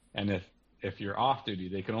duty, and if you're off duty,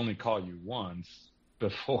 they can only call you once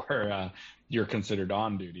before you're considered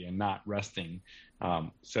on duty and not resting.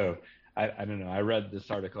 So I don't know. I read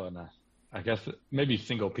this article and I guess maybe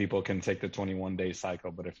single people can take the 21-day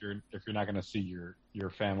cycle, but if you're not going to see your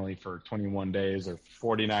family for 21 days or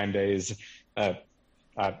 49 days, we'll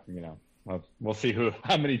see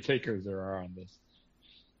how many takers there are on this.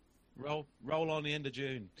 Roll on the end of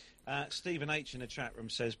June. Stephen H in the chat room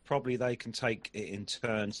says probably they can take it in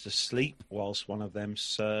turns to sleep whilst one of them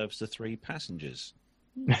serves the 3 passengers.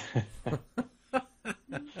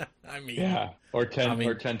 I mean, yeah, or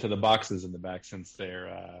tend to the boxes in the back since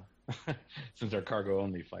they're since they're cargo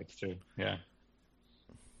only flights too. Yeah.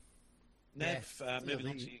 Nev, moving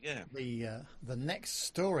on to the next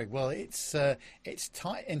story. Well, it's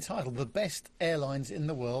entitled "The Best Airlines in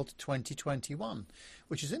the World 2021,"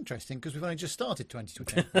 which is interesting because we've only just started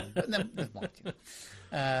 2021. But never mind.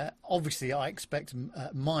 Obviously, I expect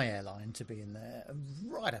my airline to be in there,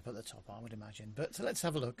 right up at the top, I would imagine. But let's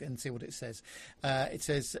have a look and see what it says. It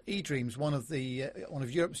says eDreams, one of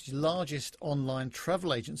Europe's largest online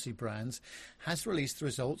travel agency brands, has released the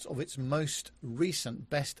results of its most recent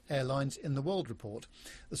Best Airlines in the World report.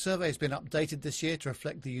 The survey has been updated this year to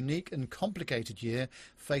reflect the unique and complicated year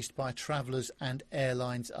faced by travellers and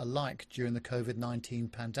airlines alike during the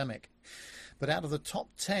COVID-19 pandemic. But out of the top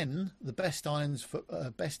 10, the best airlines for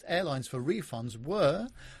refunds were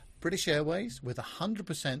British Airways with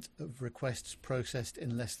 100% of requests processed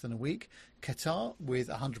in less than a week, Qatar with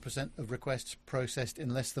 100% of requests processed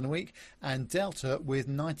in less than a week, and Delta with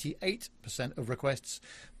 98% of requests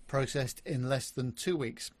processed in less than 2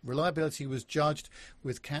 weeks. Reliability was judged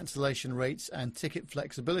with cancellation rates and ticket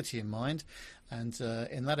flexibility in mind. And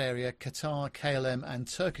in that area, Qatar, KLM and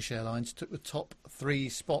Turkish Airlines took the top 3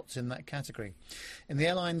 spots in that category. In the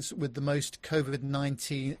airlines with the most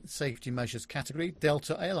COVID-19 safety measures category,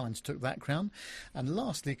 Delta Airlines took that crown. And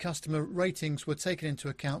lastly, customer ratings were taken into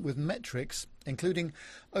account with metrics including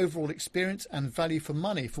overall experience and value for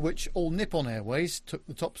money, for which All Nippon Airways took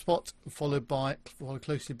the top spot, followed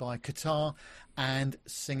closely by Qatar and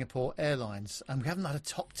Singapore Airlines. And we haven't had a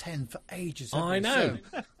top 10 for ages. I know.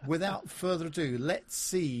 So, without further ado, let's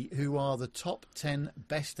see who are the top 10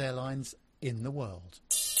 best airlines in the world.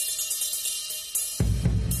 So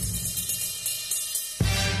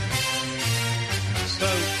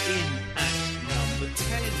in at number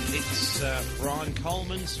 10, it's Brian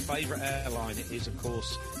Coleman's favourite airline. It is, of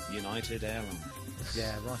course, United Airlines.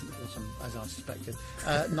 Yeah, right at the bottom, as I suspected.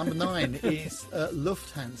 Number 9 is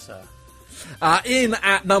Lufthansa. In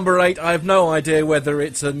at number 8, I have no idea whether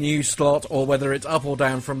it's a new slot or whether it's up or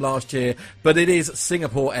down from last year, but it is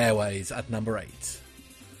Singapore Airways at number 8.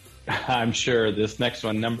 I'm sure this next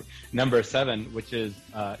one, number 7, which is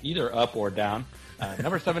either up or down.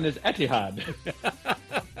 Number 7 is Etihad.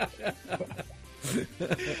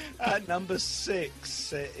 At number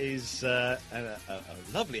 6 is a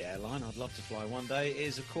lovely airline I'd love to fly one day. It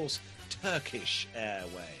is, of course, Turkish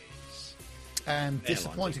Airways. And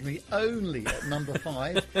disappointingly, only at number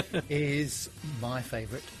 5 is my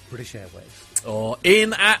favourite, British Airways. Or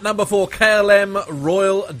in at number 4, KLM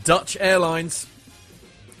Royal Dutch Airlines.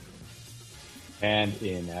 And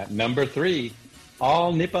in at number 3,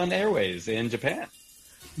 All Nippon Airways in Japan.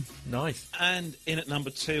 Nice. And in at number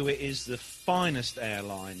 2, it is the finest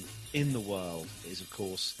airline in the world. It is, of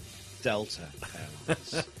course, Delta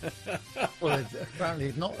Airlines. Well,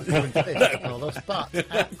 apparently not according to this, Carlos, but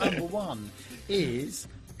at number 1 is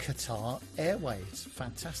Qatar Airways.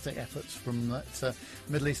 Fantastic efforts from that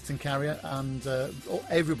Middle Eastern carrier, and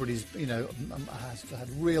everybody's, has had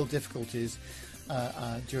real difficulties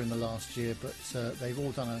during the last year, but they've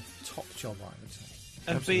all done a top job, I would say.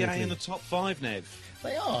 And Absolutely. BA in the top 5, Nev.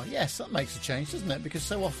 They are, yes. That makes a change, doesn't it? Because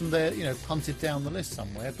so often they're, punted down the list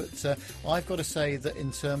somewhere. But I've got to say that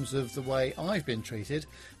in terms of the way I've been treated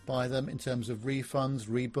by them, in terms of refunds,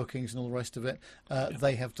 rebookings and all the rest of it,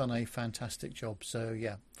 they have done a fantastic job. So,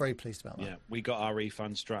 yeah, very pleased about that. Yeah, we got our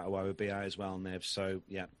refund straight away with BA as well, Nev. So,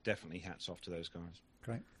 yeah, definitely hats off to those guys.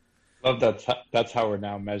 Great. Love that's how we're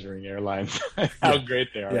now measuring airlines. How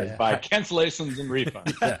great they are is by cancellations and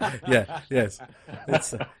refunds. Yes.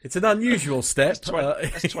 It's an unusual step.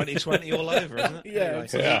 That's 2020 all over, isn't it? Yeah,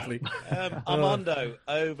 absolutely. Armando,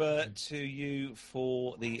 over to you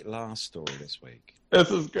for the last story this week. This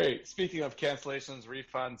is great. Speaking of cancellations,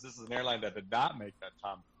 refunds, this is an airline that did not make that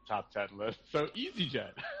top 10 list. So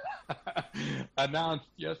EasyJet announced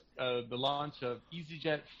the launch of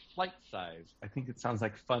EasyJet Flight Size. I think it sounds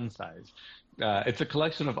like Fun Size. It's a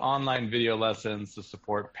collection of online video lessons to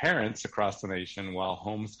support parents across the nation while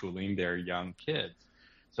homeschooling their young kids.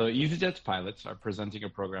 So EasyJet's pilots are presenting a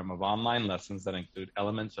program of online lessons that include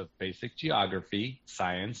elements of basic geography,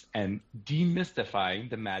 science, and demystifying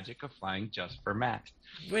the magic of flying just for Matt.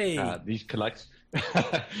 This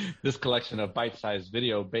collection of bite-sized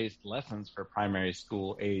video-based lessons for primary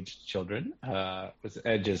school-aged children, with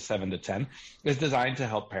ages 7 to 10, is designed to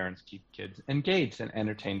help parents keep kids engaged and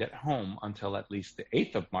entertained at home until at least the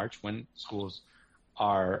 8th of March, when schools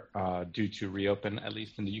are due to reopen, at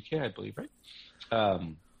least in the UK, I believe, right?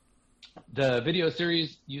 The video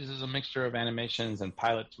series uses a mixture of animations and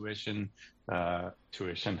pilot tuition to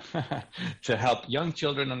help young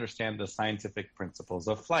children understand the scientific principles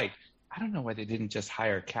of flight. I don't know why they didn't just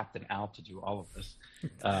hire Captain Al to do all of this.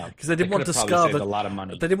 Because they didn't want to scar a lot of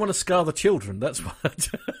money. They didn't want to scar the children. That's what.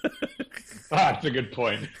 That's a good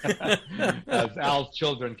point. As Al's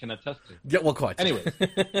children can attest to. Yeah, well, quite. Anyway,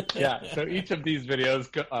 so each of these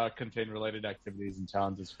videos contain related activities and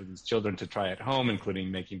challenges for these children to try at home,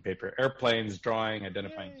 including making paper airplanes, drawing,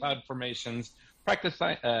 identifying cloud formations,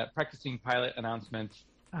 practicing pilot announcements.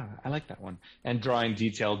 I like that one. And drawing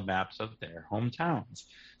detailed maps of their hometowns.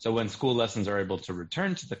 So when school lessons are able to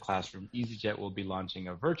return to the classroom, EasyJet will be launching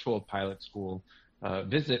a virtual pilot school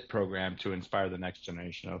visit program to inspire the next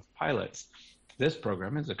generation of pilots. This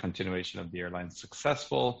program is a continuation of the airline's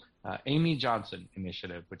successful Amy Johnson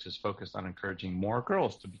initiative, which is focused on encouraging more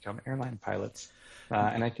girls to become airline pilots.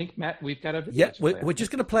 And I think, Matt, we've got a video. Yeah, we're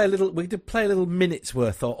just going to play a little. We're going to play a little minute's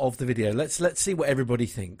worth of the video. Let's see what everybody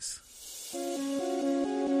thinks.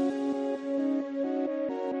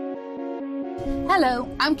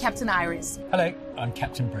 Hello, I'm Captain Iris. Hello, I'm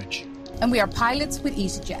Captain Bridge. And we are pilots with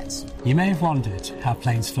EasyJet. You may have wondered how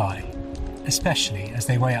planes fly, especially as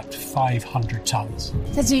they weigh up to 500 tons.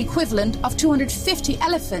 That's the equivalent of 250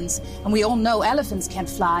 elephants. And we all know elephants can't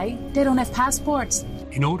fly. They don't have passports.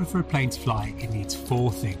 In order for a plane to fly, it needs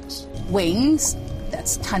 4 things. Wings,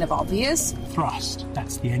 that's kind of obvious. Thrust,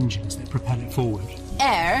 that's the engines that propel it forward.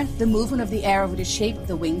 Air, the movement of the air over the shape of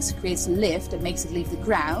the wings creates a lift that makes it leave the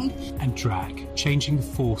ground. And drag, changing the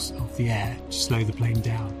force of the air to slow the plane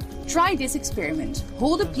down. Try this experiment.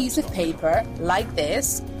 Hold a piece of paper like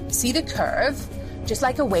this, see the curve, just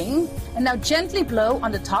like a wing, and now gently blow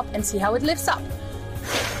on the top and see how it lifts up.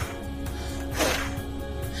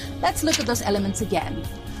 Let's look at those elements again.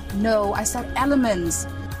 No, I said elements.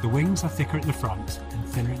 The wings are thicker at the front and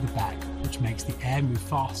thinner at the back, which makes the air move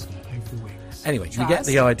faster over the wings. Anyway, you get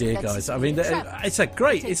the idea, guys. I mean, it's a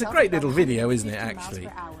great little video, isn't it? Actually.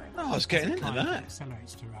 I was getting into that.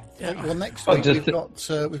 Yeah. Well, next week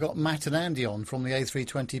we've got Matt and Andy on from the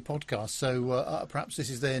A320 podcast. So perhaps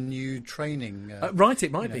this is their new training. Right,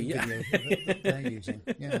 it might be. Yeah, that they're using.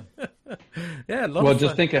 Yeah. Yeah. Well,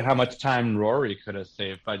 just think of how much time Rory could have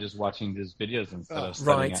saved by just watching these videos instead of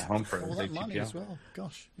studying at home for all that money as well.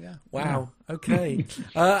 Gosh, yeah. Wow. Okay.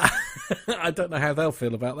 I don't know how they'll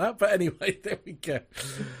feel about that, but anyway, there we go.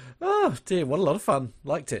 Oh dear, what a lot of fun.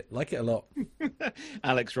 Liked it. Like it a lot.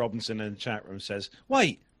 Alex Robinson in the chat room says,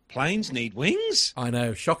 "Wait, planes need wings?" I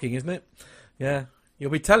know, shocking, isn't it? Yeah.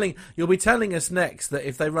 You'll be telling us next that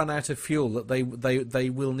if they run out of fuel,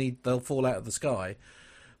 that they'll fall out of the sky.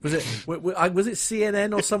 Was it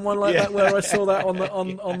CNN or someone like that where I saw that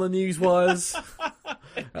on the news wires?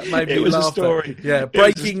 That made me laugh. A story. Yeah,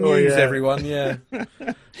 breaking news, everyone. Yeah,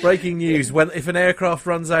 breaking news. If an aircraft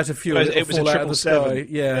runs out of fuel, it will fall out of the sky.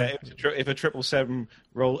 Yeah, if a 777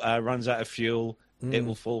 runs out of fuel, it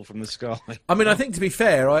will fall from the sky. I mean, I think to be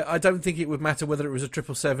fair, I don't think it would matter whether it was a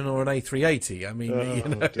 777 or an A380. I mean,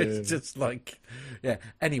 it's just like, yeah.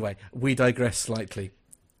 Anyway, we digress slightly.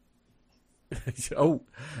 Oh,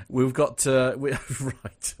 we've got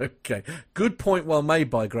right. Okay, good point. Well made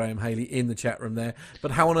by Graham Haley in the chat room there.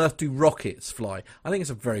 But how on earth do rockets fly? I think it's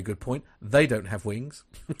a very good point. They don't have wings.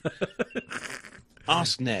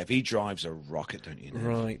 Ask Nev. He drives a rocket, don't you, Nev?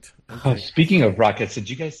 Right. Okay. Oh, speaking of rockets, did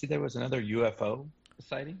you guys see there was another UFO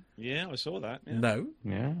sighting? Yeah, I saw that. Yeah. No.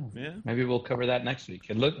 Yeah. Maybe we'll cover that next week.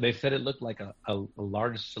 They said it looked like a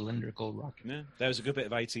large cylindrical rocket. Yeah, there was a good bit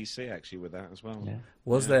of ATC actually with that as well. Yeah.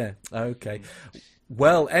 Was there? Okay.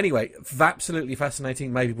 Well, anyway, absolutely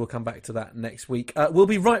fascinating. Maybe we'll come back to that next week. We'll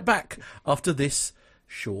be right back after this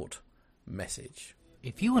short message.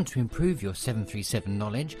 If you want to improve your 737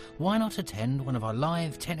 knowledge, why not attend one of our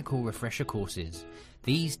live technical refresher courses?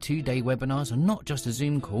 These 2-day webinars are not just a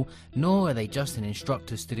Zoom call, nor are they just an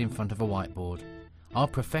instructor stood in front of a whiteboard. Our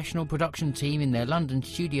professional production team in their London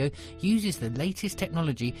studio uses the latest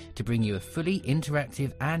technology to bring you a fully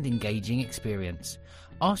interactive and engaging experience.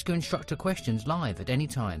 Ask your instructor questions live at any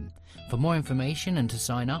time. For more information and to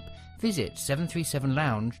sign up, visit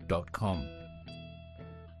 737lounge.com.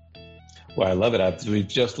 Well, I love it. As we've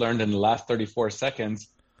just learned in the last 34 seconds,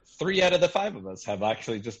 3 out of the 5 of us have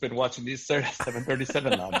actually just been watching these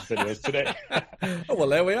 737 launch videos today. Oh, well,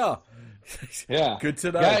 there we are. Yeah. Good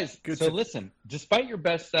to know. Guys, listen, despite your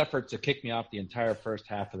best effort to kick me off the entire first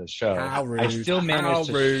half of the show, I still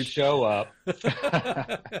managed to show up.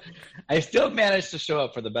 I still managed to show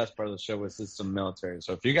up for the best part of the show, which is some military.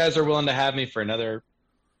 So if you guys are willing to have me for another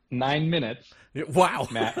 9 minutes, wow,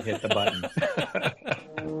 Matt, hit the button.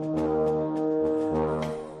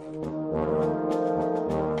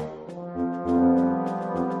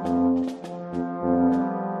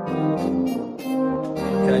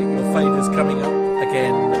 Your favour's coming up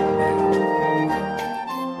again now.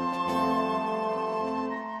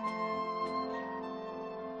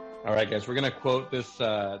 All right, guys, we're going to quote this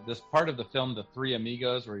part of the film, The Three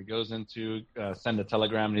Amigos, where he goes into send a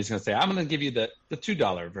telegram, and he's going to say, I'm going to give you the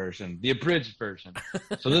 $2 version, the abridged version.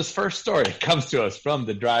 So this first story comes to us from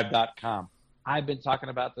thedrive.com. I've been talking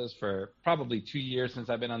about this for probably 2 years since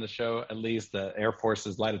I've been on the show, at least the Air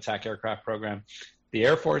Force's light attack aircraft program. The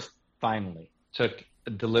Air Force finally took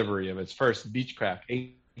delivery of its first Beechcraft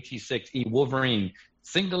AT-6E Wolverine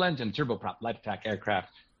single-engine turboprop light attack aircraft.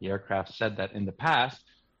 The aircraft said that in the past,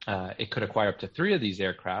 it could acquire up to 3 of these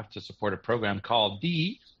aircraft to support a program called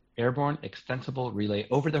the Airborne Extensible Relay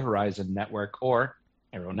Over-the-Horizon Network, or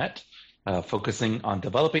AeroNet, focusing on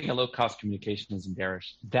developing a low-cost communications and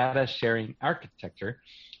data-sharing architecture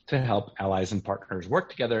to help allies and partners work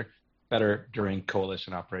together better during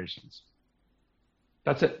coalition operations.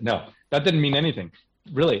 That's it. No, that didn't mean anything.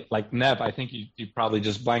 Really, like Nev, I think you probably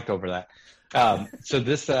just blanked over that. So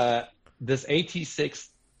this AT-6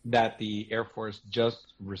 that the Air Force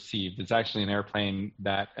just received, it's actually an airplane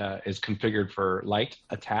that is configured for light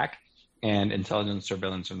attack and intelligence,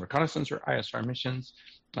 surveillance, and reconnaissance, or ISR missions.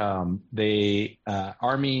 The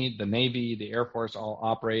Army, the Navy, the Air Force all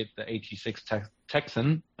operate the AT-6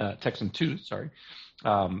 Texan 2,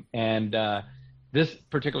 this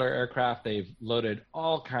particular aircraft, they've loaded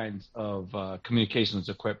all kinds of communications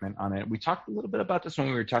equipment on it. We talked a little bit about this when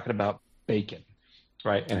we were talking about bacon,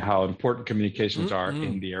 right? And how important communications are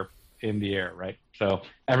in the air, right? So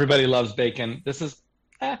everybody loves bacon. This is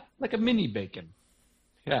like a mini bacon.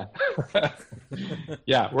 Yeah.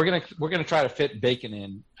 Yeah, we're gonna try to fit bacon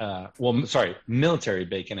in military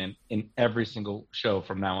bacon in every single show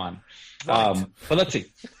from now on. Right. But let's see.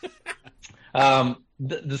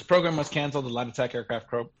 This program was canceled, the light attack aircraft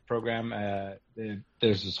program.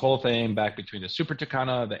 There's this whole thing back between the Super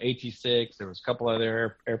Tucano, the AT-6. There was a couple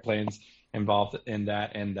other airplanes involved in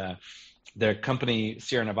that. And their company,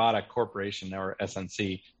 Sierra Nevada Corporation, or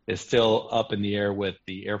SNC, is still up in the air with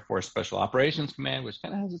the Air Force Special Operations Command, which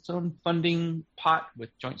kind of has its own funding pot with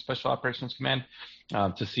Joint Special Operations Command,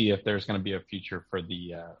 to see if there's going to be a future for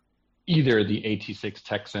the either the AT-6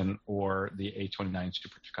 Texan or the A-29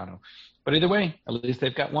 Super Tucano. But either way, at least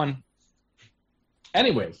they've got one.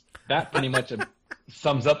 Anyways, that pretty much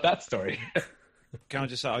sums up that story. Can I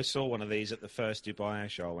just say, I saw one of these at the first Dubai Air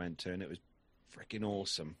Show I went to, and it was freaking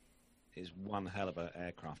awesome. It's one hell of an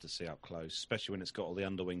aircraft to see up close, especially when it's got all the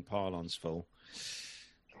underwing pylons full.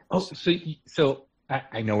 Oh, so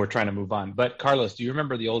I know we're trying to move on, but Carlos, do you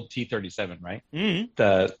remember the old T-37, right? Mm-hmm.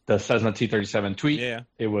 The Cessna T-37 Tweet? Yeah.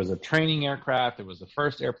 It was a training aircraft. It was the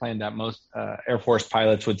first airplane that most Air Force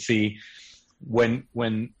pilots would see. When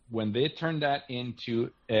they turned that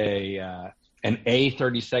into an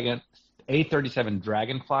A-37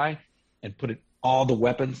 Dragonfly and put all the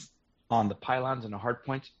weapons on the pylons and the hard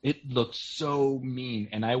points, it looked so mean.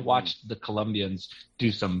 And I watched the Colombians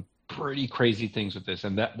do some pretty crazy things with this,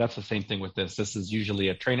 and that's the same thing with this. This is usually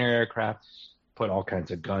a trainer aircraft, put all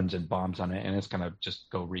kinds of guns and bombs on it, and it's going to just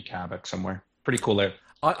go wreak havoc somewhere. Pretty cool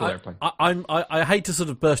airplane. I hate to sort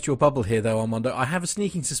of burst your bubble here, though, Armando. I have a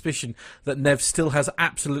sneaking suspicion that Nev still has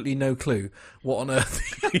absolutely no clue what on earth.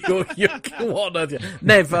 What on earth?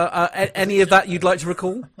 Nev, any of that you'd like to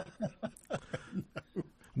recall?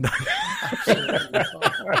 No.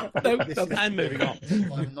 No, and moving on.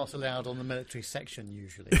 I'm not allowed on the military section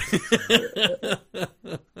usually.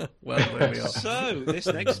 Well, there we are. So this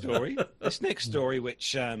next story,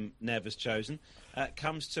 which Nev has chosen,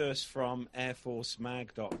 comes to us from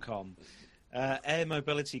airforcemag.com. Air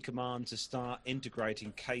Mobility Command to start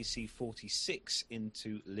integrating KC-46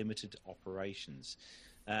 into limited operations.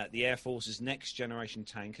 The Air Force's next generation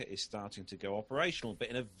tanker is starting to go operational, but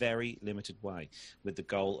in a very limited way, with the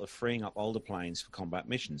goal of freeing up older planes for combat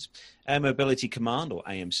missions. Air Mobility Command, or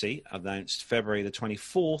AMC, announced February the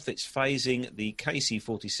 24th it's phasing the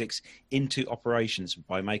KC-46 into operations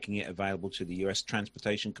by making it available to the US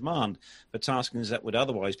Transportation Command for taskings that would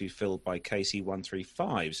otherwise be filled by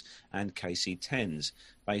KC-135s and KC-10s.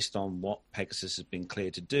 based on what Pegasus has been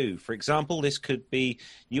cleared to do. For example, this could be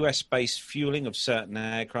US-based fueling of certain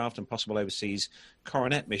aircraft and possible overseas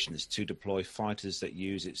Coronet missions to deploy fighters that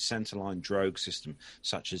use its centerline drogue system,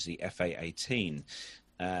 such as the FA-18.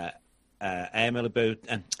 Air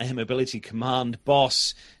Mobility Command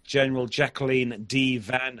boss General Jacqueline D.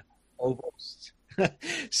 Van Ovost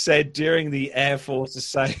said during the Air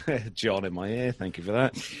Force John in my ear, thank you for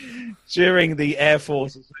that. During the Air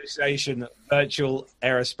Force Association Virtual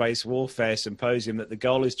Aerospace Warfare Symposium that the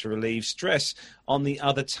goal is to relieve stress on the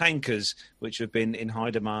other tankers which have been in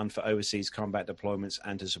high demand for overseas combat deployments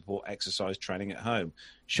and to support exercise training at home.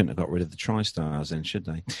 Shouldn't have got rid of the TriStars then, should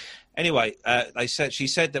they? Anyway, she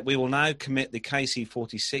said that we will now commit the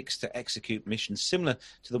KC-46 to execute missions similar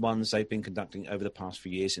to the ones they've been conducting over the past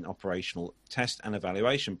few years in operational test and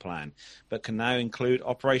evaluation plan, but can now include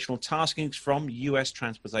operational taskings from US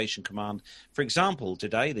Transportation Command. For example,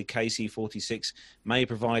 today the KC-46 may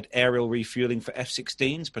provide aerial refueling for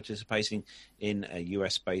F-16s participating in a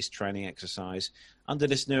US-based training exercise. Under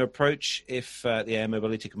this new approach, if the Air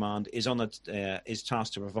Mobility Command is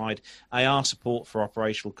tasked to provide AR support for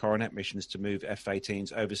operational Coronet missions to move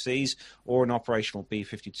F-18s overseas, or an operational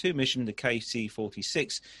B-52 mission, the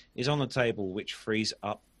KC-46 is on the table, which frees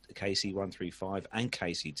up the KC-135 and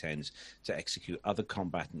KC-10s to execute other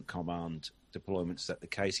combatant command deployments that the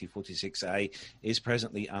KC-46A is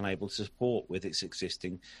presently unable to support with its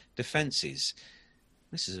existing defences.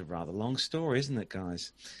 This is a rather long story, isn't it,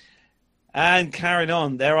 guys? And carrying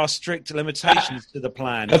on, there are strict limitations to the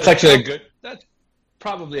plan. That's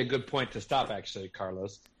probably a good point to stop, actually,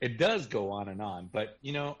 Carlos. It does go on and on, but,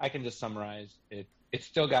 I can just summarize it. It's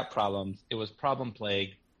still got problems. It was problem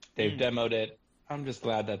plagued. They've demoed it. I'm just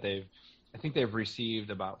glad that I think they've received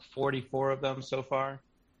about 44 of them so far,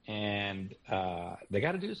 and they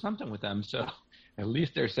got to do something with them. So at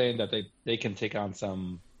least they're saying that they can take on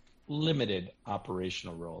some limited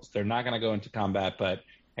operational roles. They're not going to go into combat, but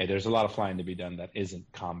hey, there's a lot of flying to be done that isn't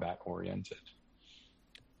combat-oriented.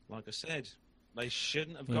 Like I said, they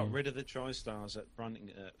shouldn't have got rid of the TriStars at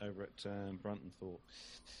over at Bruntonthorpe.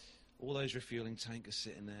 All those refueling tankers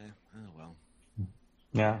sitting there. Oh, well.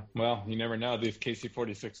 Yeah, well, you never know. These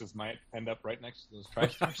KC-46s might end up right next to those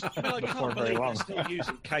TriStars Well, before very long. They're still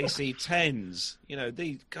using KC-10s.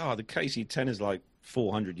 The KC-10 is like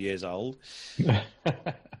 400 years old.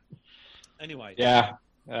 Anyway. Yeah.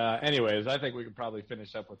 Anyways, I think we could probably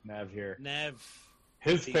finish up with Nev here.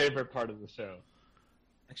 His favorite part of the show.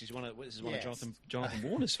 Actually, this is one of Jonathan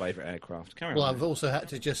Warner's favourite aircraft. Well, I've also had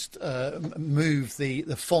to just move the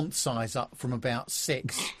font size up from about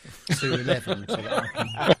 6 to 11 so that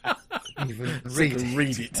I can even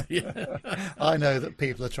read it. Yeah. I know that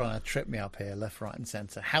people are trying to trip me up here, left, right and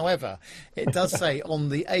centre. However, it does say on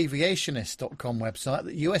the aviationist.com website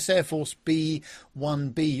that US Air Force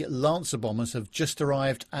B-1B Lancer bombers have just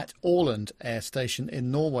arrived at Åland Air Station in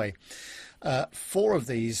Norway. 4 of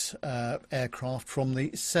these aircraft from the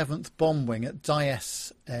 7th Bomb Wing at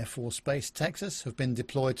Dyess Air Force Base, Texas, have been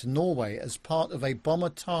deployed to Norway as part of a Bomber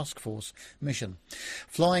Task Force mission.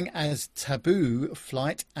 Flying as Taboo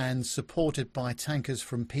flight and supported by tankers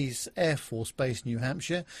from Peace Air Force Base, New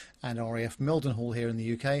Hampshire, and RAF Mildenhall here in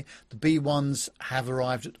the UK, the B-1s have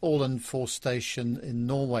arrived at Åland Force Station in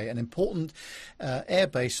Norway, an important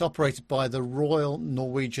airbase operated by the Royal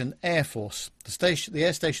Norwegian Air Force. The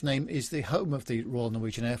air station name is the home of the Royal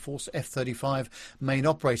Norwegian Air Force F-35 main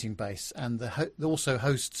operating base, and also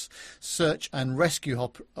hosts search and rescue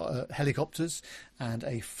helicopters and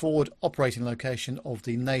a forward operating location of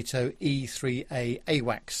the NATO E-3A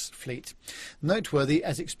AWACS fleet. Noteworthy,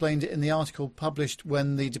 as explained in the article published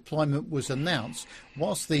when the deployment was announced,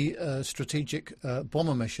 whilst the strategic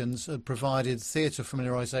bomber missions had provided theatre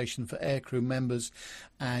familiarisation for aircrew members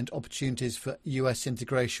and opportunities for US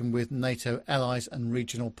integration with NATO allies and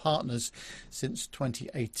regional partners since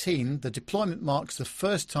 2018, the deployment marks the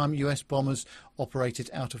first time US bombers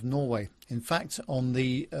operated out of Norway. In fact, on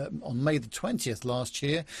May the 20th last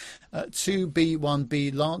year, 2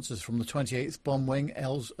 B-1B Lancers from the 28th Bomb Wing,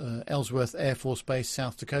 Ellsworth Air Force Base,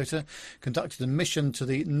 South Dakota, conducted a mission to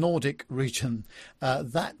the Nordic region.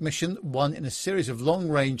 That mission, one in a series of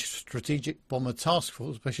long-range strategic bomber task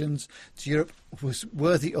force missions to Europe, was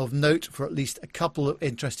worthy of note for at least a couple of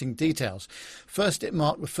interesting details. First, it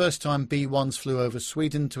marked the first time B-1s flew over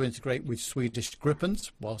Sweden to integrate with Swedish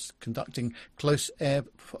Gripens, whilst conducting close air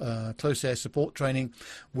support training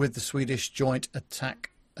with the Swedish Joint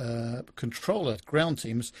Attack controller ground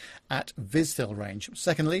teams at Visdale range.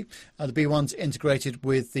 Secondly, the B-1's integrated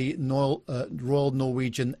with the Royal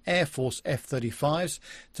Norwegian Air Force F-35s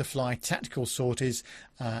to fly tactical sorties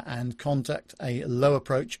and conduct a low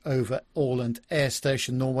approach over Åland Air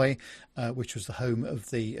Station, Norway, which was the home of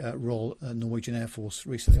the Royal Norwegian Air Force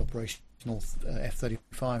recently operational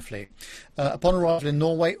F-35 fleet. Upon arrival in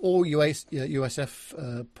Norway, all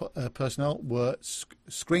USF personnel were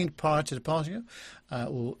screened prior to departure,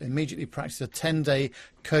 will immediately practice a 10-day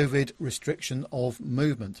COVID restriction of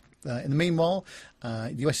movement. In the meanwhile,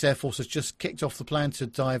 the US Air Force has just kicked off the plan to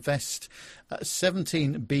divest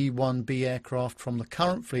 17 B-1B aircraft from the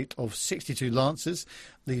current fleet of 62 Lancers,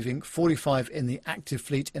 leaving 45 in the active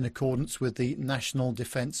fleet in accordance with the National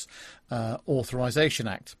Defence Authorisation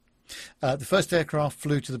Act. The first aircraft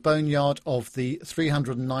flew to the boneyard of the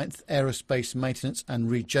 309th Aerospace Maintenance and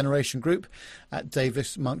Regeneration Group at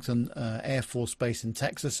Davis-Monthan Air Force Base in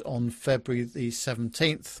Texas on February the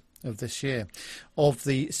 17th of this year. Of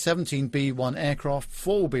the 17 B-1 aircraft,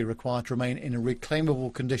 4 will be required to remain in a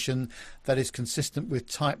reclaimable condition that is consistent with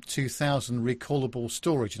Type 2000 recallable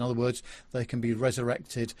storage. In other words, they can be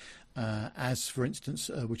resurrected as, for instance,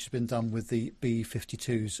 which has been done with the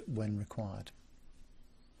B-52s when required.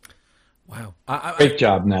 Wow. Great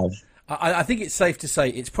job, Nev. I think it's safe to say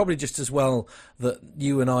it's probably just as well that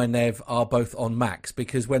you and I, Nev, are both on Macs,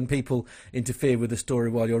 because when people interfere with the story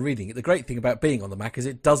while you're reading it, the great thing about being on the Mac is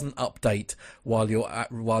it doesn't update while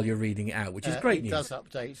you're reading it out, which is great news. It does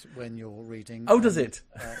update when you're reading. Oh, does it?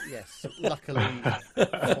 Yes. Luckily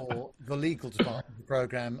for the legal department of the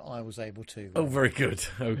programme, I was able to. Oh, very good.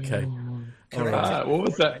 Okay. All right. What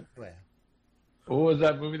was that? What was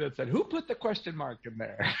that movie that said, "Who put the question mark in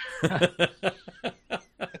there?"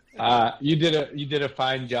 You did a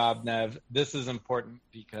fine job, Nev. This is important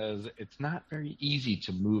because it's not very easy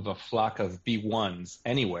to move a flock of B-1s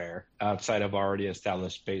anywhere outside of already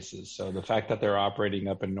established bases. So the fact that they're operating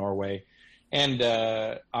up in Norway and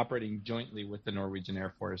operating jointly with the Norwegian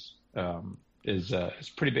Air Force is a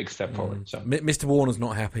pretty big step forward. So Mr. Warner's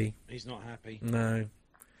not happy. He's not happy. No,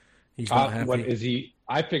 he's not happy. What is he?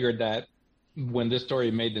 I figured that when this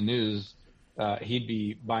story made the news, he'd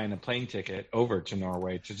be buying a plane ticket over to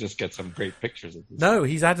Norway to just get some great pictures of this. No,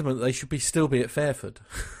 he's adamant they should still be at Fairford.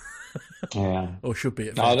 Yeah, or should be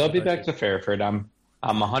at Fairford. No, they'll be back to Fairford. I'm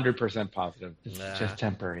 100% positive. It's just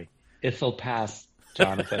temporary. It'll pass,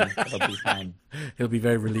 Jonathan. It'll be fine. He'll be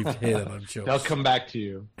very relieved to hear that, I'm sure. They'll come back to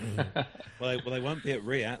you. Well, they won't be at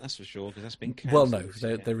Riyadh, that's for sure, because that's been cancelled. Well,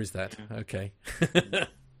 no, there is that. Yeah. Okay.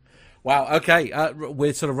 Wow, okay.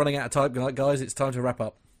 We're sort of running out of time, guys. It's time to wrap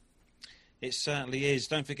up. It certainly is.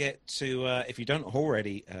 Don't forget to, if you don't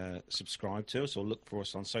already subscribe to us or look for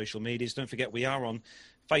us on social medias, don't forget we are on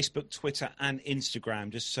Facebook, Twitter and Instagram.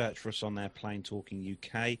 Just search for us on there, Plain Talking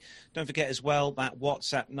UK. Don't forget as well that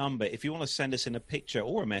WhatsApp number. If you want to send us in a picture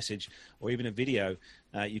or a message or even a video,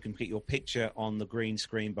 you can get your picture on the green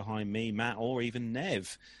screen behind me, Matt, or even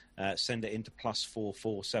Nev. Send it into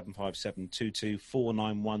 +44 757 22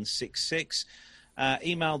 49166.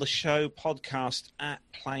 Email the show, podcast at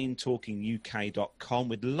plaintalkinguk.com.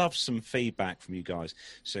 We'd love some feedback from you guys.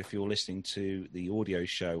 So if you're listening to the audio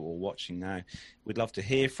show or watching now, we'd love to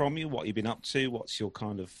hear from you, what you've been up to, what's your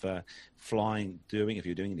kind of flying doing, if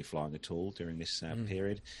you're doing any flying at all during this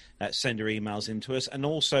period. Send your emails in to us. And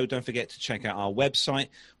also don't forget to check out our website,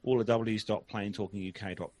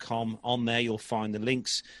 allthews.plaintalkinguk.com. On there you'll find the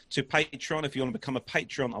links to Patreon. If you want to become a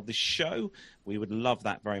patron of the show, we would love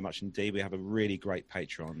that very much indeed. We have a really great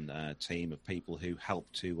Patreon team of people who help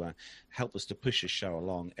us to push the show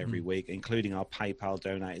along every week, including our PayPal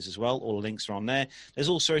donators as well. All the links are on there. There's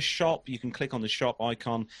also a shop. You can click on the shop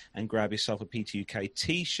icon and grab yourself a PTUK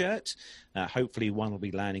t-shirt. Hopefully one will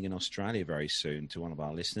be landing in Australia very soon to one of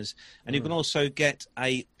our listeners. And you can also get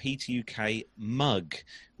a PTUK mug,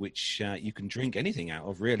 which you can drink anything out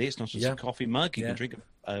of, really. It's not just a coffee mug. You can drink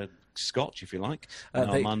a scotch if you like. And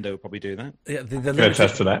Armando will probably do that. Yeah, the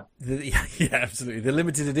attest to that. Yeah, absolutely. The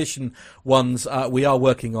limited edition ones we are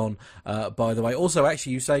working on, by the way. Also,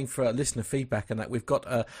 actually, you saying for listener feedback and that we've got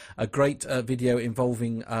a great video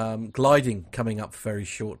involving gliding coming up very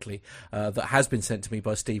shortly that has been sent to me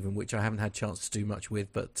by Stephen, which I haven't had a chance to do much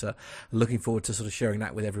with, but looking forward to sort of sharing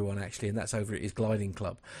that with everyone, actually, and that's over at his gliding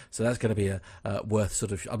club. So that's going to be worth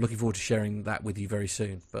sort of... I'm looking forward to sharing that with you very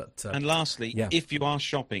soon. But and lastly, if you are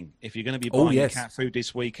shopping, if you're going to be buying cat food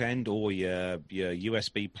this weekend or your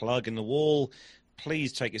USB plug in the wall,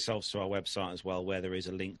 please take yourselves to our website as well, where there is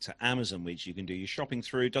a link to Amazon, which you can do your shopping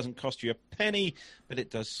through. It doesn't cost you a penny, but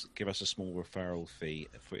it does give us a small referral fee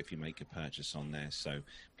if you make a purchase on there. So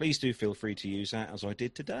please do feel free to use that, as I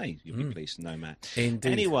did today. You'll be pleased to know, Matt.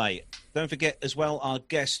 Indeed. Anyway, don't forget as well our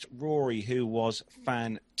guest, Rory, who was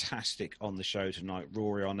fantastic on the show tonight,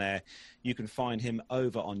 Rory on Air. You can find him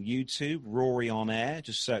over on YouTube, Rory on Air.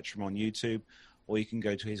 Just search him on YouTube. Or you can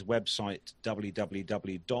go to his website,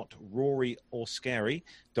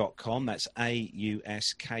 www.roryorscary.com. That's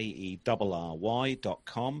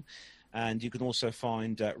AUSKERRY.com. And you can also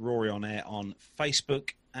find Rory on Air on Facebook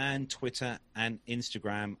and Twitter and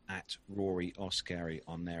Instagram at Rory Oscary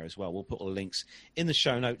on there as well. We'll put all the links in the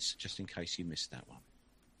show notes just in case you missed that one.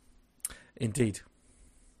 Indeed.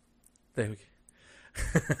 There we go.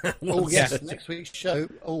 Oh, yes, next week's show.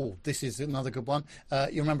 Oh, this is another good one.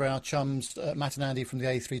 You remember our chums, Matt and Andy from the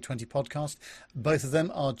A320 podcast. Both of them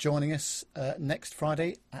are joining us next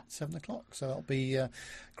Friday at 7 o'clock. So that'll be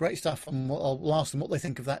great stuff. And I'll ask them what they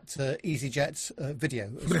think of that EasyJet video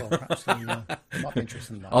as well. Perhaps they might be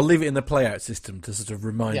interested in that. I'll leave it in the playout system to sort of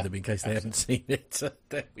remind them in case they haven't seen it.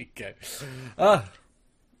 There we go.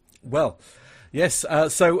 Well... Yes,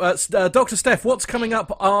 so Dr. Steph, what's coming up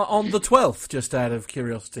on the 12th, just out of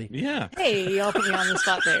curiosity? Yeah. Hey, y'all put me on the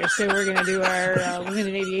spot there. So we're going to do our Women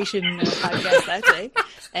in Aviation podcast that day.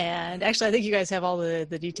 And actually, I think you guys have all the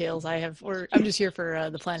details. I'm just here for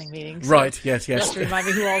the planning meetings. So right, yes. Just to remind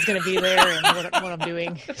me who all's going to be there and what I'm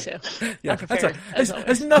doing. So yeah,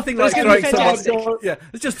 there's nothing but like throwing someone. Yeah,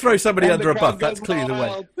 let's just throw somebody under a bus. That's clearly the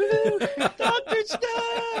way. Dr.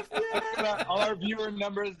 Steph! Yeah. Our viewer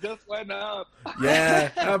numbers just went up.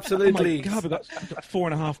 Yeah, absolutely. Oh my God, we've got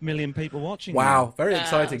 4.5 million people watching. Wow, now. very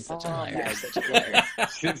exciting.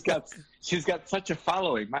 She's got such a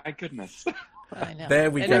following. My goodness. I know.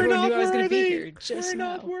 There we go. Everyone knew I was going to be here just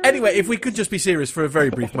now. Anyway, if we could just be serious for a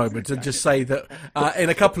very brief moment and just say that in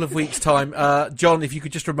a couple of weeks' time, John, if you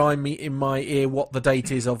could just remind me in my ear what the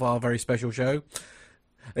date is of our very special show.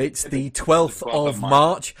 It's the 12th of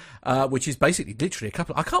March, which is basically literally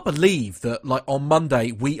I can't believe that, like, on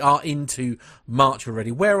Monday we are into March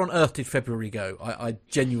already. Where on earth did February go? I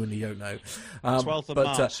genuinely don't know. 12th of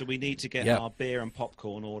March, so we need to get our beer and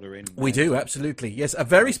popcorn order in. We do, absolutely. Yes, a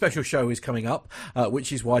very special show is coming up,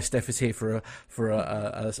 which is why Steph is here for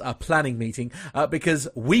a planning meeting, because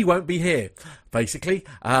we won't be here, basically.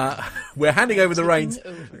 We're handing over the reins.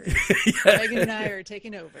 Megan and I are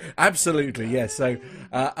taking over. Absolutely, yes. So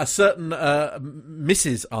a certain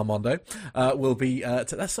Mrs. Armando will be...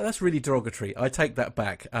 that's really derogatory. I take that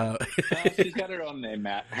back. She's got her own name,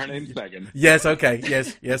 Matt. Her name's Megan. Yes, okay.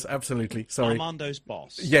 Yes, absolutely. Sorry. Armando's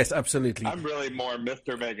boss. Yes, absolutely. I'm really more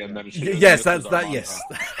Mr. Megan than she is. Yes, that's that. Yes.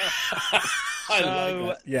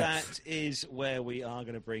 So that is where we are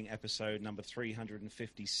going to bring episode number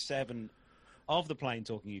 357 of the Plain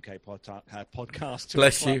Talking UK podcast.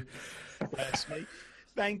 Bless you. Bless me.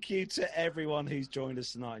 Thank you to everyone who's joined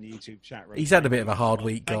us tonight in the YouTube chat room. He's had a bit of a hard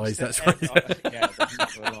week, guys. That's right. Yeah, that's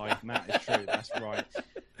not gonna lie. Matt is true. That's right.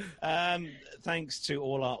 Thanks to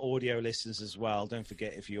all our audio listeners as well. Don't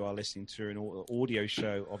forget, if you are listening to an audio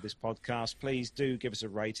show of this podcast, please do give us a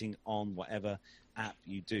rating on whatever app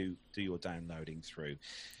you do your downloading through.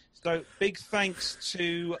 So big thanks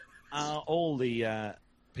to all the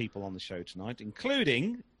people on the show tonight,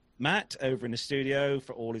 including Matt over in the studio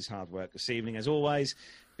for all his hard work this evening. As always,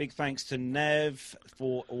 big thanks to Nev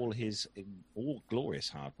for all his glorious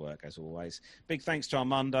hard work, as always. Big thanks to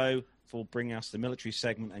Armando for bringing us the military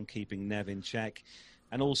segment and keeping Nev in check.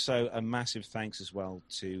 And also a massive thanks as well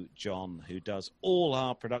to John, who does all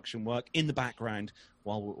our production work in the background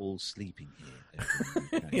while we're all sleeping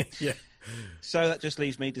here. Yeah. So that just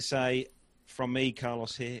leaves me to say, from me,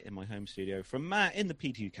 Carlos, here in my home studio, from Matt in the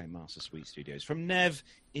PTUK Master Suite studios, from Nev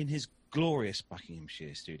in his glorious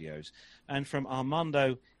Buckinghamshire studios, and from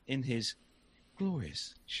Armando in his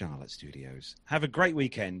glorious Charlotte studios. Have a great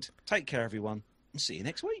weekend. Take care, everyone, and see you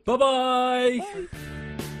next week. Bye-bye. Bye.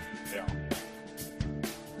 Yeah.